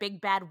was the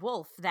big bad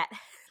wolf that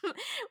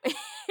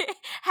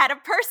had a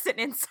person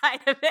inside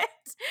of it.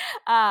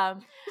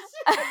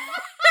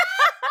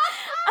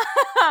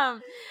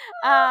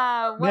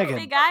 What Megan,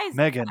 big eyes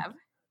Megan. have?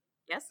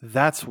 Yes.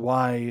 That's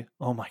why.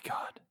 Oh my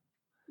God.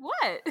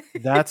 What?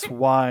 That's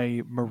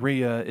why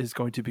Maria is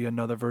going to be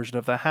another version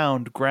of the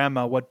Hound.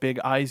 Grandma, what big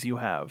eyes you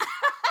have.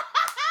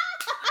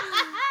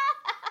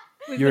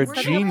 You're a Were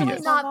you genius.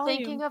 really not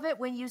thinking of it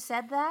when you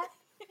said that?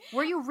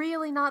 Were you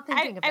really not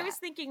thinking of that? I was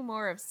thinking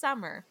more of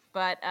Summer,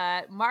 but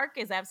Mark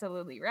is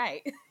absolutely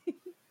right.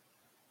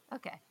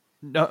 Okay.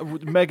 No,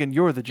 Megan,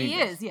 you're the genius.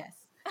 He is, yes.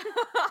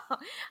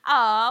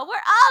 Oh, we're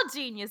all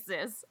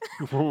geniuses.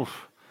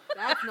 Oof.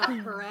 That's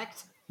not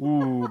correct.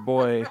 Ooh,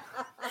 boy.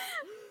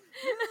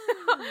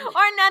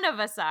 Or none of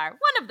us are.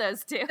 One of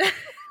those two.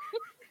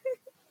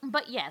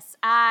 But yes,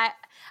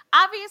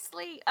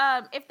 obviously,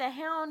 if the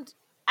Hound,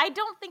 I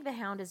don't think the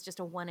Hound is just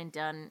a one and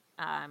done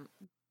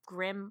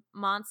grim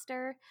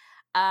monster,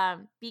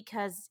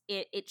 because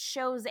it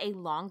shows a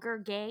longer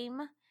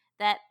game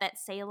that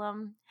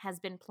Salem has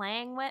been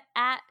playing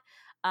at,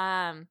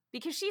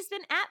 because she's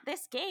been at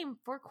this game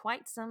for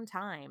quite some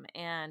time,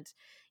 and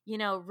you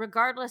know,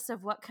 regardless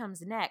of what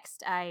comes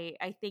next,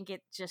 I think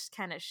it just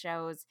kind of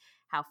shows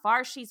how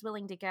far she's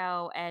willing to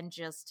go and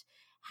just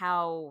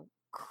how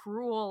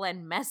cruel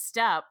and messed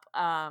up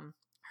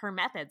her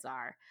methods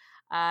are.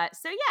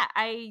 So yeah,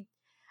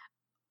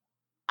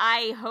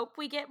 I hope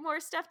we get more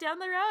stuff down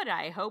the road.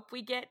 I hope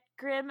we get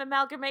Grimm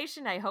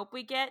amalgamation. I hope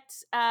we get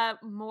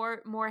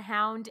more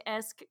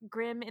Hound-esque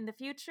Grimm in the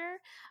future.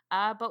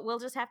 But we'll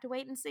just have to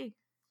wait and see.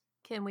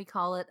 Can we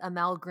call it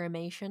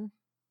amalgamation?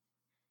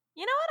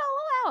 You know what?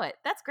 I'll allow it.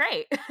 That's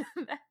great.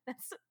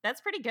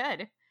 That's pretty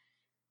good.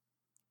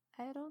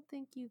 I don't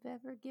think you've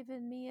ever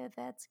given me a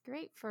 "that's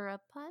great" for a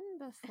pun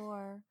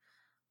before.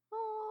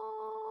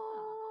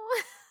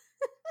 Oh.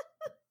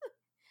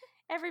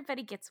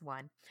 Everybody gets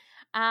one.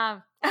 I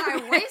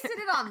wasted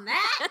it on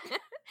that.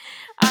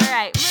 All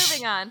right,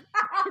 moving on.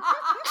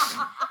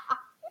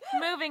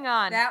 Moving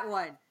on.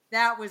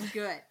 That was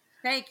good.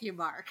 Thank you,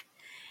 Mark.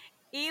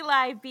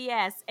 Eli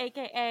BS,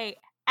 aka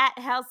at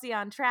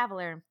Halcyon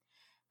Traveler.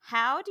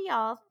 How do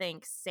y'all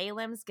think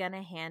Salem's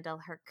gonna handle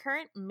her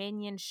current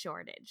minion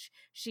shortage?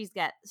 She's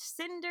got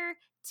Cinder,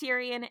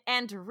 Tyrion,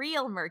 and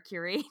real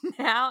Mercury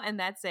now, and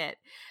that's it.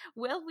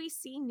 Will we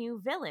see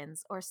new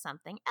villains or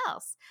something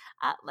else?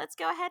 Let's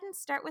go ahead and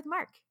start with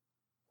Mark.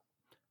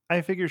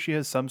 I figure she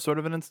has some sort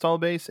of an install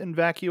base in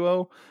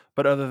Vacuo,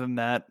 but other than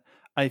that,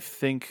 I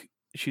think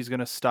she's going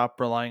to stop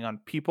relying on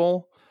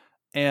people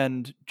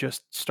and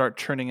just start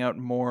churning out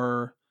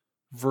more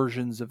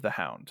versions of the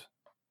Hound.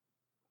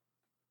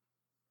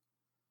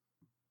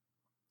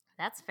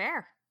 That's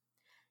fair.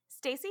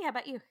 Stacy, how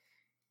about you?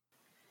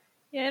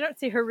 Yeah, I don't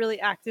see her really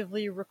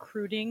actively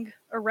recruiting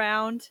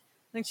around.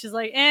 I think she's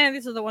like,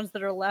 these are the ones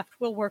that are left.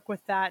 We'll work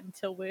with that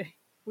until we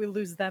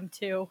lose them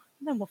too.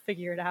 And then we'll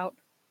figure it out.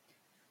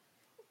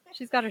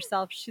 She's got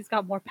herself. She's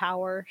got more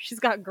power. She's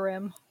got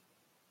Grimm.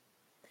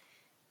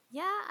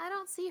 Yeah, I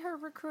don't see her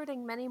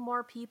recruiting many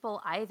more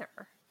people either.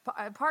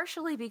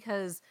 Partially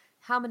because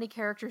how many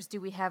characters do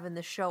we have in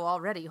the show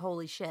already?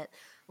 Holy shit.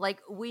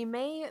 Like, we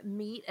may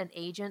meet an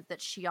agent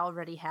that she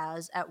already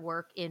has at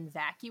work in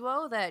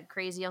Vacuo that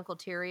Crazy Uncle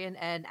Tyrion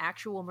and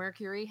Actual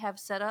Mercury have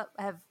set up.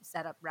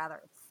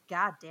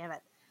 God damn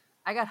it.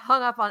 I got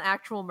hung up on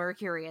Actual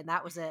Mercury and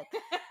that was it.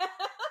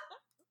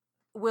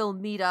 Will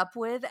meet up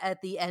with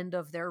at the end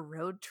of their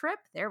road trip.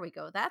 There we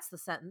go. That's the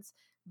sentence.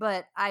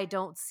 But I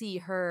don't see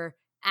her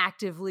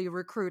actively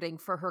recruiting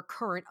for her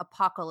current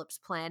apocalypse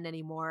plan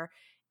anymore,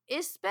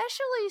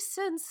 especially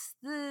since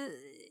the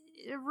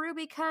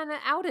Ruby kind of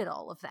outed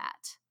all of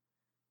that.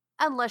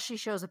 Unless she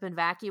shows up in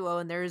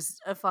Vacuo and there's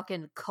a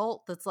fucking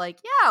cult that's like,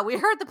 yeah, we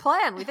heard the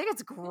plan. We think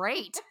it's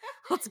great.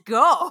 Let's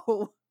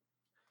go.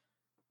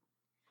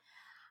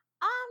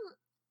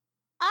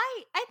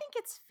 I think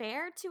it's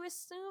fair to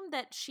assume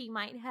that she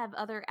might have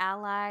other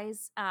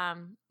allies,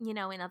 you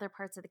know, in other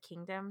parts of the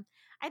kingdom.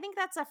 I think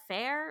that's a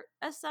fair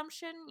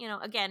assumption. You know,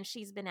 again,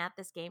 she's been at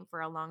this game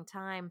for a long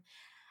time.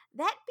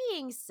 That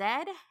being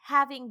said,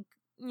 having,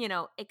 you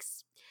know,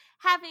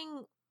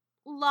 having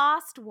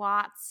lost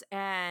Watts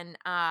and,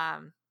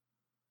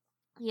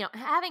 you know,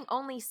 having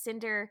only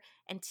Cinder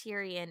and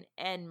Tyrion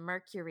and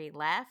Mercury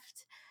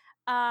left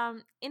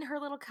in her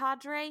little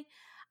cadre,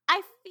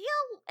 I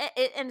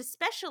feel, and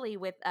especially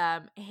with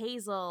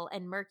Hazel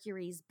and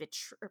Mercury's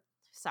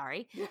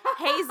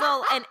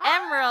Hazel and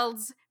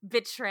Emerald's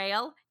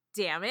betrayal.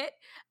 Damn it!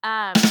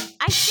 I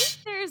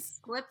think there's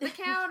Flip the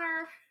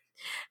counter.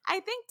 I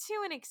think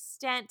to an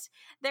extent,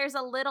 there's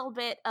a little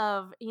bit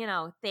of,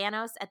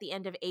 Thanos at the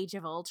end of Age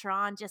of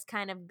Ultron just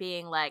kind of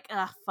being like,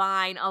 ugh,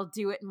 fine, I'll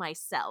do it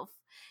myself.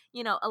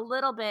 A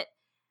little bit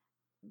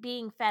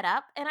being fed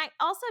up. And I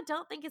also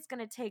don't think it's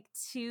going to take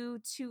too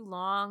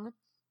long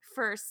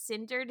for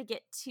Cinder to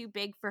get too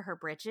big for her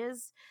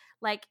britches.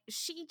 Like,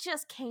 she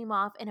just came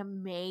off an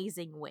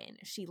amazing win.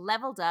 She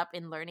leveled up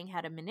in learning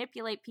how to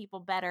manipulate people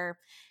better.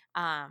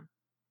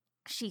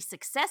 She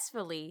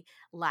successfully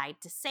lied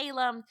to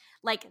Salem.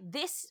 Like,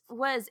 this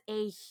was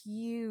a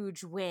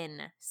huge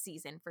win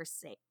season for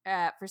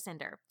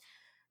Cinder.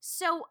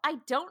 So I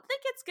don't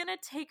think it's going to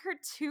take her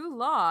too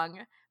long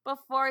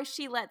before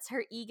she lets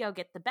her ego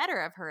get the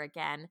better of her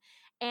again.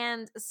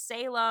 And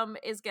Salem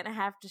is going to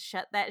have to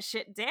shut that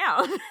shit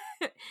down.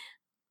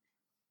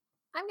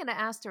 I'm going to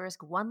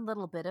asterisk one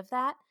little bit of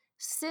that.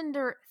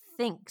 Cinder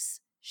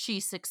thinks she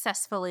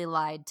successfully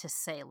lied to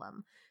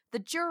Salem. The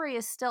jury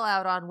is still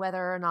out on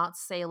whether or not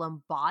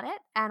Salem bought it,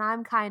 and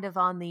I'm kind of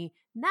on the,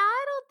 nah,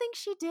 I don't think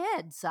she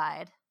did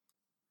side.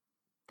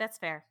 That's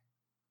fair.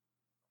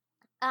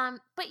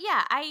 But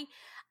yeah, I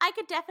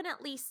could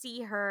definitely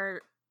see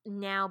her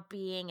now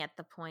being at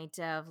the point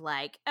of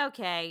like,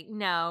 okay,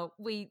 no,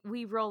 we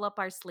roll up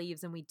our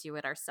sleeves and we do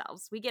it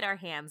ourselves. We get our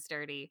hands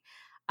dirty.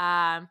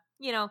 I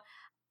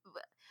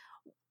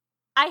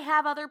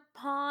have other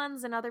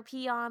pawns and other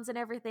peons and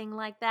everything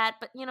like that,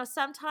 but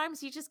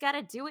sometimes you just got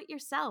to do it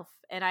yourself.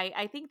 And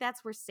I think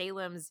that's where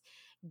Salem's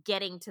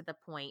getting to the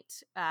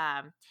point,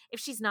 if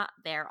she's not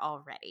there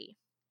already.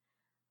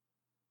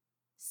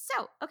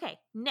 So, okay,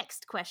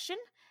 next question.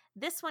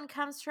 This one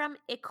comes from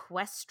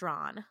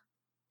Equestron.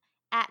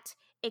 At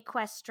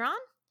Equestron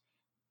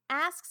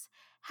asks,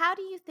 how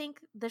do you think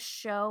the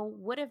show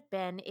would have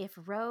been if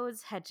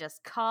Rhodes had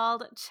just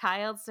called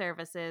child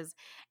services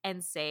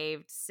and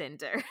saved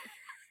Cinder?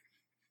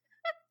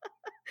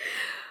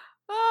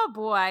 Oh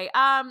boy.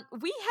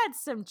 We had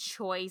some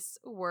choice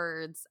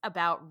words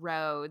about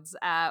Rhodes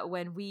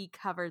when we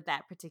covered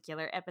that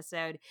particular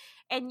episode.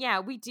 And yeah,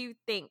 we do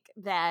think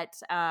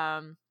that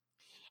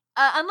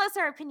unless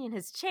our opinion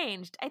has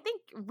changed, I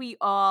think we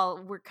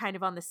all were kind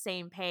of on the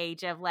same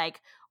page of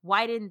like,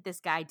 why didn't this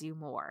guy do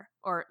more?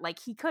 Or like,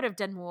 he could have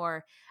done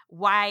more.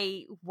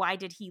 Why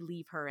did he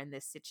leave her in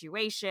this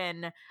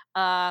situation?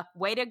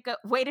 Way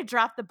to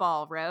drop the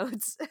ball,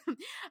 Rhodes.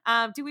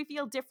 Do we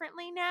feel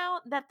differently now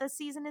that the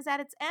season is at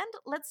its end?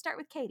 Let's start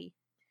with Katie.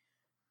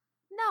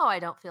 No, I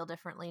don't feel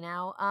differently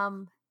now.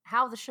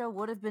 How the show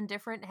would have been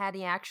different had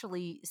he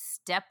actually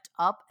stepped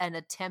up and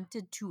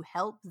attempted to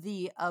help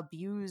the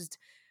abused,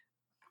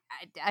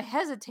 I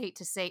hesitate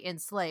to say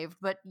enslaved,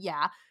 but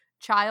yeah,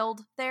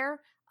 child there.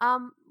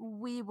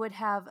 We would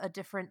have a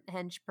different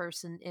henge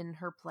person in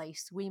her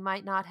place. We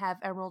might not have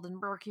Emerald and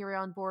Mercury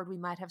on board. We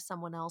might have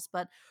someone else,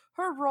 but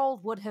her role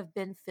would have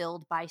been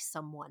filled by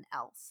someone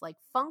else. Like,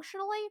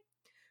 functionally,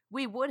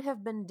 we would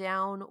have been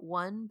down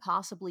 1,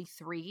 possibly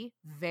 3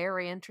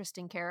 very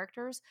interesting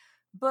characters,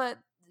 but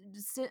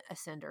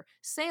Cinder,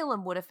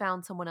 Salem would have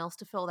found someone else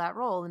to fill that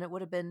role, and it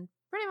would have been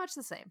pretty much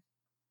the same.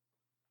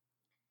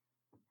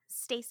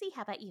 Stacy,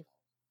 how about you?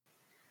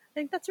 I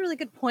think that's a really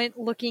good point,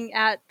 looking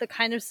at the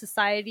kind of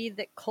society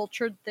that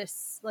cultured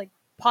this like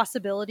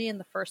possibility in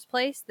the first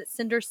place, that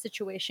Cinder's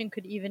situation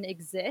could even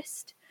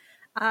exist.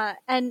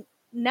 And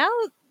now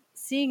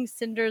seeing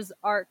Cinder's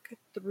arc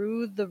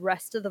through the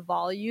rest of the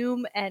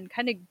volume and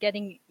kind of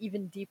getting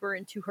even deeper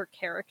into her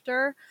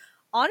character,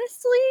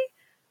 honestly,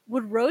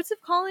 would Rhodes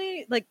have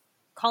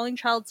calling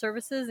child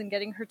services and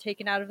getting her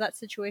taken out of that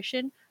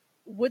situation,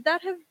 would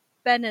that have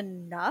been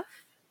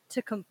enough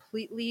to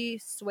completely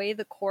sway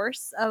the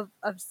course of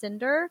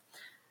Cinder?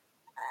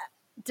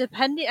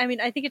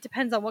 I think it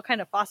depends on what kind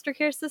of foster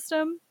care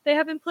system they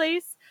have in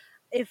place.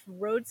 If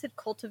Rhodes had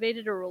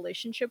cultivated a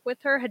relationship with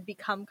her, had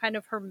become kind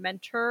of her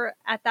mentor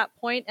at that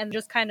point, and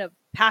just kind of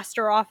passed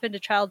her off into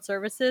child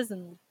services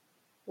and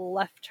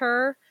left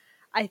her,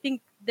 I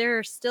think there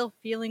are still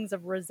feelings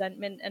of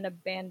resentment and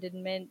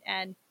abandonment,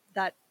 and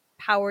that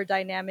power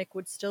dynamic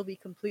would still be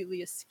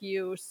completely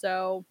askew.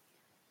 So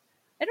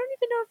I don't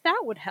even know if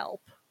that would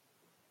help.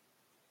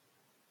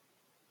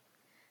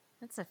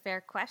 That's a fair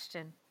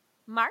question.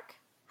 Mark,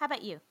 how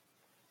about you?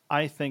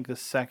 I think the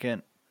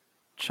second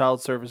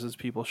child services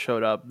people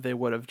showed up, they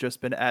would have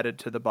just been added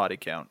to the body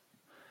count.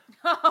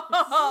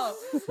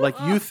 Like,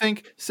 you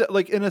think,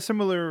 like in a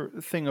similar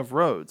thing of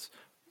Rhodes,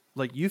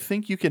 like, you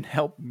think you can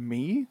help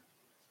me?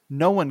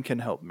 No one can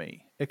help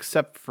me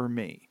except for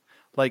me.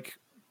 Like,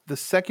 the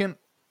second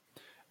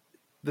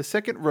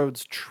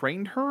Rhodes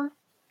trained her,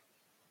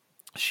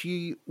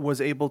 she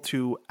was able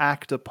to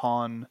act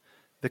upon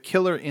the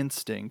killer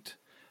instinct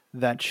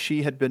that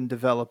she had been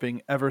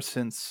developing ever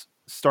since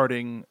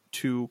starting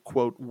to,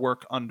 quote,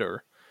 work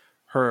under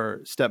her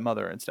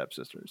stepmother and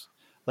stepsisters.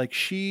 Like,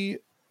 she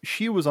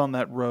was on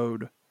that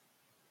road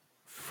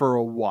for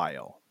a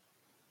while.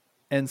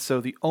 And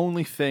so the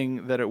only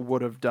thing that it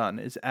would have done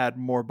is add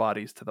more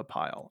bodies to the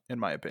pile, in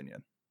my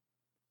opinion.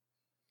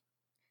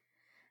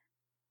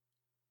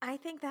 I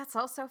think that's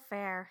also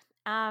fair.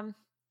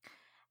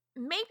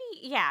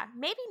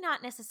 maybe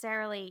not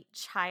necessarily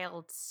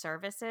child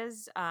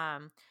services,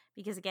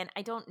 because again,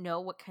 I don't know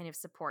what kind of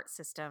support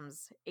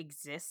systems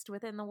exist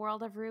within the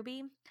world of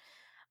Ruby.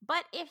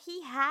 But if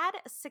he had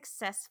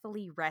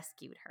successfully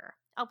rescued her,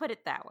 I'll put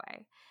it that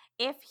way.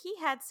 If he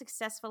had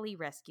successfully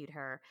rescued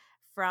her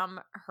from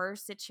her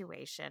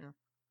situation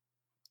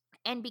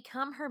and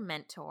become her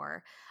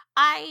mentor,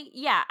 I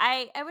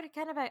would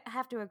kind of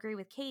have to agree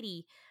with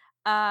Katie.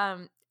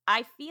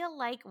 I feel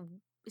like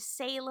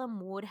Salem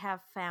would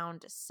have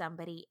found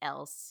somebody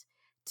else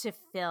to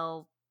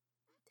fill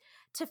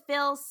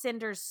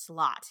Cinder's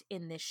slot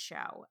in this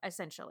show,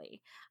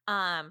 essentially.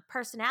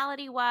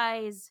 Personality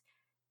wise,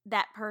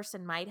 that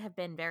person might have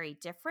been very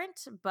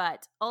different,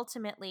 but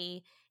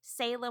ultimately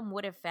Salem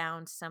would have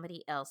found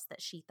somebody else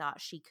that she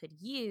thought she could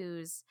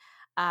use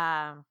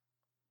um,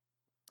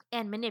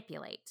 and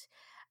manipulate.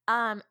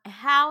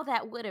 How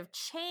that would have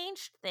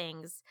changed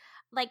things,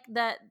 like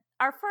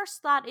our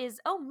first thought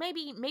is, oh,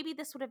 maybe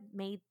this would have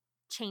made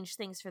change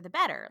things for the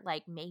better.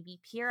 Like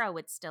maybe Pyrrha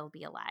would still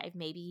be alive.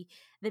 Maybe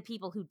the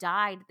people who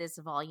died this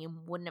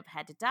volume wouldn't have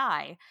had to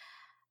die.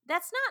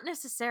 That's not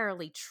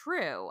necessarily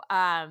true.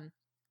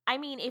 I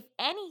mean, if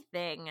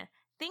anything,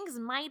 things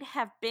might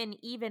have been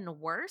even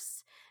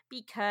worse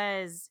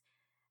because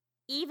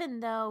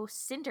even though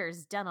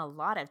Cinder's done a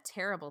lot of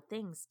terrible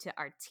things to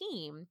our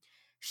team,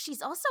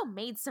 she's also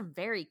made some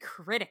very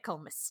critical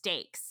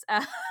mistakes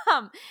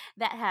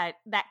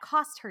that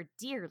cost her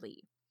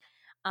dearly.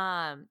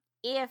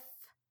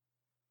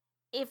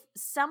 If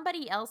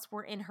somebody else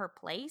were in her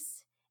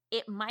place,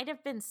 it might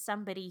have been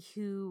somebody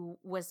who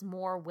was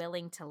more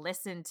willing to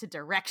listen to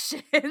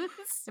directions.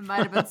 It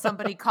might have been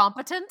somebody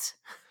competent.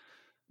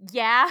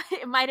 Yeah,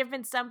 it might have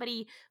been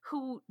somebody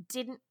who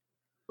didn't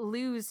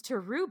lose to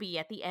Ruby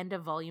at the end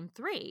of Volume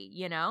 3,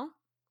 you know?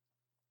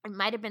 It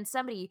might have been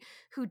somebody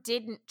who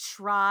didn't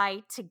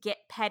try to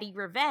get petty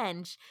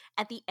revenge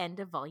at the end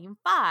of Volume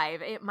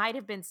 5. It might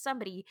have been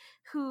somebody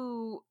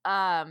who,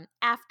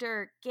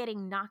 after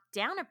getting knocked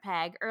down a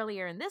peg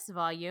earlier in this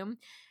volume,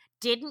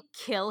 didn't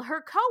kill her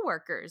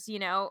coworkers, you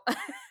know?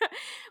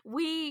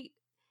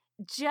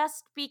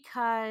 Just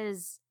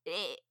because,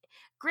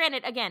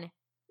 granted, again,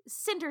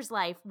 Cinder's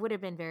life would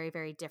have been very,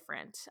 very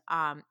different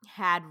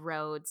had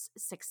Rhodes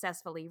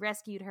successfully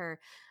rescued her,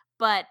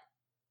 but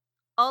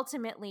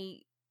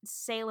ultimately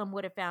Salem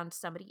would have found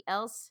somebody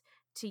else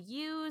to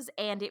use,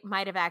 and it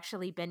might have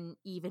actually been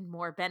even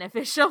more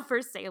beneficial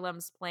for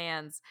Salem's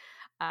plans,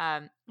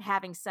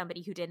 having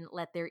somebody who didn't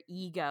let their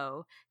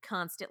ego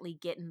constantly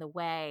get in the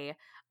way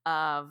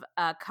of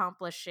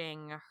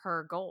accomplishing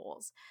her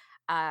goals.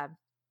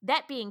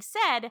 That being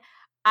said,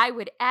 I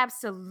would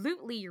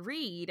absolutely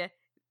read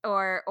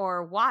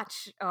or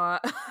watch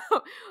the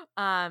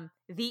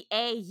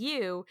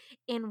AU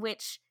in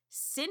which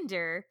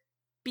Cinder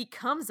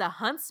becomes a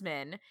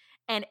huntsman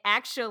and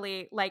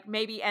actually like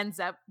maybe ends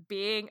up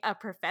being a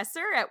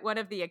professor at one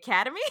of the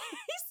academies.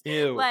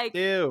 Ew. Like,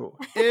 ew.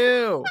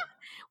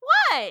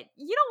 what?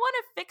 You don't want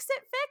to fix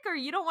it, Vic? Or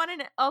you don't want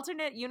an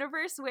alternate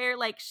universe where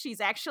like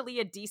she's actually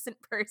a decent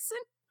person?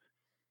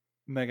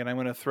 Megan, I'm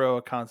going to throw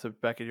a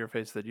concept back at your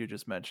face that you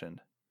just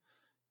mentioned.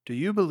 Do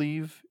you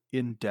believe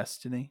in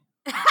destiny?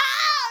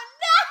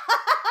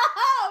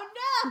 Oh,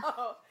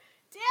 no!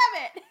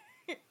 Damn it!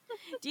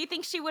 Do you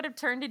think she would have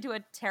turned into a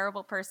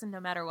terrible person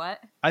no matter what?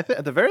 At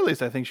the very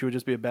least, I think she would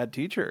just be a bad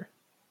teacher.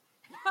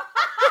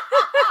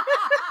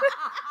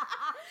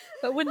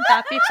 But wouldn't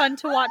that be fun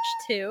to watch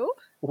too?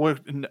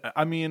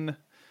 I mean,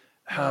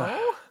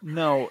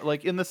 no,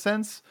 like in the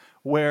sense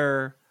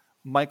where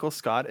Michael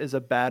Scott is a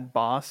bad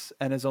boss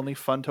and is only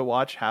fun to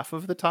watch half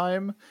of the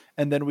time,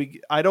 and then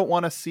I don't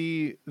want to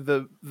see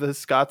the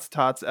Scott's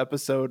Tots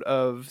episode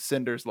of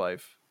Cinder's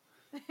life.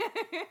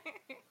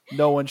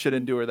 No one should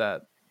endure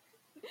that.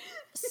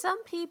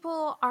 Some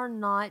people are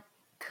not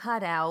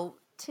cut out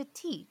to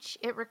teach.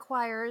 It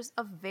requires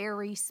a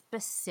very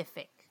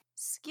specific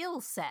skill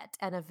set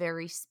and a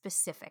very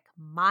specific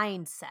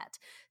mindset.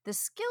 The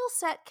skill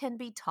set can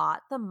be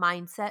taught, the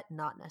mindset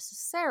not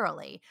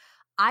necessarily.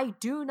 I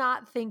do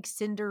not think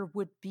Cinder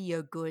would be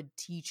a good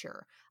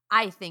teacher.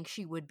 I think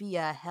she would be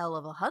a hell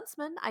of a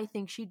huntsman. I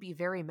think she'd be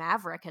very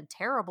maverick and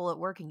terrible at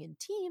working in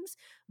teams,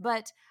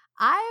 but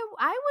I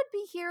would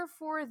be here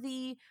for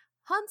the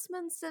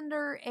Huntsman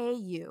Cinder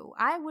AU.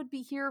 I would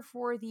be here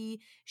for the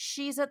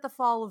she's at the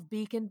Fall of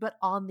Beacon but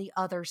on the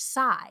other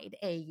side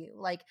AU.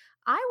 Like,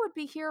 I would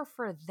be here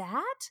for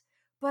that,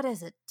 but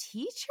as a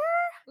teacher?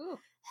 Ooh.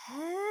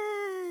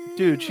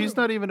 Dude, she's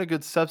not even a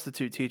good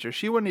substitute teacher.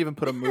 She wouldn't even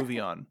put a movie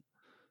on.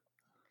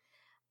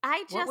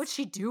 What would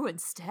she do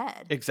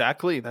instead?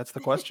 Exactly. That's the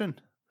question.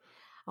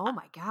 Oh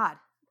my God.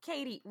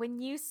 Katie,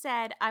 when you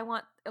said I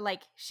want,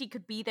 like, she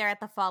could be there at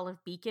the Fall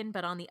of Beacon,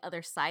 but on the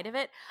other side of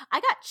it, I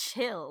got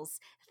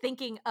chills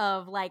thinking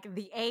of, like,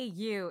 the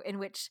AU in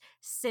which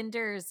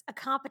Cinder's a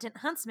competent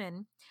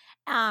huntsman,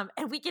 and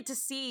we get to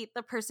see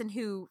the person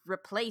who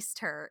replaced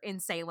her in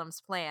Salem's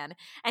plan,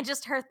 and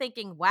just her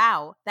thinking,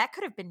 wow, that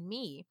could have been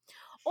me.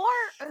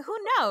 Or, who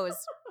knows?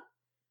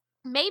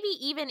 maybe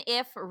even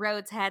if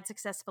Rhodes had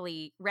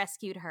successfully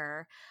rescued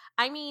her,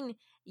 I mean,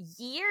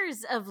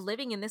 years of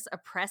living in this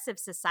oppressive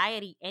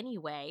society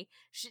anyway,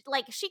 she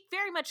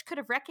very much could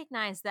have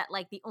recognized that,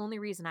 like, the only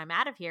reason I'm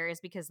out of here is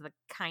because of the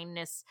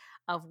kindness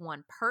of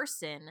one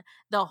person.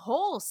 The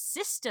whole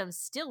system's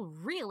still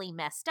really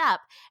messed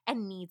up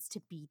and needs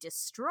to be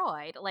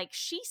destroyed. Like,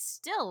 she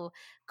still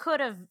could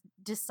have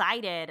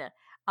decided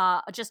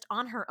just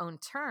on her own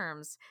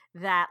terms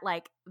that,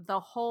 like, the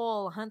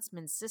whole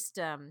Huntsman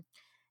system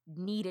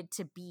needed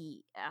to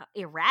be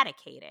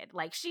eradicated.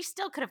 Like, she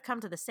still could have come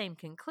to the same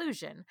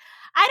conclusion.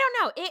 I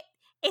don't know.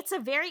 It's a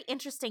very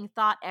interesting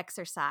thought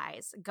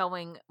exercise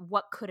going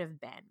what could have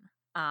been.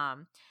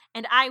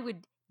 And I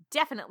would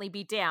definitely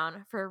be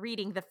down for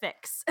reading the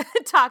fics,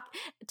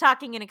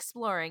 talking and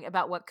exploring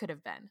about what could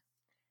have been.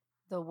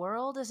 The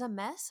world is a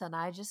mess and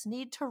I just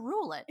need to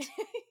rule it.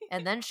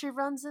 And then she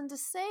runs into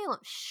Salem.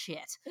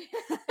 Shit.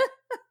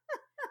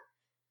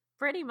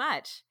 Pretty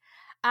much.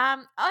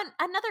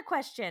 Another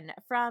question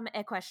from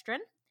Equestrin.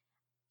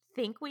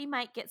 Think we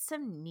might get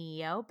some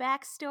Neo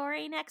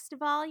backstory next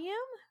volume?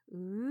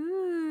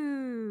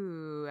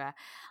 Ooh.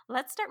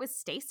 Let's start with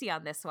Stacy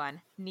on this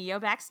one. Neo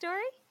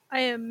backstory? I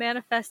am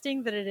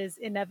manifesting that it is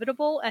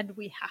inevitable and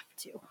we have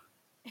to.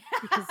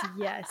 Because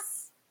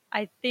yes,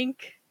 I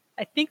think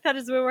that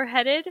is where we're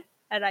headed,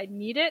 and I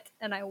need it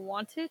and I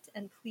want it,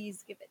 and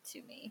please give it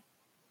to me.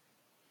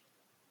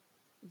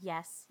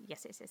 Yes.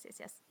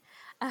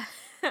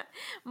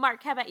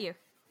 Mark, how about you?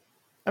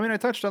 I mean, I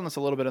touched on this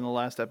a little bit in the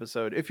last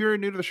episode. If you're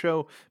new to the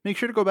show, make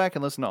sure to go back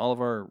and listen to all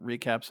of our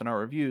recaps and our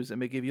reviews, and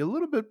may give you a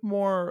little bit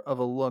more of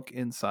a look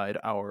inside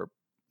our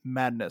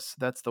madness.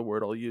 That's the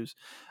word I'll use.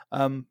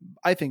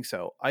 I think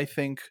so. I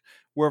think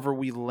wherever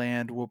we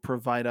land will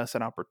provide us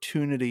an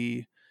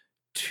opportunity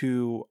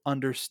to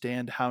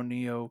understand how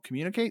Neo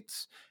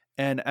communicates,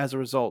 and as a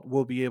result,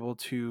 we'll be able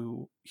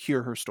to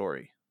hear her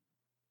story.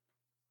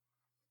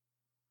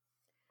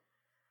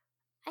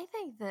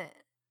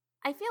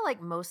 I feel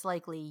like most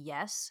likely,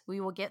 yes,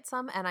 we will get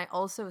some. And I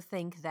also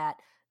think that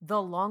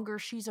the longer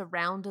she's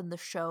around in the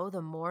show,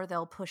 the more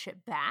they'll push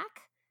it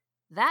back.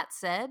 That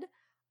said,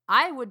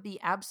 I would be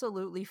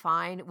absolutely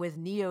fine with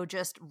Neo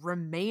just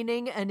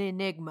remaining an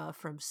enigma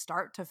from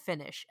start to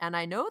finish. And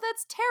I know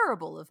that's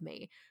terrible of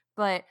me,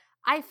 but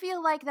I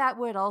feel like that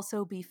would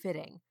also be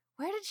fitting.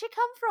 Where did she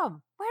come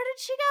from? Where did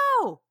she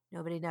go?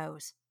 Nobody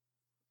knows.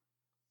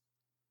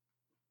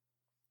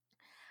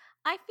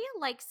 I feel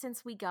like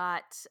since we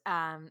got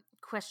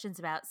questions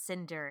about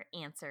Cinder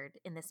answered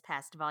in this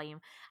past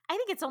volume, I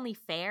think it's only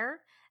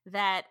fair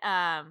that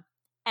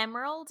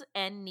Emerald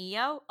and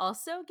Neo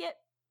also get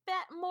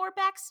more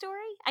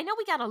backstory. I know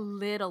we got a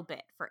little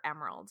bit for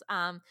Emerald,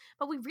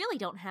 but we really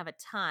don't have a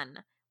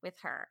ton with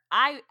her.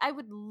 I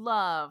would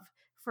love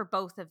for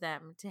both of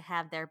them to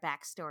have their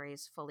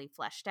backstories fully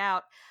fleshed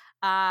out.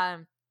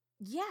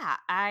 Yeah,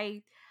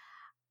 I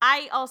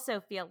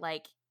also feel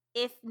like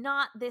if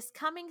not this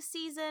coming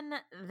season,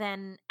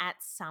 then at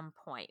some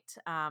point.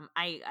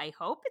 I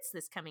hope it's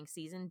this coming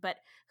season, but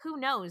who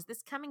knows?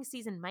 This coming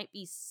season might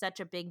be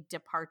such a big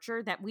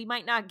departure that we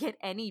might not get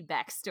any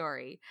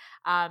backstory.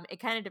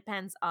 It kind of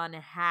depends on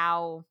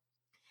how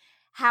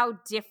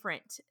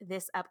different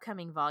this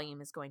upcoming volume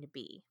is going to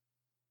be.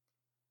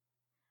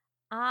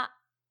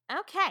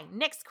 Okay,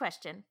 next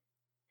question.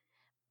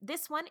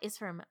 This one is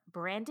from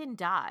Brandon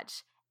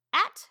Dodge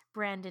at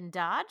Brandon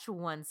Dodge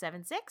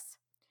 176.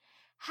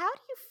 How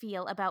do you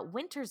feel about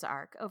Winter's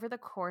arc over the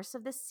course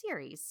of the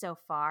series so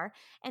far,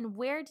 and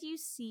where do you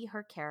see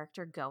her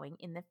character going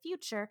in the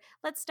future?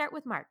 Let's start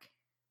with Mark.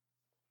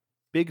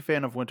 Big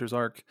fan of Winter's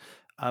arc.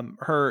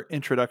 Her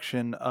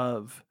introduction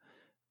of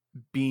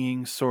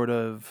being sort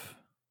of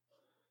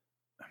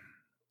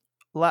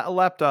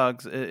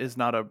lapdogs is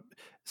not a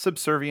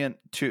subservient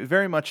to,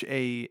 very much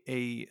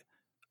a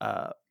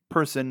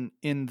person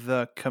in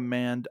the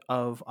command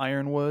of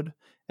Ironwood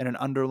and an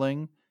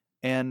underling,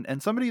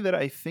 and somebody that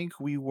I think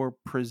we were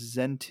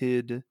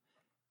presented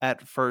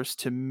at first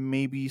to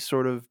maybe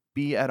sort of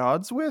be at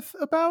odds with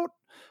about,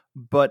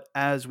 but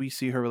as we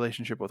see her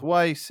relationship with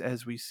Weiss,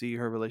 as we see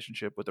her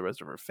relationship with the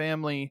rest of her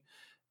family,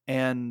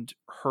 and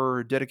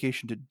her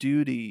dedication to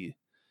duty,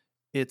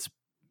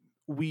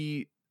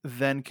 we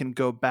then can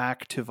go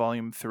back to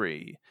volume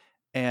 3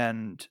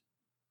 and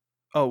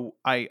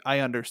I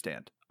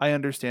understand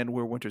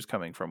where Winter's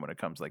coming from when it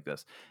comes like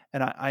this,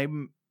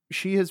 and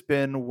she has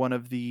been one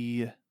of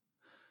the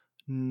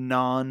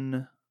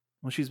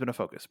she's been a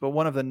focus, but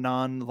one of the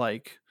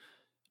like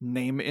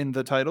name in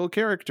the title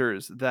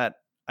characters that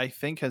I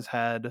think has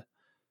had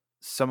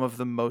some of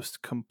the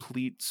most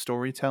complete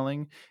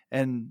storytelling.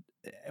 And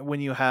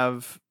when you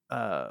have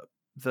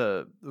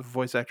the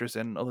voice actress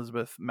and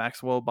Elizabeth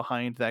Maxwell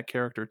behind that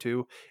character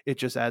too, it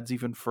just adds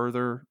even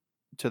further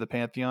to the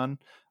pantheon.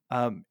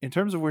 In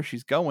terms of where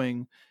she's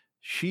going,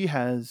 she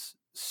has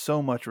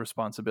so much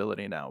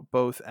responsibility now,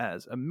 both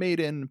as a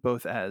maiden,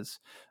 both as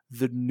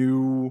the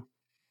new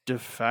de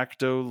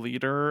facto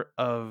leader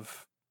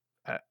of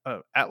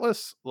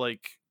Atlas,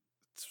 like,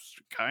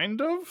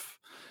 kind of.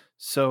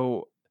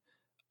 So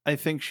I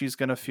think she's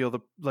going to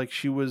feel like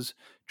she was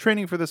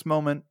training for this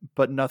moment,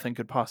 but nothing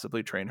could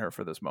possibly train her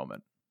for this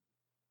moment.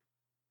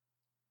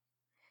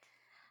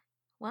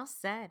 Well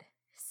said.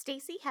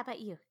 Stacy, how about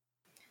you?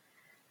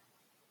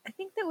 I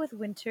think that with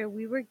Winter,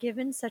 we were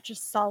given such a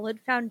solid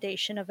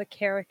foundation of a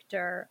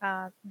character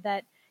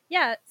that,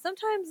 yeah,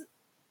 sometimes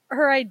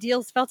her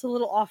ideals felt a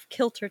little off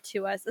kilter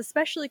to us,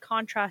 especially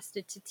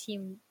contrasted to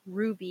Team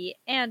Ruby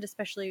and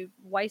especially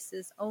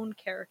Weiss's own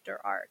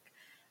character arc.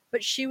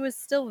 But she was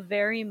still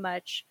very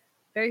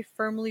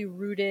firmly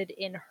rooted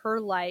in her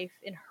life,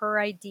 in her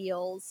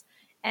ideals,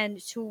 and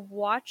to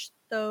watch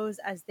those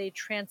as they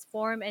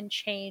transform and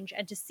change,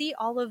 and to see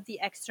all of the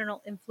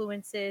external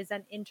influences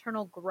and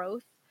internal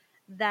growth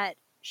that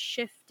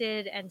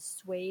shifted and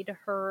swayed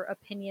her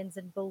opinions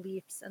and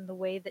beliefs and the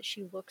way that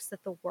she looks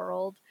at the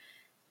world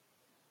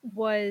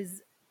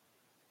was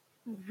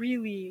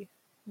really,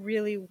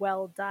 really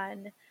well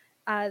done.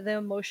 The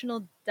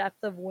emotional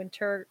depth of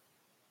Winter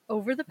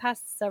over the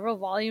past several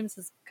volumes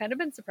has kind of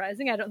been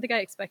surprising. I don't think I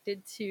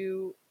expected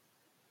to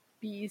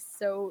be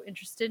so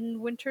interested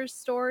in Winter's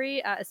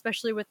story,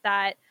 especially with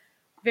that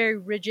very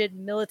rigid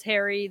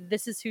military,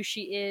 this is who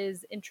she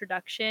is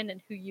introduction,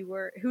 and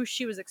who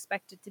she was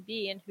expected to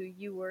be and who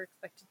you were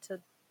expected to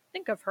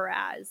think of her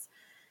as.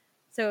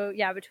 So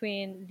yeah,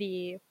 between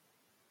the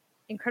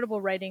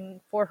incredible writing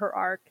for her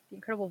arc, the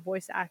incredible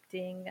voice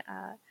acting,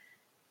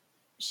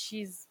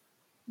 she's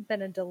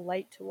been a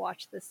delight to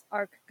watch this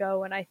arc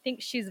go, and I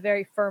think she's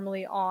very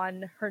firmly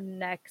on her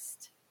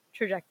next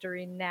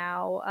trajectory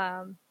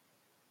now.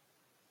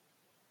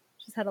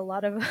 She's had a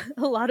lot of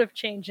a lot of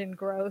change and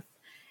growth,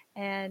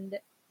 and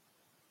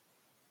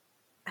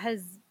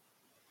has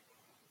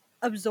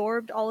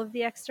absorbed all of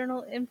the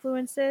external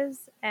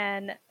influences.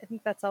 And I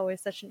think that's always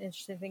such an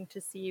interesting thing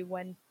to see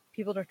when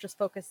people don't just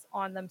focus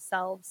on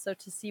themselves. So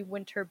to see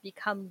Winter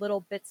become little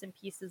bits and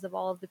pieces of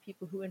all of the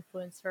people who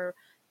influence her,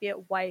 be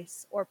it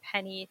Weiss or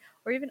Penny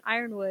or even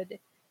Ironwood,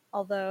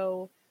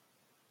 although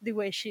the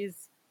way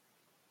she's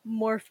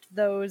morphed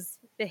those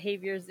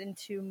behaviors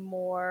into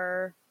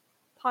more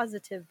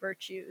positive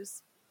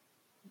virtues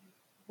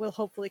will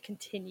hopefully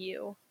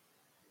continue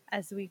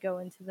as we go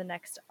into the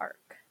next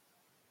arc.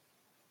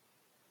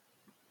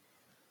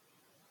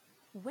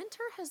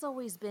 Winter has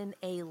always been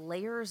a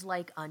layers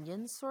like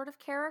onions sort of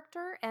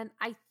character, and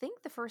I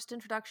think the first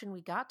introduction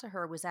we got to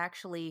her was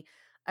actually,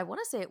 I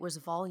want to say it was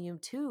volume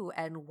 2,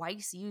 and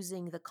Weiss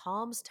using the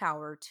comms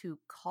tower to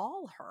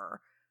call her.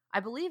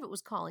 I believe it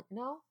was calling.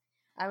 No,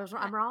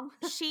 I'm wrong.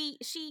 she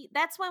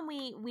that's when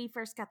we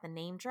first got the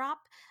name drop.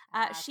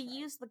 She right.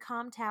 used the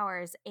comm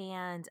towers,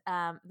 and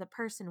the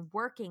person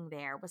working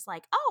there was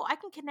like, oh, I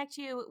can connect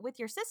you with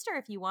your sister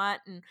if you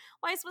want, and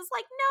Weiss was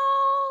like, no,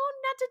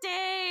 not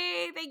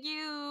today, thank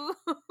you.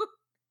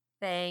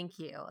 Thank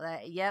you.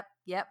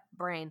 Yep,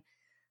 brain.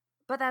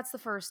 But that's the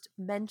first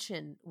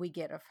mention we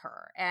get of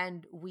her.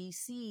 And we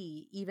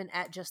see, even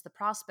at just the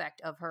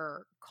prospect of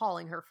her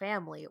calling her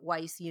family,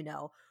 Weiss,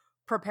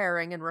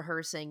 preparing and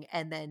rehearsing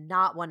and then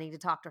not wanting to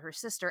talk to her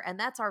sister. And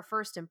that's our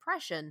first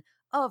impression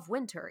of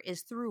Winter,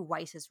 is through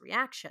Weiss's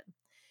reaction.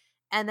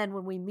 And then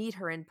when we meet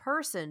her in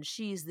person,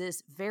 she's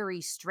this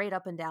very straight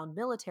up and down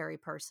military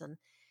person.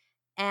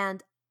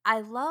 And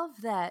I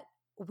love that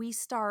we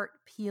start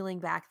peeling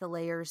back the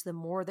layers the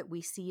more that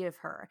we see of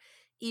her.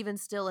 Even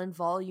still in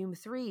volume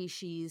 3,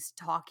 she's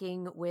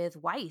talking with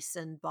Weiss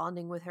and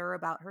bonding with her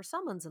about her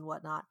summons and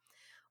whatnot.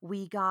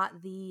 We got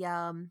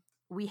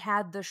we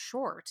had the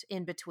short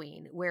in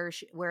between where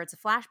it's a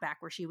flashback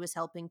where she was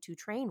helping to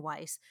train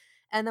Weiss.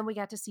 And then we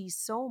got to see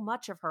so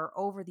much of her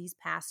over these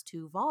past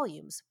 2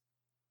 volumes.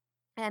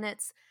 And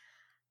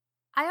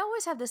I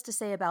always have this to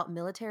say about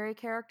military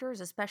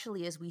characters,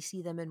 especially as we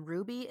see them in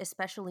RWBY,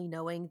 especially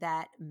knowing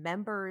that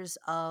members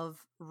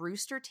of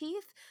Rooster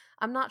Teeth,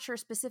 I'm not sure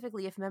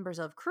specifically if members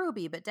of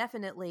Crewbie, but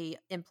definitely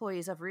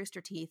employees of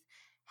Rooster Teeth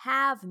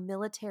have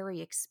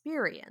military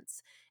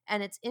experience.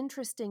 And it's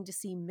interesting to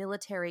see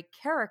military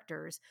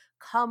characters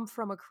come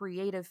from a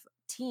creative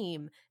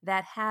team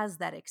that has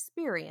that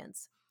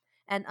experience.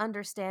 And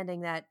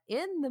understanding that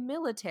in the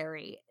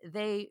military,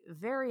 they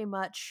very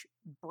much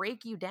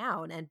break you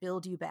down and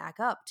build you back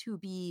up to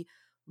be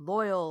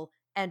loyal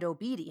and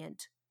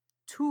obedient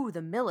to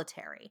the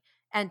military.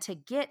 And to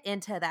get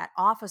into that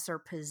officer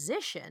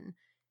position,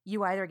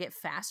 you either get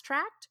fast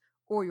tracked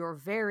or you're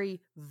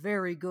very,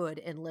 very good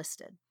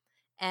enlisted.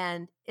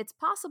 And it's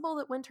possible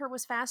that Winter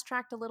was fast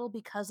tracked a little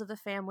because of the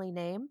family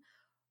name,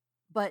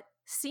 but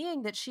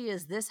seeing that she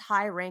is this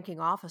high ranking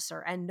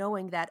officer and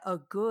knowing that a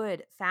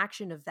good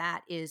faction of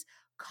that is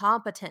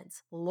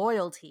competence,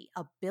 loyalty,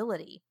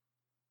 ability,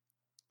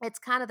 it's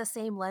kind of the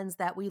same lens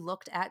that we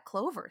looked at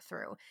Clover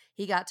through.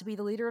 He got to be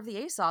the leader of the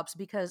Aesops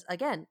because,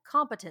 again,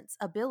 competence,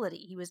 ability.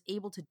 He was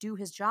able to do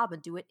his job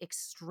and do it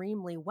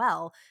extremely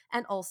well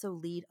and also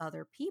lead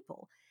other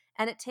people.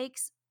 And it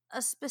takes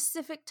a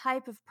specific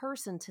type of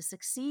person to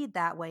succeed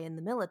that way in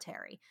the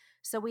military.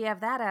 So we have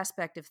that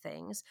aspect of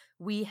things.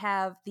 We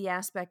have the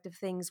aspect of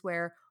things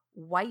where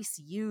Weiss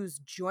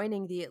used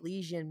joining the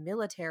Elysian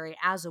military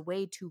as a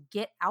way to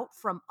get out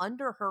from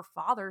under her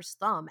father's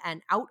thumb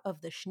and out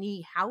of the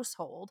Schnee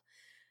household.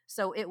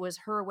 So it was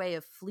her way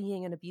of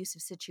fleeing an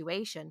abusive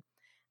situation.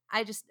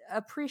 I just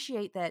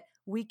appreciate that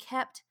we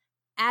kept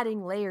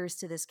adding layers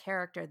to this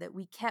character, that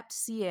we kept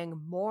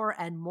seeing more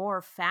and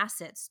more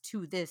facets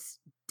to this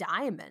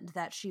diamond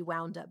that she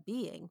wound up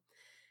being.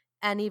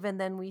 And even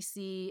then we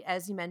see,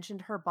 as you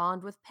mentioned, her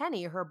bond with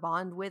Penny, her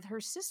bond with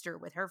her sister,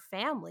 with her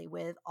family,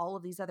 with all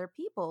of these other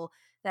people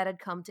that had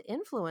come to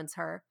influence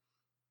her.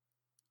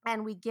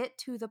 And we get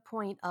to the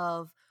point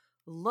of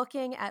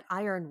looking at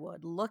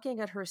Ironwood, looking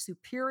at her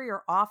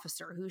superior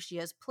officer, who she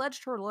has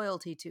pledged her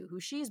loyalty to,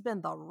 who she's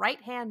been the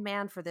right-hand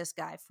man for this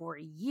guy for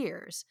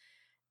years,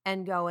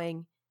 and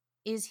going,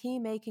 is he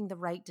making the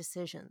right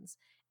decisions?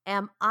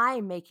 Am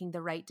I making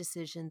the right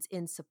decisions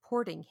in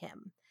supporting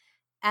him?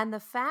 And the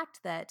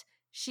fact that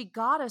she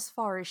got as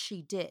far as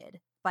she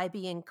did by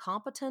being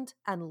competent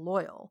and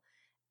loyal,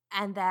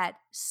 and that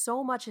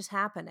so much is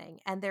happening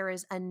and there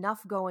is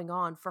enough going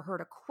on for her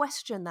to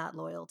question that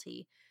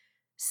loyalty,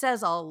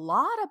 says a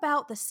lot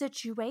about the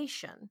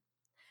situation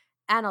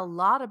and a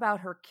lot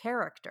about her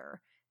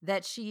character,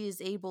 that she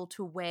is able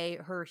to weigh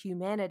her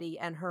humanity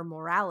and her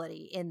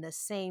morality in the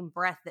same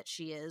breath that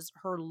she is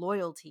her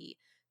loyalty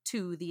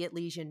to the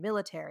Elysian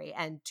military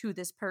and to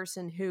this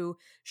person who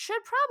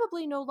should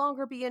probably no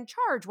longer be in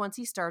charge once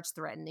he starts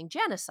threatening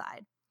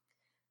genocide.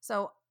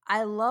 So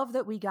I love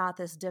that we got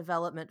this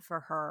development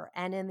for her.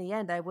 And in the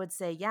end, I would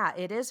say, yeah,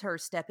 it is her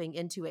stepping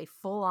into a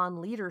full-on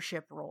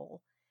leadership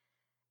role.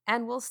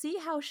 And we'll see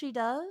how she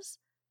does.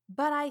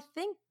 But I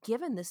think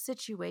given the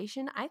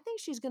situation, I think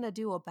she's going to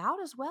do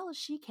about as well as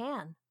she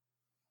can.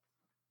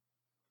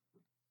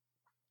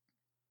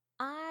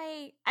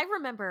 I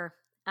remember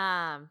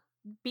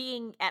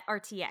being at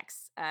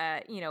RTX,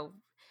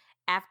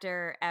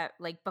 after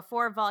like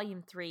before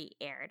Volume 3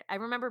 aired. I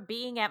remember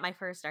being at my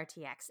first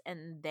RTX,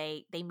 and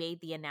they made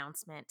the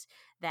announcement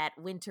that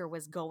Winter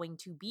was going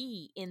to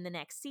be in the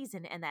next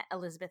season, and that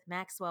Elizabeth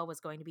Maxwell was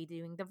going to be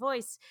doing the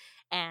voice,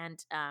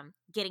 and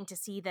getting to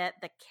see the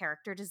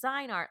character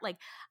design art. Like,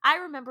 I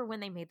remember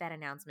when they made that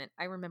announcement,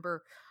 I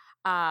remember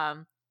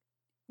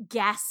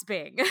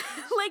gasping,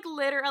 like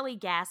literally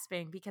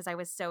gasping, because I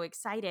was so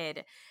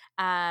excited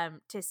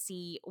to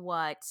see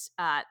what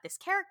this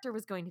character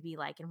was going to be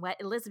like and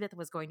what Elizabeth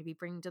was going to be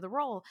bringing to the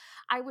role.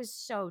 I was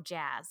so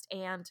jazzed.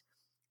 And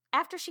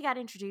after she got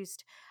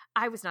introduced,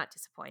 I was not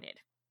disappointed.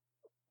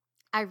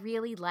 I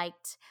really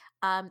liked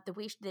the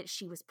way that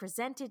she was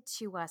presented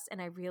to us,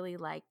 and I really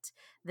liked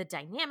the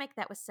dynamic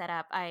that was set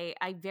up.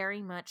 I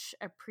very much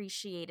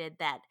appreciated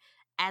that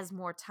as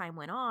more time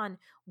went on,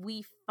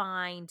 we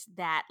find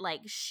that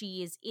like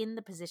she is in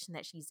the position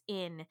that she's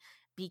in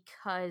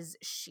because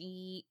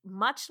she,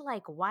 much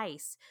like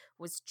Weiss,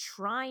 was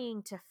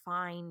trying to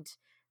find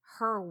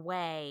her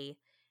way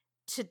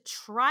to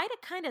try to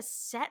kind of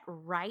set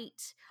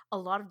right a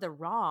lot of the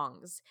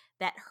wrongs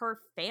that her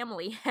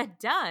family had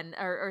done,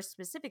 or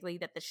specifically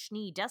that the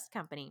Schnee Dust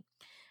Company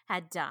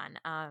had done.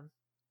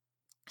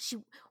 She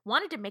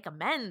wanted to make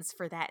amends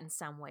for that in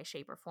some way,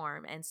 shape, or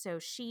form. And so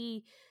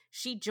she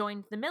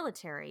joined the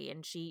military,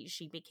 and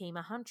she became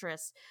a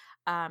huntress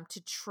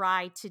to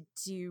try to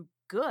do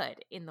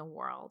good in the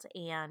world.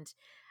 And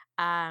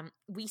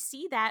we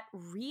see that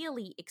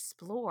really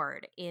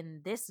explored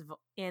in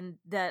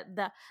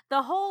the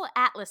whole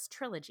Atlas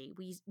trilogy.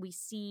 We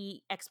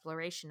see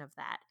exploration of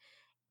that.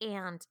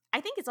 And I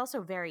think it's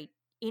also very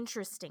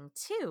interesting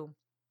too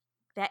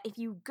that if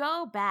you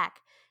go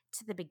back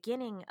to the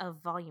beginning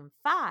of Volume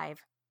 5,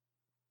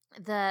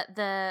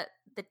 the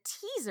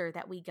teaser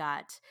that we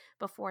got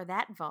before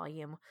that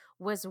volume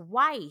was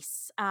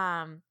Weiss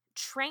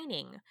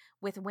training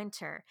with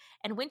Winter,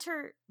 and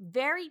Winter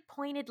very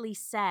pointedly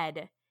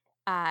said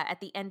at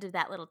the end of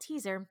that little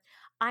teaser,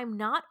 "I'm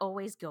not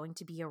always going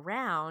to be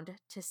around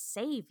to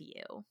save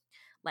you.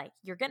 Like,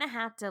 you're going to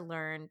have to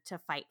learn to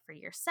fight for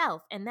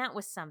yourself." And that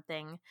was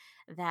something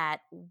that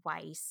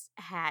Weiss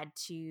had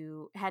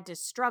to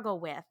struggle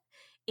with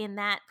in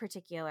that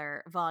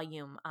particular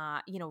volume,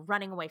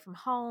 running away from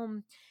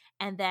home,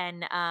 and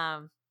then,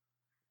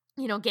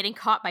 getting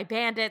caught by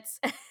bandits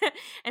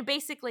and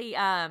basically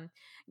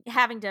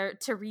having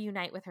to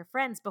reunite with her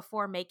friends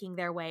before making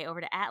their way over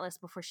to Atlas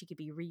before she could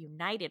be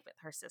reunited with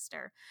her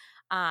sister.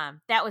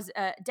 That was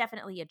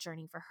definitely a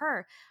journey for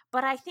her.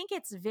 But I think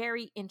it's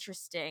very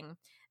interesting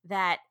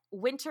that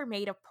Winter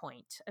made a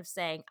point of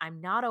saying,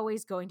 "I'm not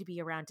always going to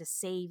be around to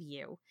save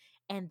you."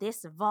 And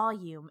this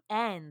volume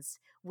ends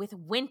with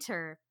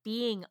Winter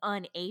being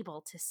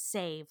unable to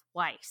save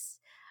Weiss.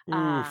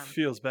 Ooh,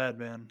 feels bad,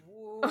 man.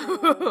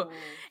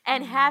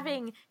 And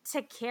having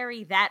to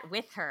carry that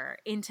with her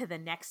into the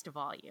next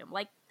volume.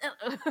 Like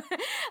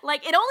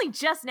it only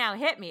just now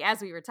hit me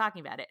as we were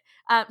talking about it.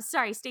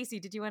 Sorry, Stacey,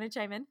 did you want to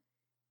chime in?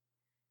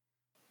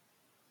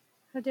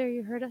 How dare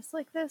you hurt us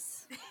like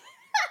this?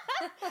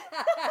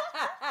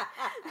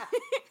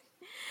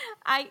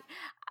 I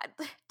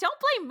don't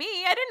blame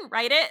me. I didn't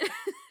write it.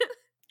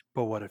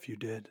 But what if you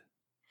did?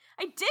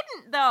 I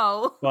didn't,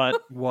 though.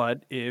 But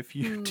what if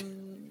you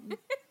did?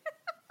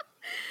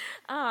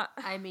 Hmm.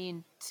 I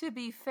mean, to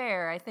be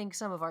fair, I think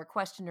some of our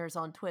questioners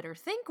on Twitter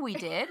think we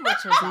did,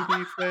 which is To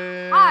be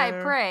fair. high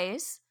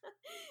praise.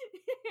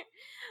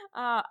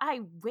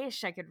 I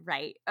wish I could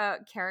write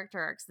character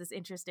arcs this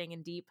interesting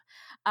and deep.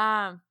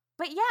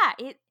 But yeah,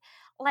 it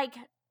like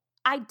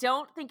I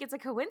don't think it's a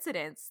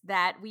coincidence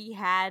that we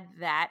had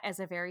that as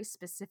a very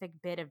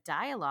specific bit of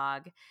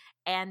dialogue,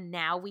 and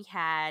now we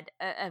had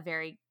a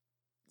very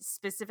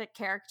specific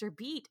character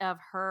beat of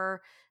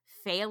her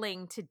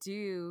failing to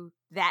do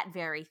that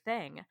very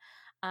thing.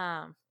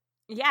 Um,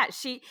 yeah,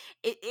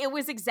 it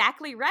was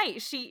exactly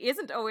right. She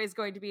isn't always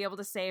going to be able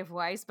to save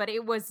Weiss, but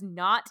it was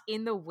not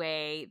in the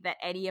way that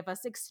any of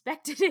us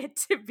expected it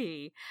to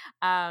be.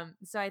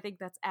 So I think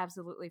that's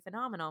absolutely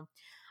phenomenal.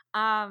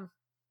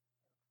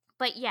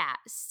 But yeah,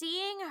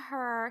 seeing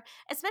her,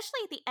 especially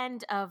at the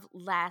end of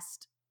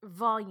last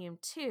volume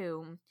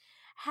 2,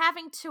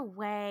 having to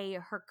weigh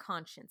her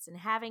conscience and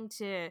having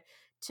to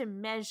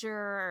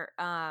measure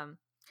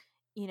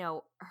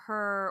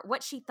her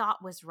what she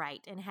thought was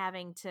right, and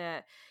having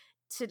to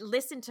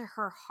listen to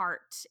her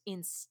heart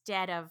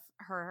instead of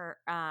her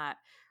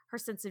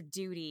sense of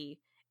duty.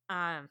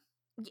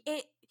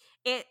 It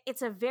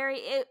it's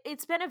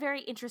been a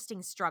very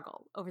interesting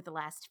struggle over the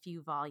last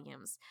few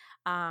volumes.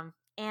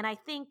 And I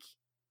think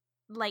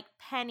like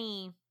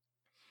Penny's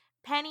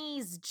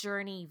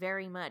journey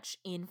very much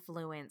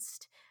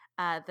influenced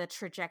the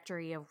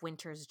trajectory of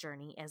Winter's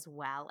journey as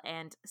well.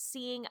 And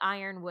seeing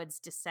Ironwood's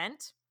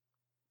descent,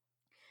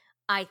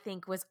 I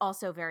think, was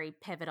also very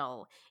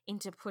pivotal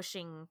into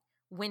pushing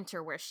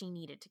Winter where she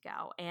needed to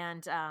go.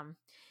 And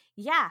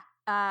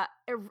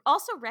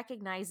also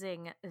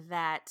recognizing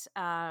that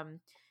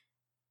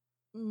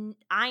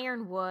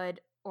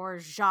Ironwood or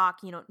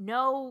Jacques,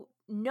 no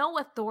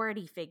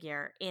authority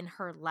figure in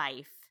her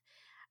life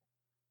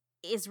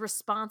is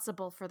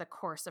responsible for the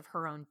course of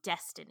her own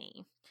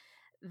destiny.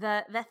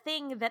 The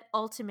thing that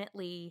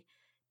ultimately,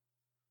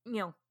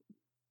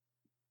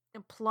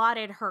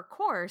 plotted her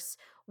course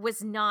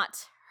was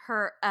not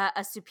her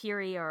a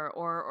superior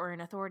or an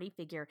authority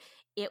figure.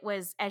 It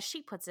was, as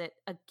she puts it,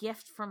 a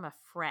gift from a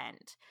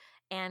friend,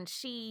 and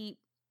she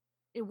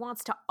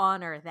wants to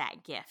honor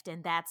that gift,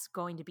 and that's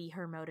going to be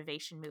her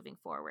motivation moving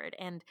forward.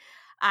 And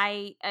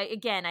I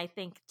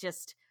think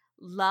just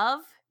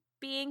love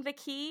being the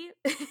key,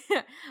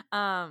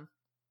 love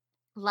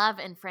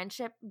and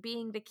friendship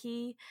being the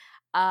key,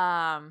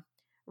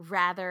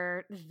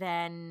 rather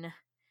than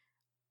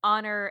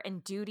honor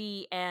and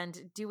duty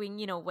and doing,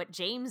 what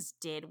James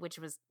did, which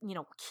was,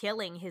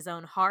 killing his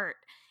own heart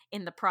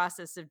in the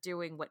process of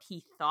doing what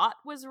he thought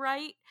was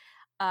right.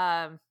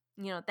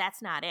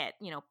 That's not it.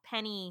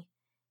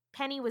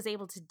 Penny was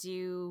able to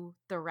do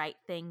the right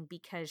thing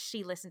because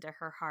she listened to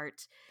her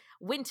heart.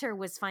 Winter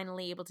was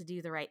finally able to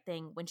do the right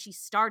thing when she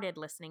started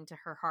listening to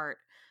her heart,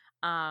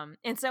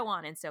 and so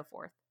on and so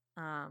forth.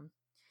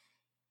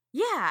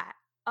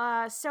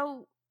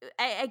 So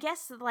I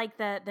guess like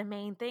the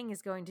main thing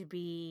is going to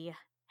be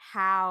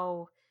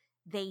how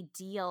they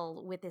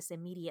deal with this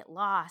immediate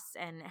loss,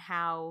 and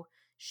how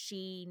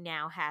she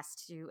now has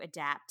to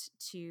adapt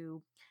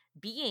to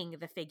being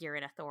the figure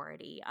in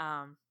authority,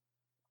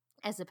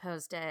 as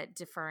opposed to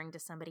deferring to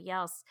somebody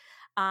else,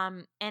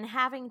 and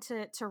having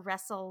to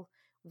wrestle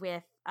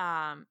with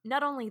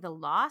not only the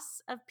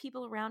loss of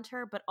people around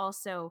her, but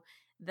also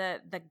the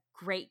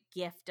great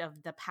gift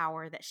of the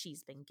power that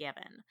she's been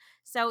given.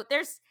 So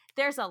there's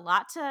a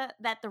lot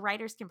that the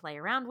writers can play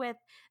around with.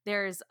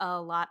 There's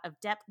a lot of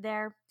depth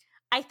there.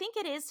 I think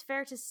it is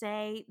fair to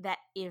say that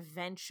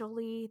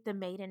eventually the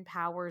maiden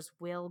powers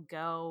will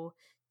go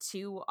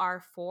to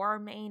our 4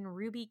 main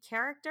RWBY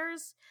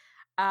characters.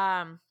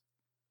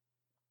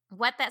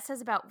 What that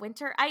says about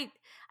Winter, I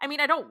mean,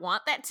 I don't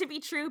want that to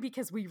be true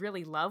because we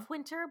really love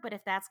Winter, but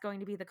if that's going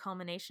to be the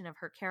culmination of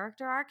her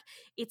character arc,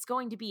 it's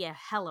going to be a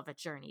hell of a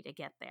journey to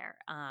get there.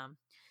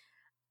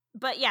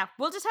 But yeah,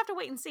 we'll just have to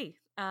wait and see.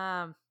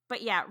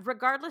 But yeah,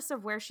 regardless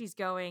of where she's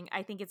going,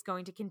 I think it's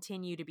going to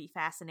continue to be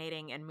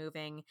fascinating and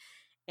moving.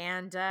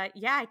 And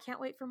I can't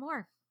wait for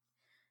more.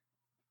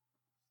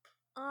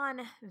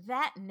 On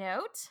that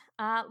note,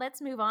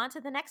 let's move on to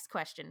the next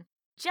question.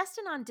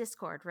 Justin on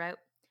Discord wrote,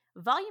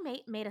 Volume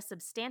 8 made a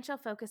substantial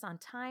focus on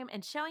time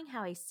and showing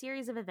how a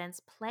series of events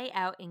play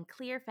out in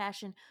clear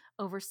fashion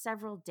over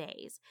several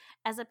days,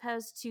 as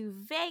opposed to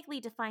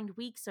vaguely defined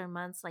weeks or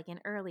months like in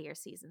earlier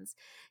seasons.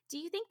 Do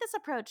you think this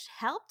approach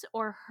helped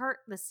or hurt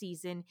the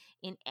season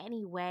in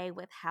any way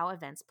with how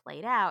events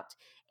played out?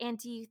 And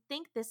do you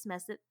think this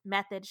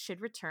method should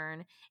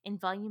return in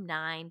Volume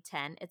 9,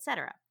 10,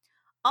 etc.?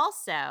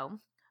 Also,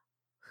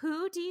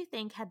 who do you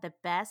think had the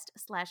best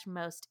 /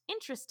 most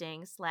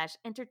interesting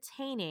 /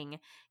 entertaining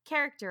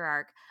character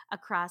arc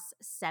across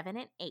 7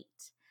 and 8?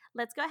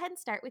 Let's go ahead and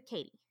start with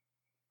Katie.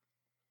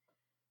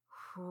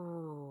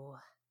 Ooh.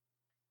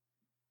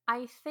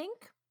 I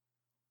think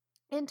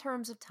in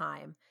terms of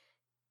time,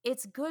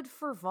 it's good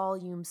for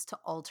volumes to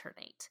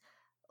alternate.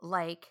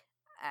 Like,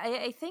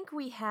 I think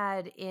we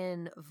had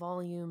in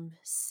volume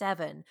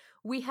 7,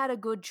 we had a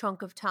good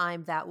chunk of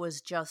time that was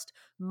just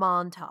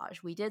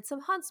montage. We did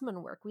some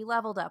huntsman work. We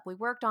leveled up. We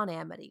worked on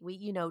Amity.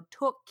 We,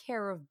 took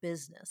care of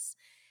business.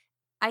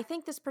 I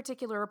think this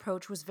particular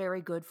approach was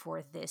very good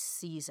for this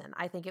season.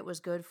 I think it was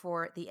good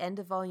for the end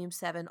of volume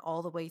 7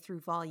 all the way through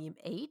volume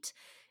 8.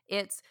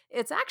 It's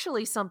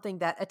actually something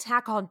that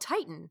Attack on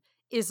Titan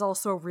is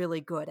also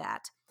really good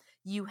at.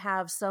 You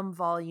have some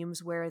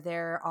volumes where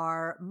there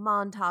are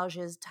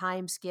montages,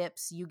 time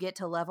skips, you get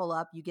to level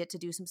up, you get to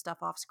do some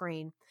stuff off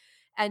screen.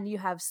 And you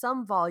have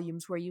some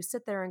volumes where you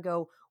sit there and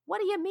go, what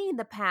do you mean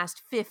the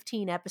past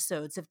 15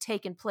 episodes have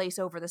taken place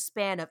over the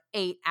span of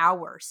 8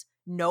 hours?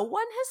 No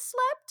one has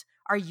slept?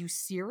 Are you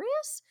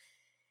serious?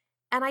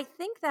 And I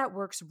think that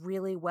works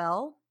really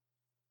well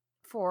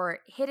for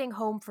hitting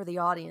home for the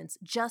audience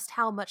just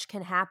how much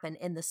can happen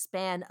in the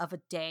span of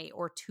a day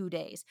or 2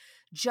 days,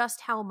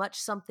 just how much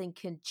something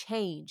can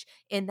change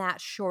in that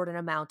short an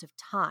amount of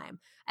time,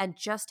 and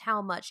just how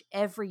much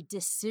every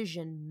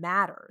decision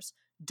matters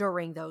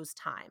during those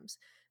times.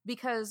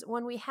 Because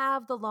when we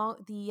have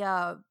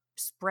the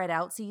spread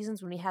out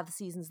seasons, when we have the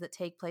seasons that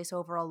take place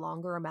over a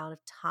longer amount of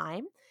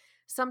time,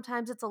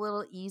 sometimes it's a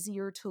little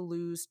easier to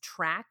lose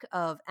track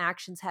of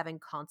actions having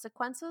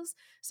consequences.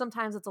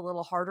 Sometimes it's a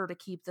little harder to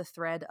keep the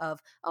thread of,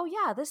 oh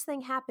yeah, this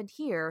thing happened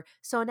here,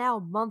 so now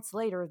months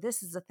later,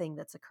 this is a thing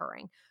that's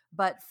occurring.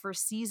 But for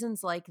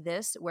seasons like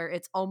this, where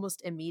it's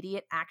almost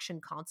immediate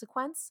action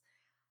consequence,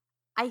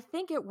 I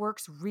think it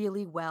works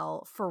really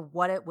well for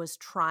what it was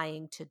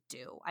trying to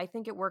do. I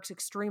think it works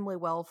extremely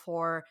well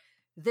for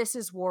this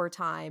is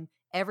wartime.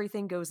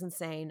 Everything goes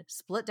insane.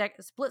 Split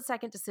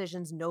second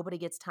decisions. Nobody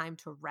gets time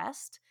to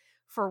rest.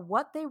 For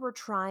what they were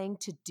trying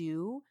to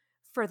do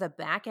for the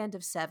back end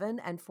of 7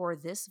 and for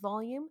this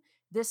volume,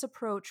 this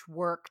approach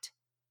worked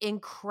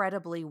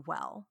incredibly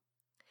well.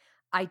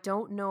 I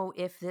don't know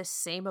if this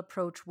same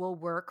approach will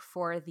work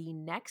for the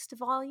next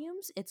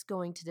volumes. It's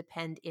going to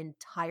depend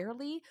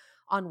entirely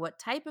on what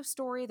type of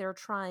story they're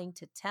trying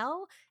to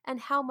tell and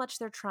how much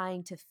they're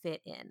trying to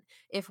fit in.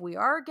 If we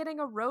are getting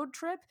a road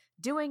trip,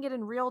 doing it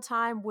in real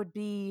time would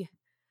be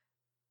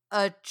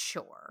a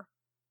chore.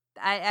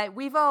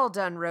 We've all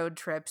done road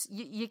trips.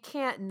 You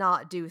can't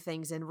not do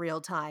things in real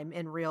time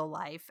in real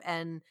life.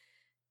 And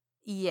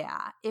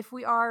yeah, if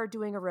we are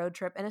doing a road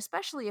trip, and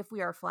especially if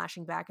we are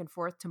flashing back and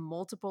forth to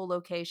multiple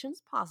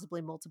locations,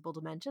 possibly multiple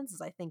dimensions,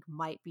 as I think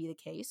might be the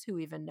case, who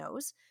even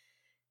knows,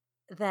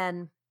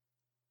 then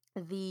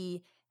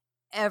the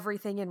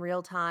everything in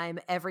real time,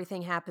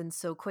 everything happens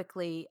so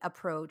quickly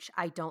approach,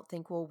 I don't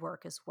think will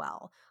work as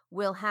well.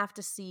 We'll have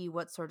to see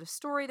what sort of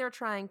story they're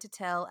trying to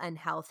tell and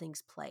how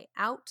things play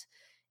out.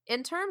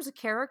 In terms of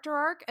character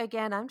arc,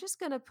 again, I'm just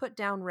going to put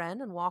down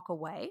Ren and walk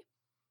away,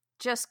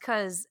 just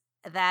because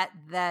that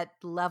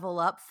level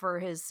up for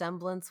his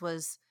semblance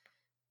was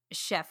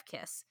chef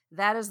kiss.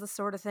 That is the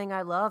sort of thing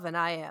I love, and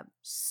I am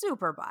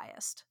super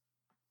biased.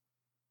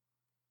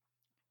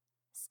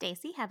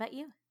 Stacy, how about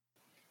you?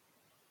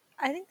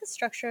 I think the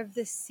structure of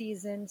this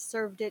season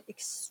served it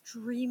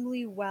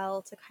extremely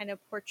well to kind of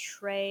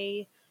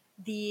portray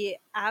the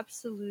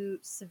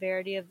absolute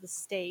severity of the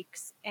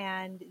stakes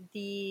and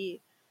the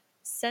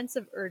sense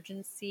of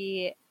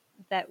urgency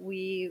that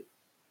we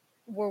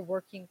were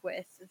working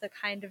with, the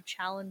kind of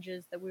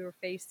challenges that we were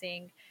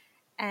facing,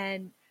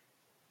 and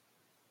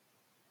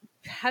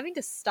having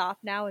to stop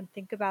now and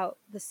think about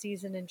the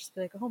season and just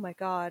be like, oh my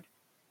god,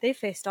 they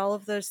faced all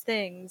of those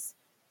things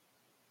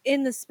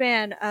in the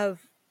span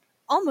of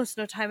almost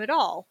no time at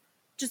all.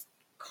 Just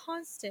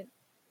constant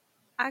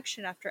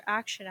action after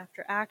action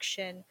after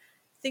action,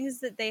 things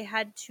that they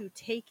had to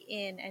take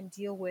in and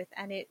deal with,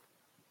 and it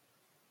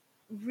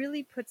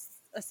really puts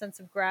a sense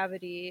of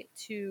gravity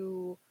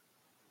to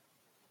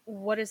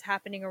what is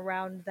happening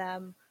around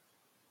them,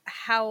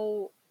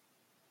 how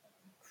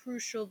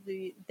crucial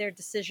their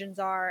decisions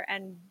are,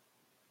 and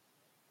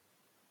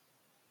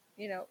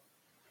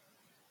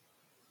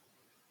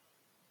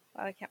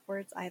I can't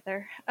words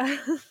either.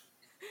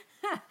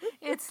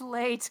 It's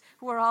late.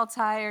 We're all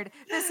tired.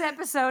 This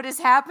episode is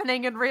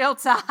happening in real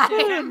time.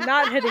 I'm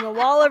not hitting a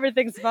wall.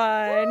 Everything's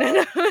fine.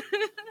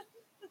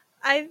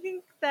 I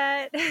think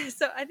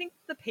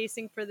the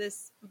pacing for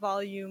this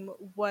volume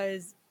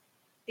was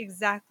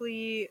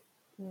exactly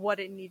what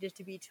it needed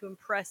to be to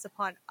impress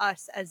upon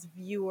us as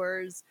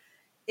viewers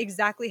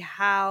exactly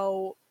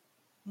how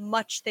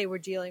much they were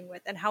dealing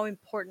with and how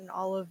important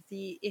all of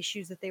the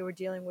issues that they were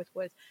dealing with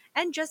was,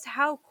 and just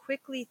how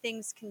quickly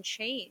things can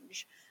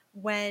change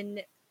when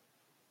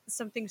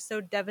something so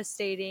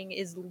devastating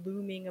is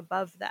looming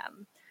above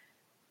them.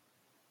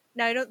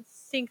 Now, I don't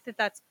think that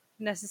that's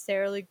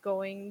necessarily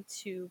going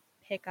to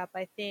pick up,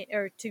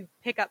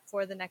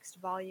 for the next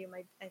volume.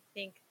 I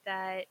think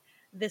that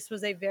this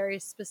was a very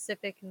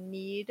specific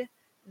need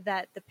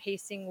that the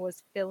pacing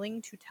was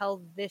filling to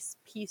tell this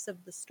piece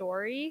of the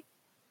story.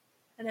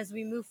 And as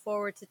we move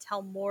forward to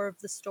tell more of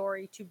the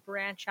story, to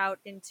branch out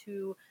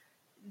into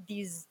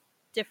these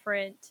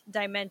different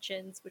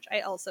dimensions, which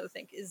I also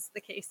think is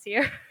the case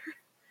here,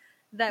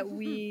 that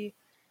we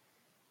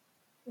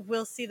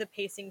we'll see the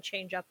pacing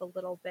change up a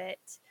little bit,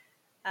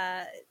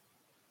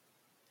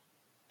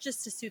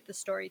 just to suit the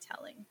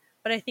storytelling.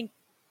 But I think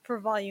for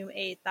Volume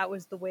 8, that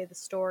was the way the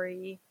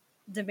story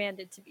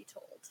demanded to be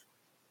told.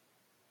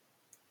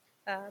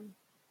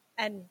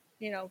 And,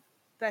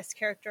 best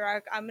character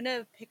arc, I'm going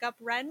to pick up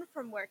Ren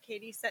from where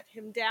Katie set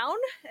him down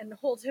and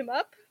hold him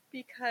up,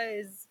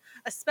 because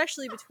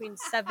especially between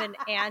 7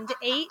 and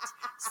 8,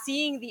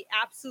 seeing the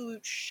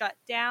absolute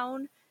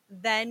shutdown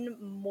then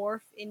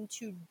morph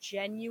into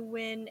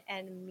genuine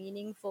and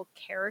meaningful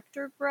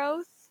character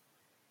growth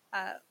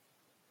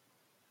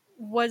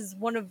was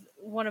one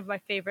of my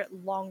favorite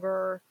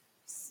longer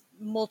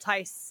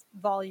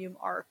multi-volume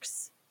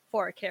arcs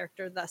for a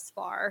character thus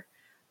far.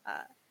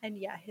 And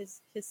yeah,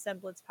 his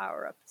semblance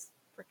power-up is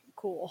freaking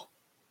cool.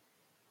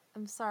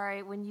 I'm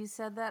sorry, when you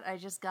said that, I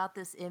just got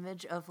this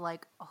image of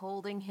like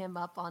holding him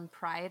up on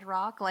Pride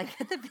Rock, like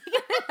at the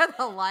beginning of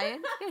The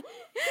Lion King.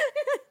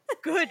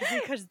 Good,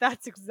 because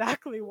that's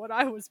exactly what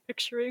I was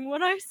picturing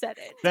when I said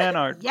it. Fan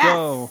art, Yes!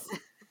 go.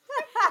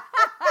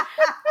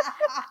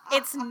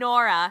 It's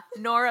Nora.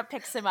 Nora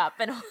picks him up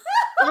and Yes!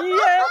 holds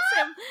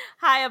him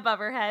high above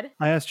her head.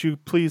 I asked you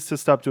please to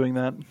stop doing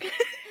that.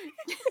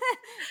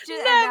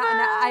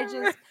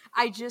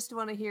 I just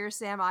want to hear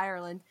Sam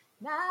Ireland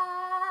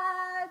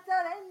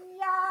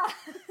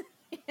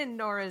in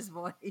Nora's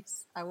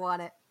voice. I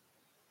want it.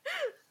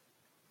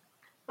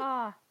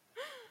 Ah,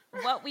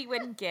 what we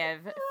wouldn't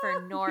give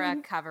for Nora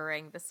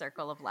covering the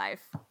Circle of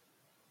Life.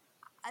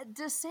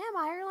 Does Sam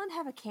Ireland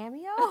have a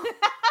cameo?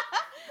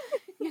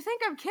 You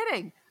think I'm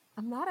kidding?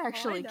 I'm not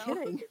actually know.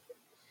 kidding.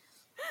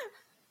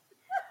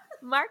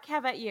 Mark, how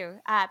about you?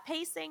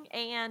 Pacing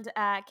and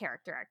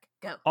character arc.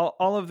 Go.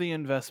 All of the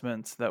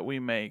investments that we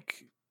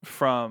make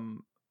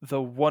from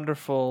the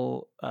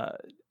wonderful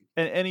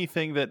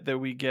anything that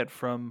we get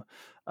from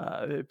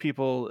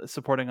people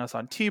supporting us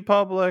on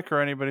TeePublic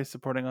or anybody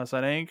supporting us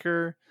on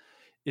Anchor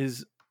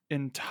is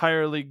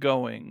entirely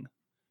going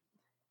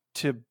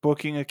to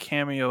booking a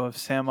cameo of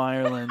Sam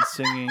Ireland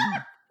singing.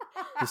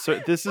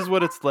 This is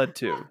what it's led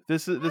to.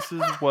 This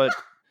is what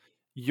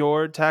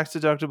your tax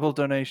deductible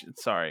donation.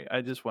 Sorry,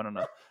 I just want to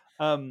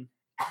know.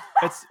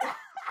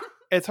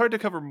 It's hard to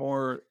cover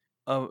more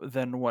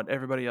than what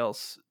everybody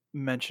else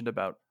mentioned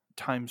about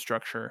time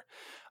structure.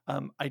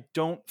 I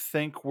don't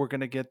think we're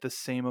going to get the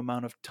same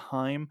amount of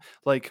time.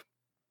 Like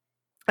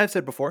I've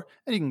said before,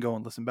 and you can go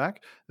and listen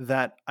back,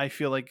 that I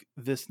feel like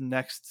this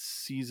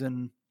next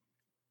season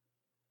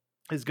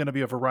is going to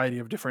be a variety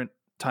of different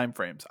time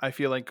frames. I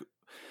feel like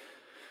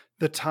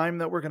the time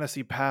that we're going to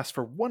see pass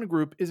for one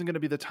group isn't going to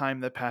be the time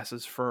that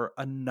passes for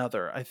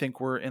another. I think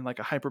we're in like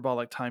a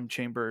hyperbolic time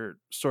chamber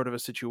sort of a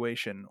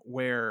situation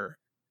where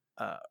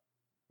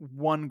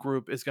one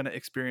group is going to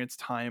experience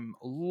time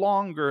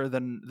longer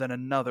than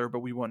another, but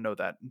we won't know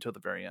that until the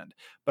very end.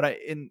 But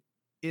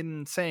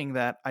in saying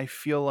that, I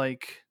feel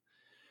like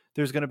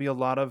there's going to be a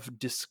lot of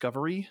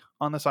discovery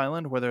on this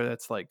island, whether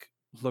that's like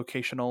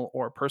locational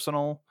or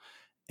personal,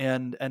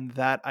 and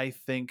that I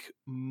think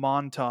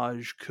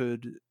montage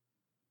could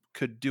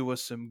do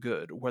us some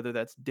good, whether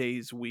that's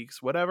days,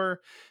 weeks,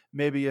 whatever.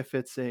 Maybe if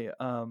it's a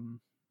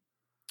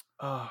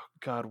oh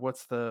god,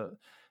 what's the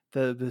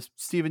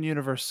Steven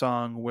Universe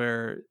song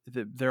where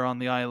they're on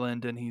the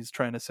island and he's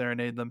trying to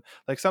serenade them,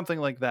 like something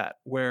like that,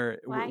 where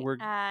we're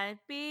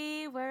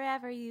be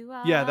wherever you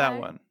are. yeah, that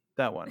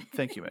one.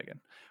 Thank you,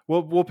 Megan.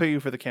 We'll pay you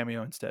for the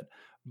cameo instead,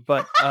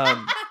 but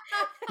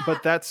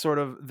that's sort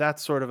of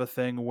a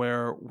thing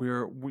where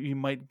we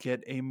might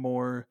get a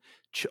more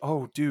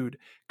oh dude,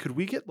 could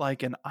we get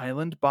like an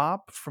island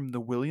bop from the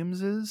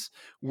Williamses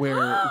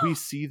where we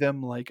see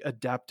them like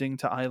adapting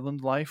to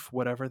island life,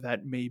 whatever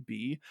that may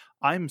be?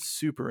 I'm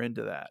super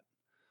into that.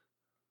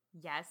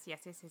 Yes.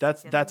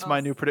 That's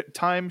my new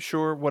time,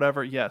 sure,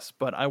 whatever, yes,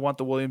 but I want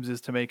the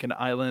Williamses to make an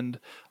island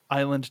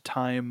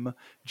time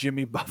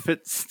Jimmy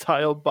Buffett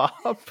style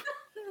bop.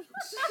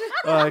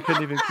 I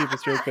couldn't even keep a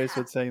straight face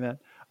with saying that.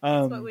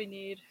 That's what we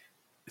need.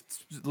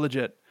 It's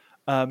legit.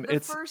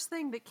 The first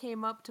thing that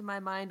came up to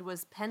my mind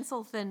was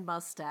Pencil Thin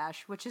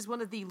Mustache, which is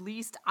one of the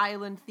least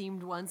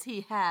island-themed ones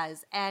he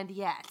has, and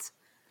yet.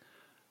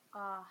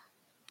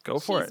 Go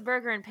for it.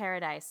 Cheeseburger in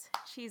Paradise.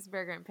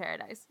 Cheeseburger in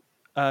Paradise.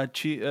 I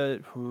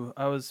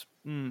was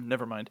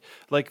never mind.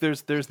 Like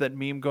there's that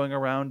meme going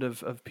around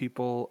of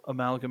people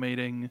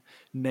amalgamating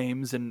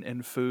names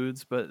and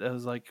foods, but I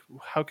was like,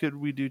 how could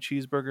we do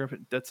cheeseburger?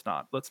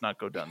 Let's not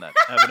go down that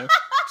avenue.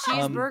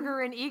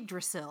 Cheeseburger in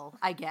Yggdrasil,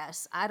 I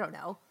guess. I don't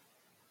know.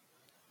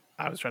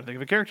 I was trying to think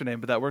of a character name,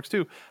 but that works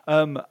too.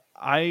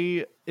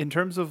 In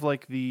terms of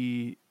like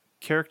the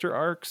character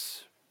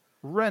arcs,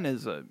 Ren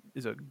is a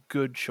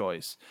good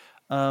choice.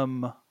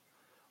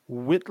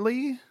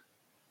 Whitley,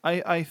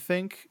 I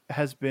think,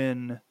 has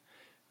been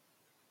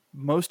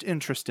most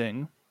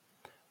interesting.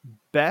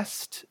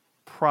 Best,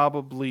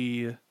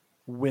 probably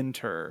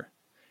Winter.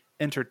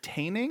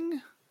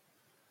 Entertaining.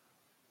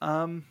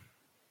 And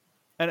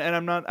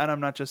I'm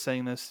not just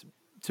saying this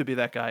to be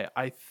that guy.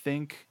 I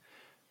think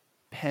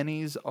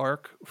Penny's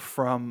arc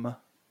from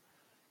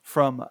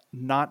from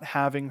not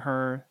having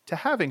her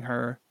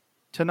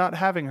to not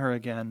having her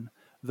again.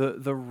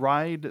 The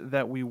ride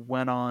that we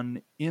went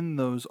on in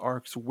those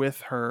arcs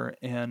with her,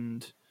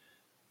 and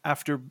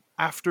after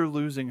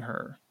losing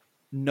her,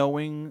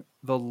 knowing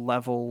the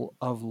level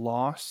of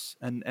loss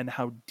and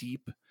how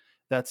deep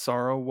that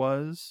sorrow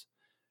was,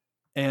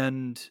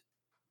 and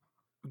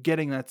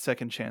getting that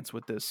second chance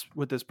with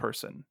this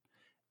person,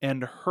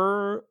 and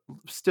her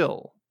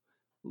still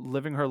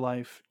living her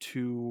life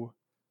to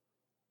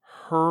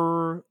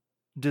her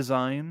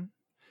design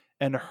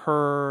and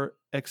her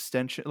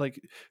extension.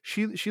 Like,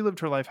 she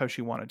lived her life how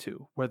she wanted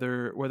to,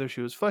 whether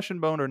she was flesh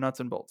and bone or nuts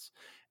and bolts,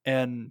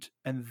 and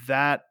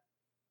that,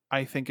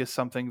 I think, is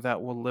something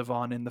that will live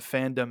on in the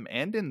fandom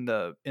and in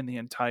the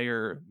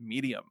entire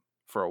medium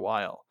for a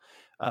while.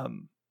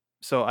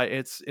 So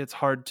it's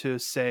hard to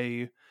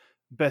say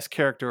best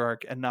character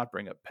arc and not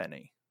bring up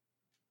Penny.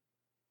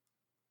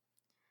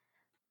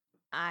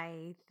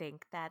 I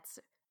think that's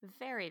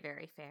very,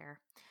 very fair.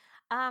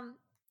 Um,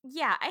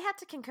 yeah, I have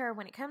to concur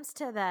when it comes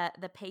to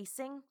the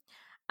pacing.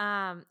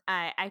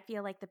 I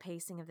feel like the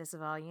pacing of this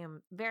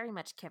volume very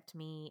much kept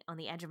me on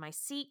the edge of my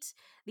seat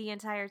the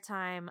entire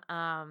time.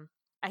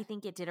 I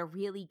think it did a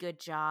really good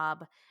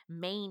job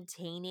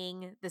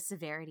maintaining the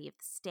severity of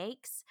the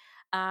stakes.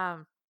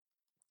 Um,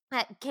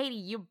 Katie,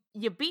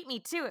 you beat me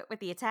to it with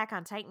the Attack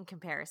on Titan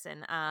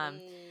comparison.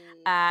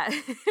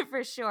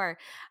 For sure.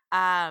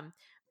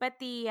 But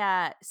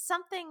the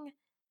something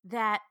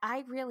that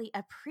I really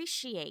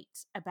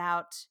appreciate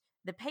about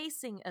the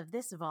pacing of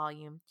this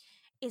volume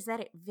is that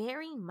it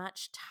very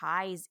much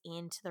ties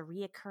into the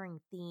reoccurring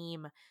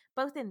theme,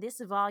 both in this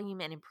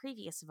volume and in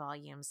previous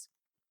volumes,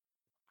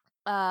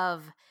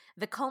 of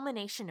the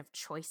culmination of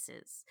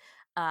choices.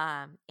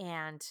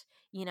 And,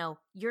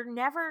 you're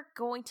never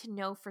going to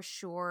know for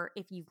sure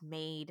if you've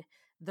made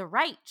the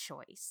right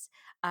choice.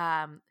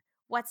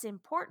 What's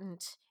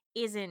important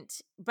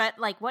isn't, but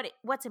like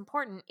what's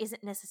important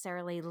isn't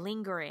necessarily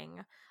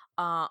lingering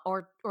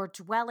or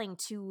dwelling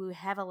too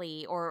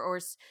heavily or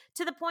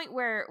to the point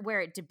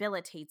where it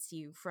debilitates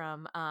you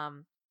from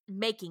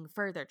making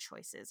further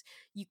choices.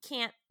 You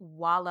can't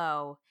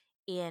wallow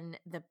in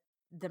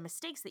the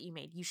mistakes that you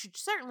made. You should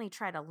certainly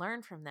try to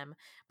learn from them,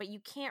 but you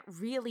can't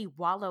really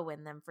wallow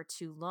in them for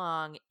too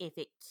long if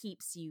it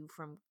keeps you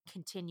from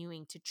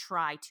continuing to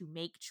try to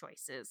make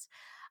choices.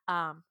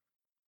 Um,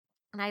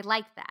 and I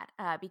like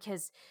that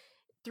because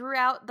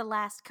throughout the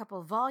last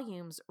couple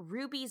volumes,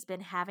 Ruby's been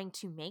having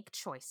to make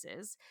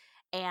choices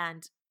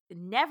and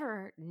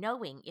never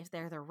knowing if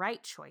they're the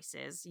right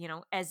choices,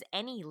 as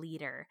any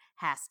leader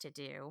has to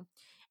do.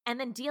 And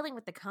then dealing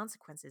with the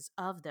consequences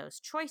of those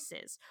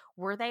choices.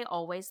 Were they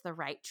always the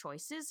right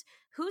choices?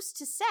 Who's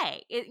to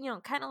say?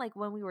 Kind of like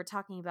when we were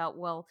talking about,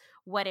 well,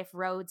 what if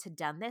Rhodes had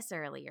done this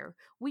earlier?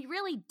 We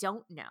really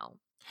don't know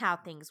how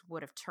things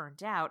would have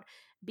turned out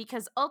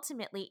because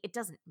ultimately it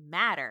doesn't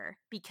matter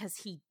because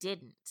he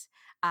didn't.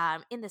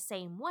 In the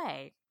same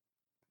way,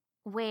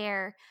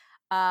 where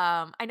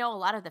I know a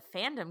lot of the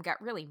fandom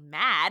got really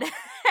mad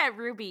at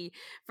Ruby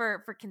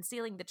for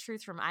concealing the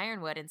truth from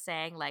Ironwood and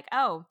saying like,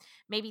 oh,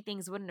 maybe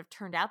things wouldn't have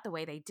turned out the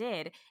way they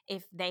did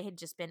if they had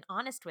just been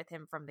honest with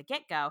him from the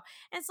get-go.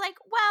 And it's like,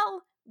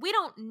 well, we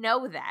don't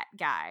know that,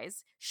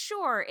 guys.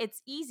 Sure,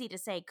 it's easy to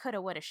say coulda,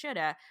 woulda,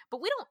 shoulda,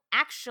 but we don't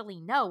actually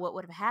know what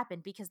would have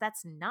happened because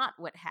that's not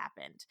what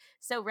happened.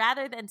 So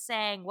rather than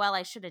saying, well,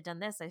 I should have done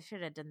this, I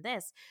should have done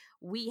this,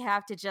 we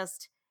have to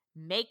just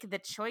make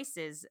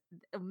choices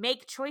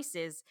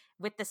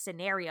with the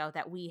scenario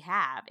that we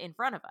have in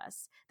front of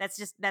us.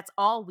 That's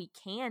all we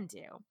can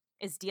do,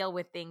 is deal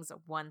with things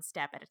one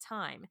step at a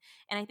time.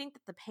 And I think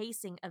that the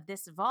pacing of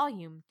this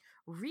volume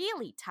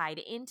really tied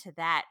into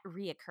that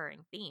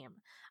reoccurring theme.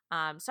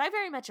 So I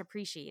very much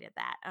appreciated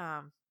that.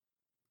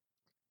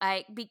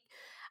 I be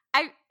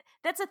I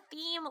That's a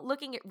theme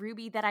looking at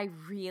Ruby that I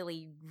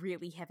really,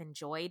 really have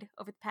enjoyed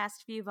over the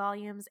past few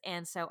volumes,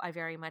 and so I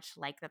very much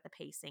like that the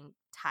pacing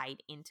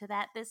tied into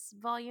that this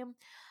volume.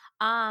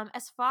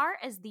 As far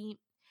as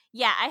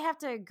yeah, I have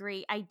to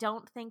agree. I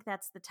don't think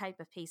that's the type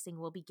of pacing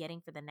we'll be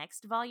getting for the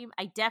next volume.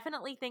 I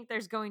definitely think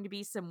there's going to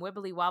be some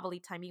wibbly wobbly,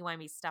 timey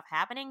wimey stuff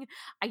happening.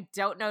 I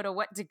don't know to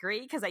what degree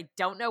because I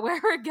don't know where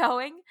we're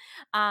going.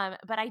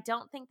 But I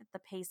don't think that the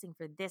pacing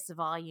for this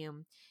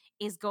volume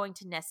is going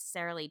to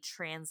necessarily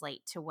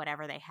translate to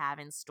whatever they have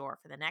in store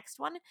for the next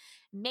one.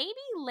 Maybe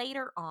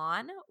later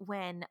on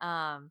when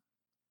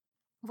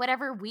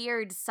whatever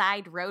weird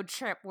side road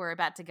trip we're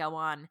about to go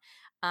on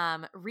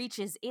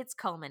reaches its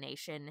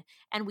culmination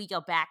and we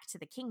go back to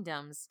the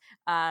kingdoms,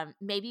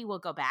 maybe we'll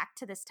go back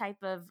to this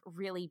type of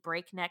really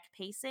breakneck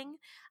pacing.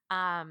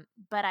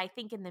 But I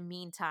think in the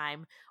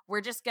meantime,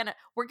 we're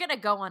gonna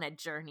go on a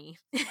journey.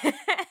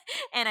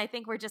 And I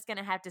think we're just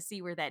gonna have to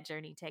see where that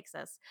journey takes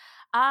us.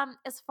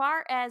 As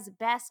far as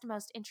best,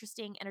 most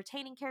interesting,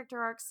 entertaining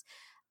character arcs,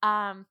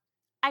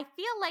 I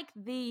feel like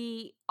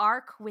the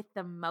arc with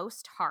the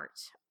most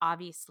heart,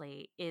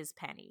 obviously, is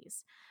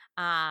Penny's.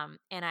 And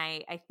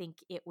I think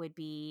it would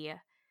be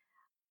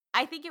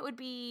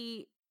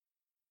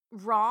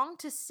wrong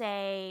to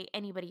say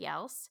anybody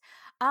else.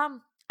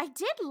 I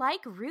did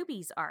like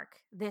Ruby's arc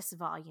this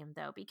volume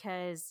though,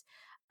 because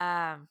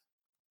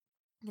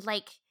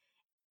like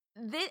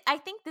I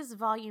think this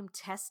volume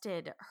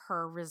tested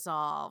her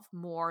resolve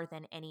more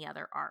than any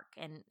other arc,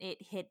 and it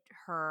hit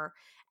her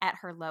at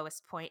her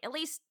lowest point, at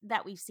least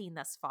that we've seen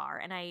thus far.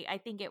 And I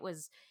think it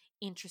was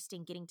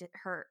interesting getting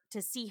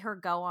to see her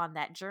go on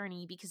that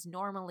journey, because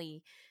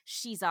normally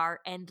she's our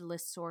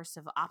endless source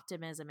of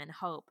optimism and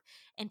hope,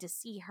 and to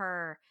see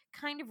her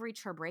kind of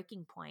reach her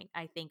breaking point,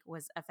 I think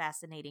was a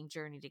fascinating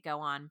journey to go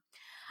on.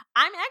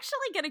 I'm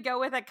actually going to go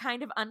with a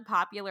kind of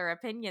unpopular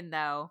opinion,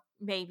 though,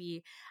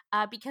 maybe,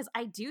 because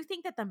I do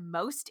think that the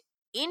most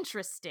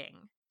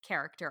interesting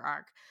character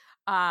arc,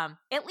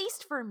 at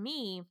least for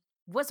me,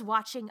 was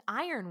watching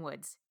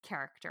Ironwood's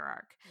character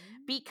arc,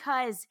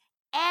 because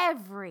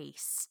every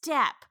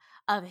step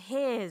of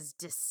his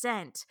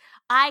descent,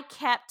 I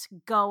kept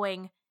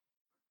going,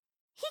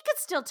 he could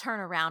still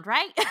turn around,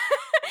 right?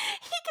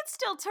 He could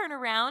still turn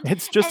around.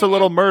 It's just a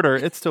little murder.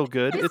 It's still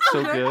good. It's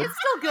still good. It's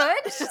still good.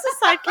 It's just a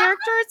side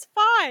character. It's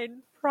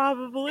fine.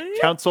 Probably.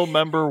 Council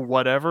member,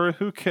 whatever.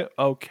 Who can?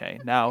 Okay,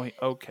 now.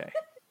 Okay.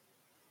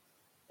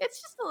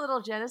 It's just a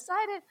little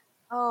genocide.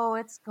 Oh,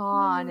 it's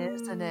gone,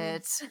 isn't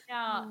it?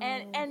 No,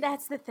 and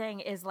that's the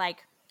thing is like,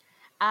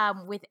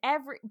 with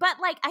every, but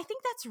like, I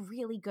think that's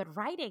really good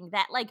writing,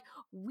 that like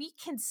we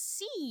can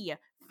see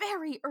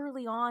very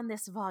early on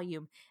this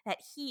volume that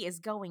he is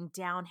going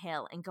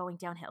downhill and going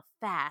downhill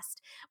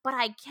fast. But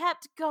I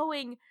kept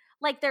going,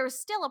 like there was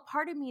still a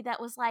part of me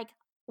that was like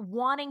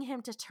wanting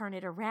him to turn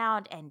it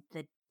around,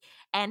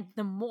 and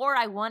the more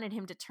I wanted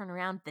him to turn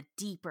around, the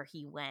deeper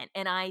he went.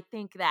 And I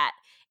think that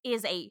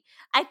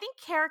I think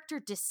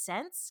character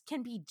descents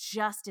can be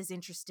just as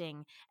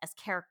interesting as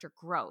character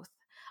growth.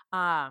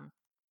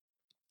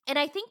 And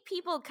I think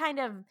people kind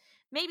of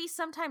maybe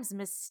sometimes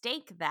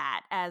mistake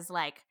that as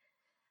like,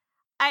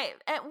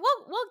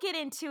 we'll get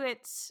into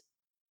it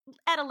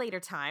at a later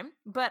time,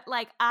 but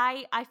like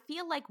I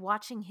feel like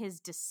watching his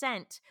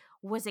descent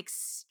was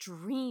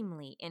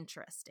extremely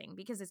interesting,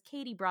 because as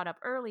Katie brought up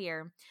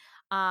earlier,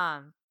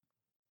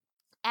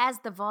 as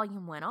the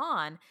volume went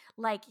on,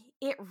 like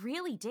it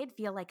really did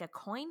feel like a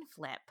coin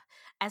flip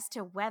as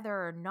to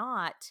whether or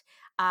not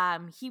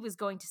he was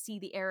going to see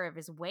the error of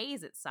his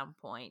ways at some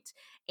point,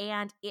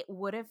 and it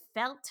would have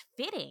felt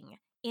fitting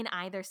in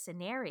either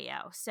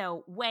scenario.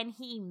 So when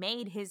he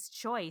made his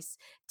choice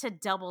to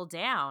double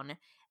down,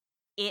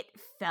 it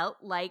felt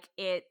like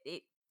it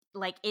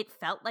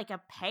felt like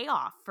a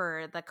payoff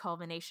for the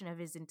culmination of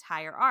his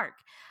entire arc.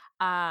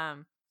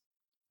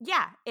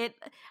 Yeah, it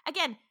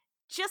again,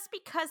 just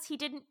because he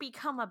didn't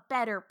become a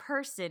better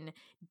person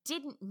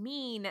doesn't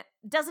mean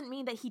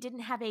that he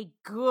didn't have a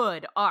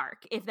good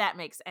arc, if that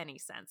makes any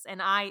sense.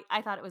 And I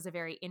thought it was a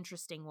very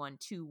interesting one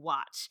to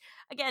watch.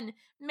 Again,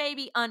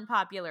 maybe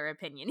unpopular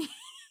opinion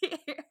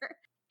here.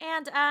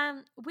 And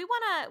we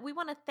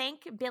wanna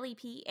thank Billy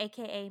P,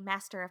 aka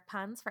Master of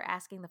Puns, for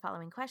asking the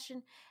following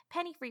question.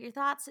 Penny, for your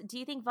thoughts, do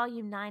you think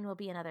Volume 9 will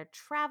be another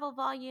travel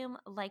volume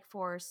like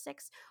 4 or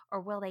 6,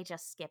 or will they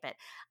just skip it?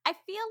 I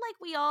feel like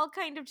we all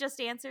kind of just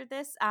answered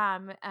this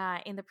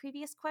in the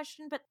previous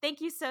question, but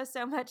thank you so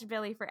much,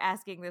 Billy, for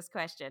asking this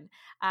question.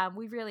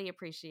 We really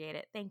appreciate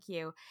it. Thank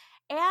you.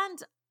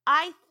 And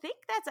I think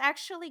that's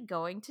actually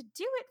going to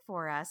do it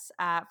for us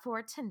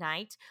for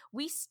tonight.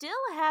 We still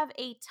have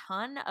a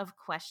ton of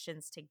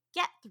questions to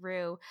get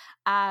through,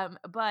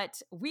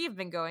 but we've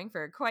been going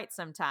for quite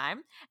some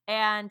time.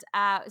 And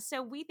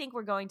so we think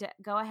we're going to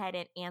go ahead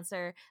and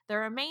answer the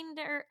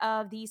remainder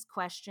of these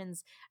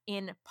questions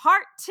in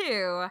part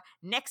 2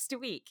 next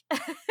week.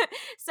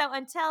 So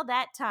until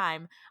that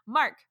time,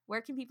 Mark,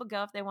 where can people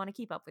go if they want to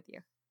keep up with you?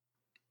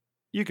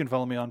 You can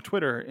follow me on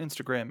Twitter,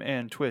 Instagram,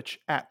 and Twitch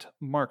at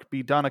Mark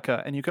B.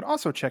 Donica. And you can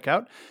also check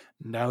out,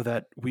 now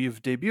that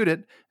we've debuted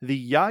it,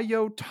 the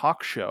Yayo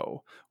Talk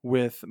Show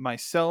with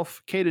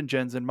myself, Kaden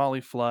Jensen, Molly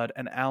Flood,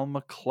 and Al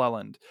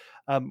McClelland.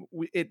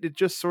 It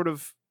just sort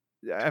of,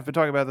 I've been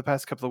talking about it the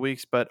past couple of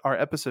weeks, but our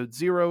episode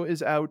 0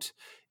 is out.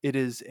 It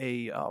is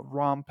a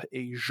romp,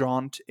 a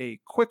jaunt,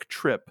 a quick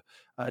trip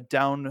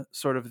down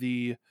sort of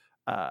the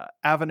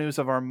avenues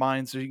of our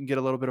minds, so you can get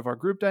a little bit of our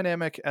group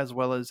dynamic as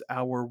well as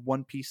our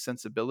One Piece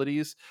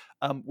sensibilities.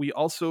 We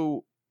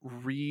also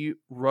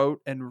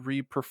rewrote and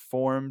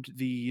re-performed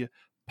the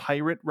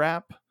pirate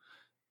rap,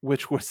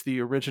 which was the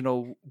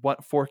original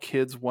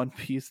 4Kids One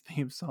Piece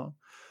theme song.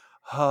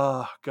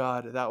 Oh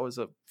God, that was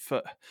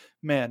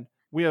man.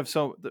 We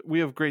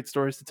have great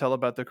stories to tell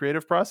about the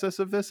creative process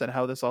of this and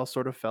how this all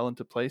sort of fell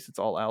into place. It's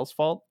all Al's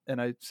fault, and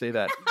I say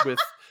that with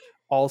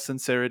all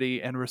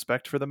sincerity and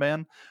respect for the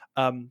man.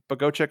 But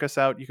go check us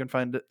out. You can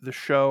find the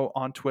show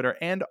on Twitter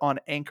and on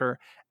Anchor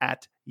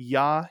at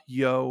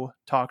Yayo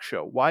Talk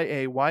Show,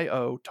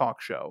 YAYO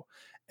Talk Show.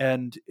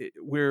 And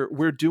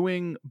we're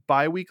doing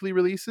bi-weekly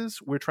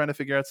releases. We're trying to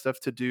figure out stuff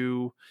to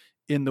do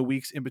in the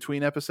weeks in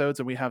between episodes,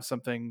 and we have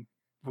something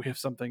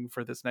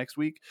for this next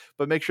week.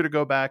 But make sure to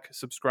go back,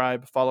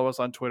 subscribe, follow us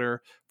on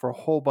Twitter for a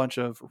whole bunch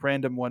of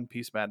random One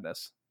Piece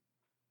madness.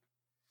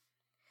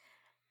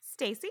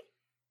 Stacy.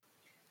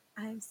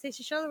 I'm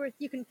Stacey Shuttleworth.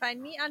 You can find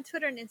me on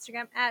Twitter and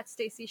Instagram at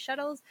Stacey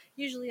Shuttles.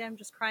 Usually I'm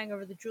just crying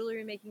over the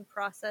jewelry making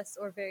process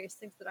or various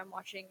things that I'm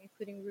watching,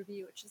 including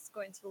Ruby, which is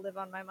going to live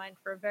on my mind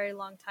for a very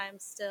long time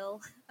still.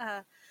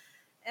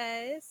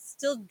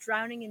 Still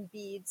drowning in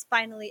beads.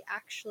 Finally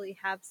actually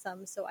have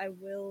some, so I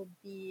will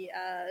be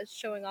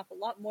showing off a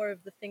lot more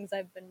of the things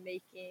I've been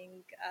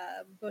making.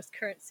 Most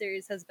current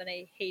series has been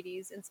a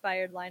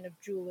Hades-inspired line of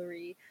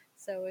jewelry,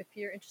 so if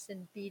you're interested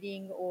in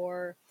beading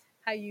or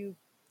how you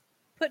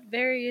put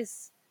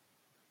various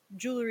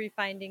jewelry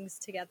findings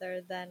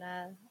together, then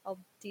I'll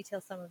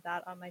detail some of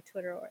that on my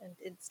Twitter and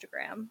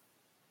Instagram.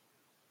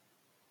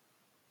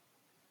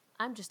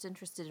 I'm just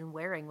interested in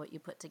wearing what you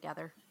put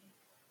together.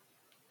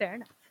 Fair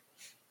enough.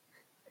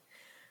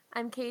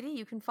 I'm Katie.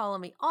 You can follow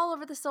me all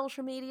over the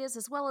social medias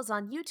as well as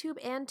on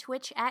YouTube and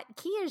Twitch at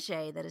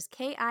Kiaxet. That is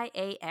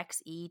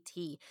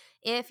Kiaxet.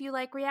 If you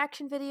like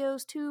reaction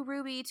videos to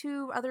Ruby,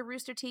 to other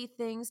Rooster Teeth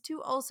things,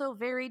 to also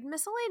varied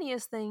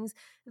miscellaneous things,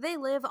 they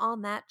live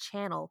on that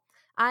channel.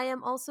 I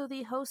am also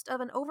the host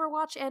of an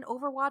Overwatch and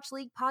Overwatch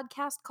League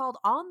podcast called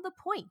On the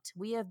Point.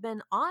 We have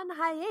been on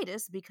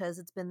hiatus because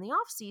it's been the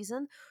off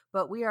season,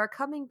 but we are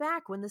coming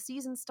back when the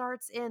season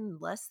starts in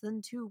less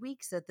than 2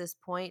 weeks at this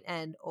point,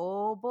 and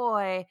oh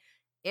boy,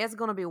 it's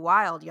gonna be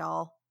wild,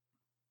 y'all.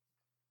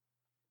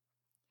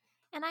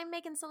 And I'm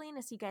Megan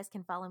Salinas. You guys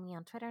can follow me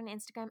on Twitter and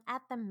Instagram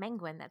at The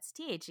Menguin. That's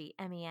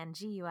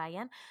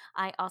TheMenguin.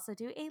 I also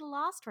do a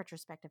Lost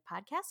retrospective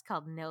podcast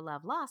called No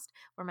Love Lost,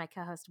 where my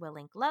co-host Will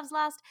Link loves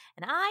Lost,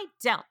 and I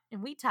don't,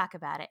 and we talk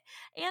about it.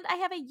 And I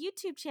have a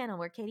YouTube channel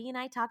where Katie and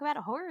I talk about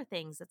horror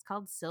things. It's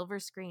called Silver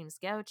Screams.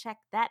 Go check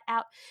that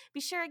out. Be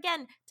sure,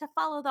 again, to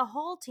follow the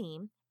whole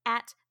team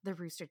at the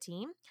Rooster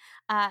Team.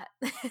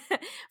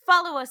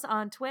 Follow us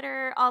on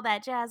Twitter, all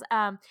that jazz.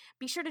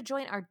 Be sure to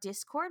join our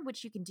Discord,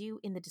 which you can do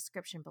in the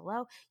description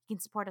below. You can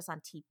support us on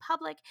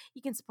TeePublic.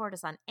 You can support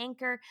us on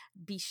Anchor.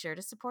 Be sure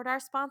to support our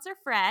sponsor,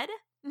 Fred.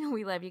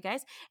 We love you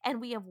guys. And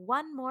we have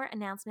one more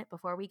announcement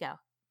before we go.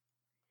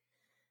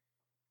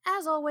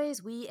 As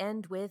always, we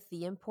end with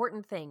the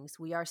important things.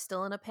 We are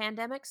still in a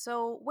pandemic,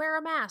 so wear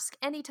a mask.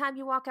 Anytime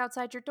you walk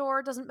outside your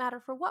door, doesn't matter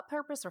for what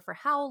purpose or for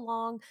how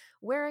long,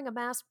 wearing a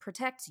mask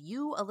protects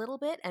you a little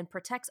bit and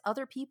protects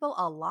other people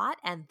a lot,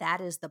 and that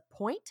is the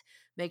point.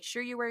 Make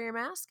sure you wear your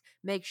mask.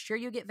 Make sure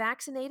you get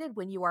vaccinated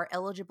when you are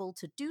eligible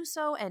to do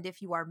so, and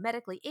if you are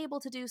medically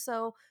able to do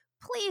so,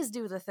 please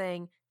do the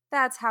thing.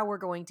 That's how we're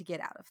going to get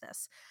out of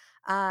this.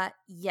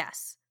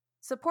 Yes.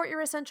 Support your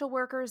essential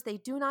workers. They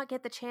do not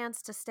get the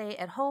chance to stay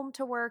at home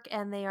to work,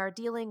 and they are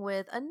dealing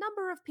with a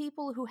number of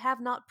people who have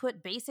not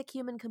put basic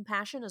human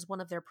compassion as one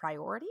of their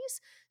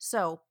priorities.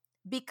 So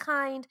be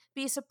kind,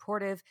 be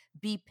supportive,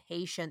 be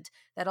patient.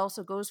 That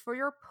also goes for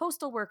your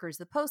postal workers.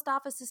 The post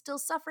office is still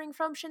suffering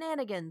from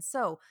shenanigans.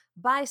 So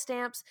buy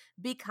stamps,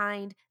 be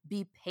kind,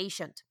 be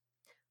patient.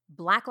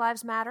 Black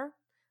Lives Matter.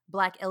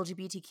 Black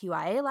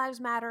LGBTQIA lives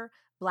matter.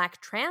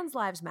 Black trans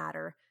lives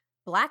matter.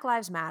 Black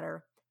Lives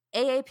Matter.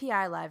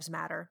 AAPI lives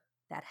matter.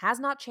 That has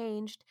not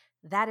changed.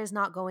 That is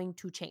not going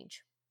to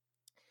change.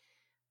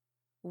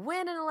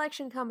 When an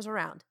election comes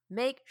around,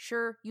 make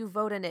sure you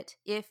vote in it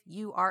if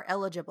you are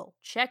eligible.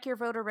 Check your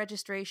voter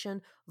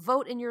registration.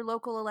 Vote in your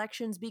local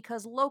elections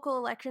because local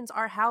elections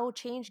are how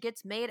change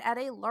gets made at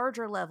a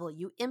larger level.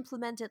 You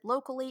implement it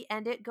locally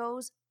and it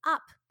goes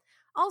up.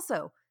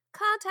 Also,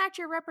 contact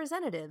your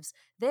representatives.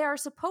 They are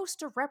supposed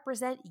to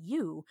represent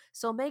you,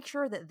 so make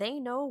sure that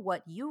they know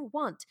what you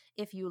want.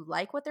 If you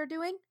like what they're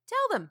doing,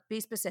 tell them, be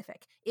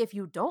specific. If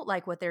you don't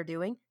like what they're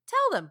doing,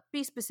 tell them,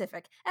 be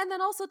specific. And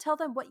then also tell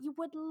them what you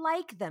would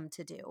like them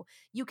to do.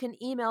 You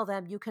can email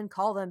them, you can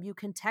call them, you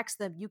can text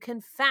them, you can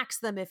fax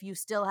them if you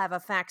still have a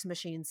fax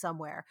machine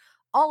somewhere.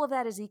 All of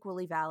that is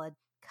equally valid.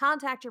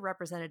 Contact your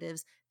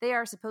representatives. They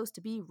are supposed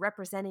to be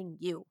representing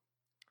you.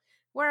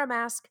 Wear a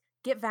mask,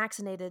 get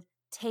vaccinated,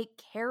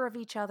 take care of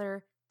each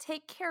other.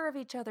 Take care of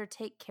each other.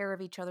 Take care of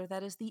each other.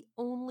 That is the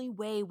only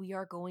way we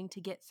are going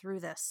to get through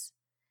this.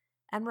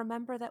 And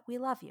remember that we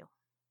love you.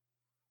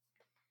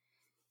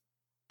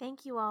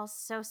 Thank you all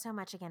so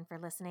much again for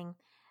listening.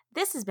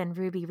 This has been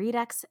Ruby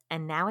Redux,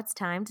 and now it's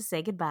time to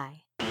say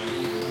goodbye.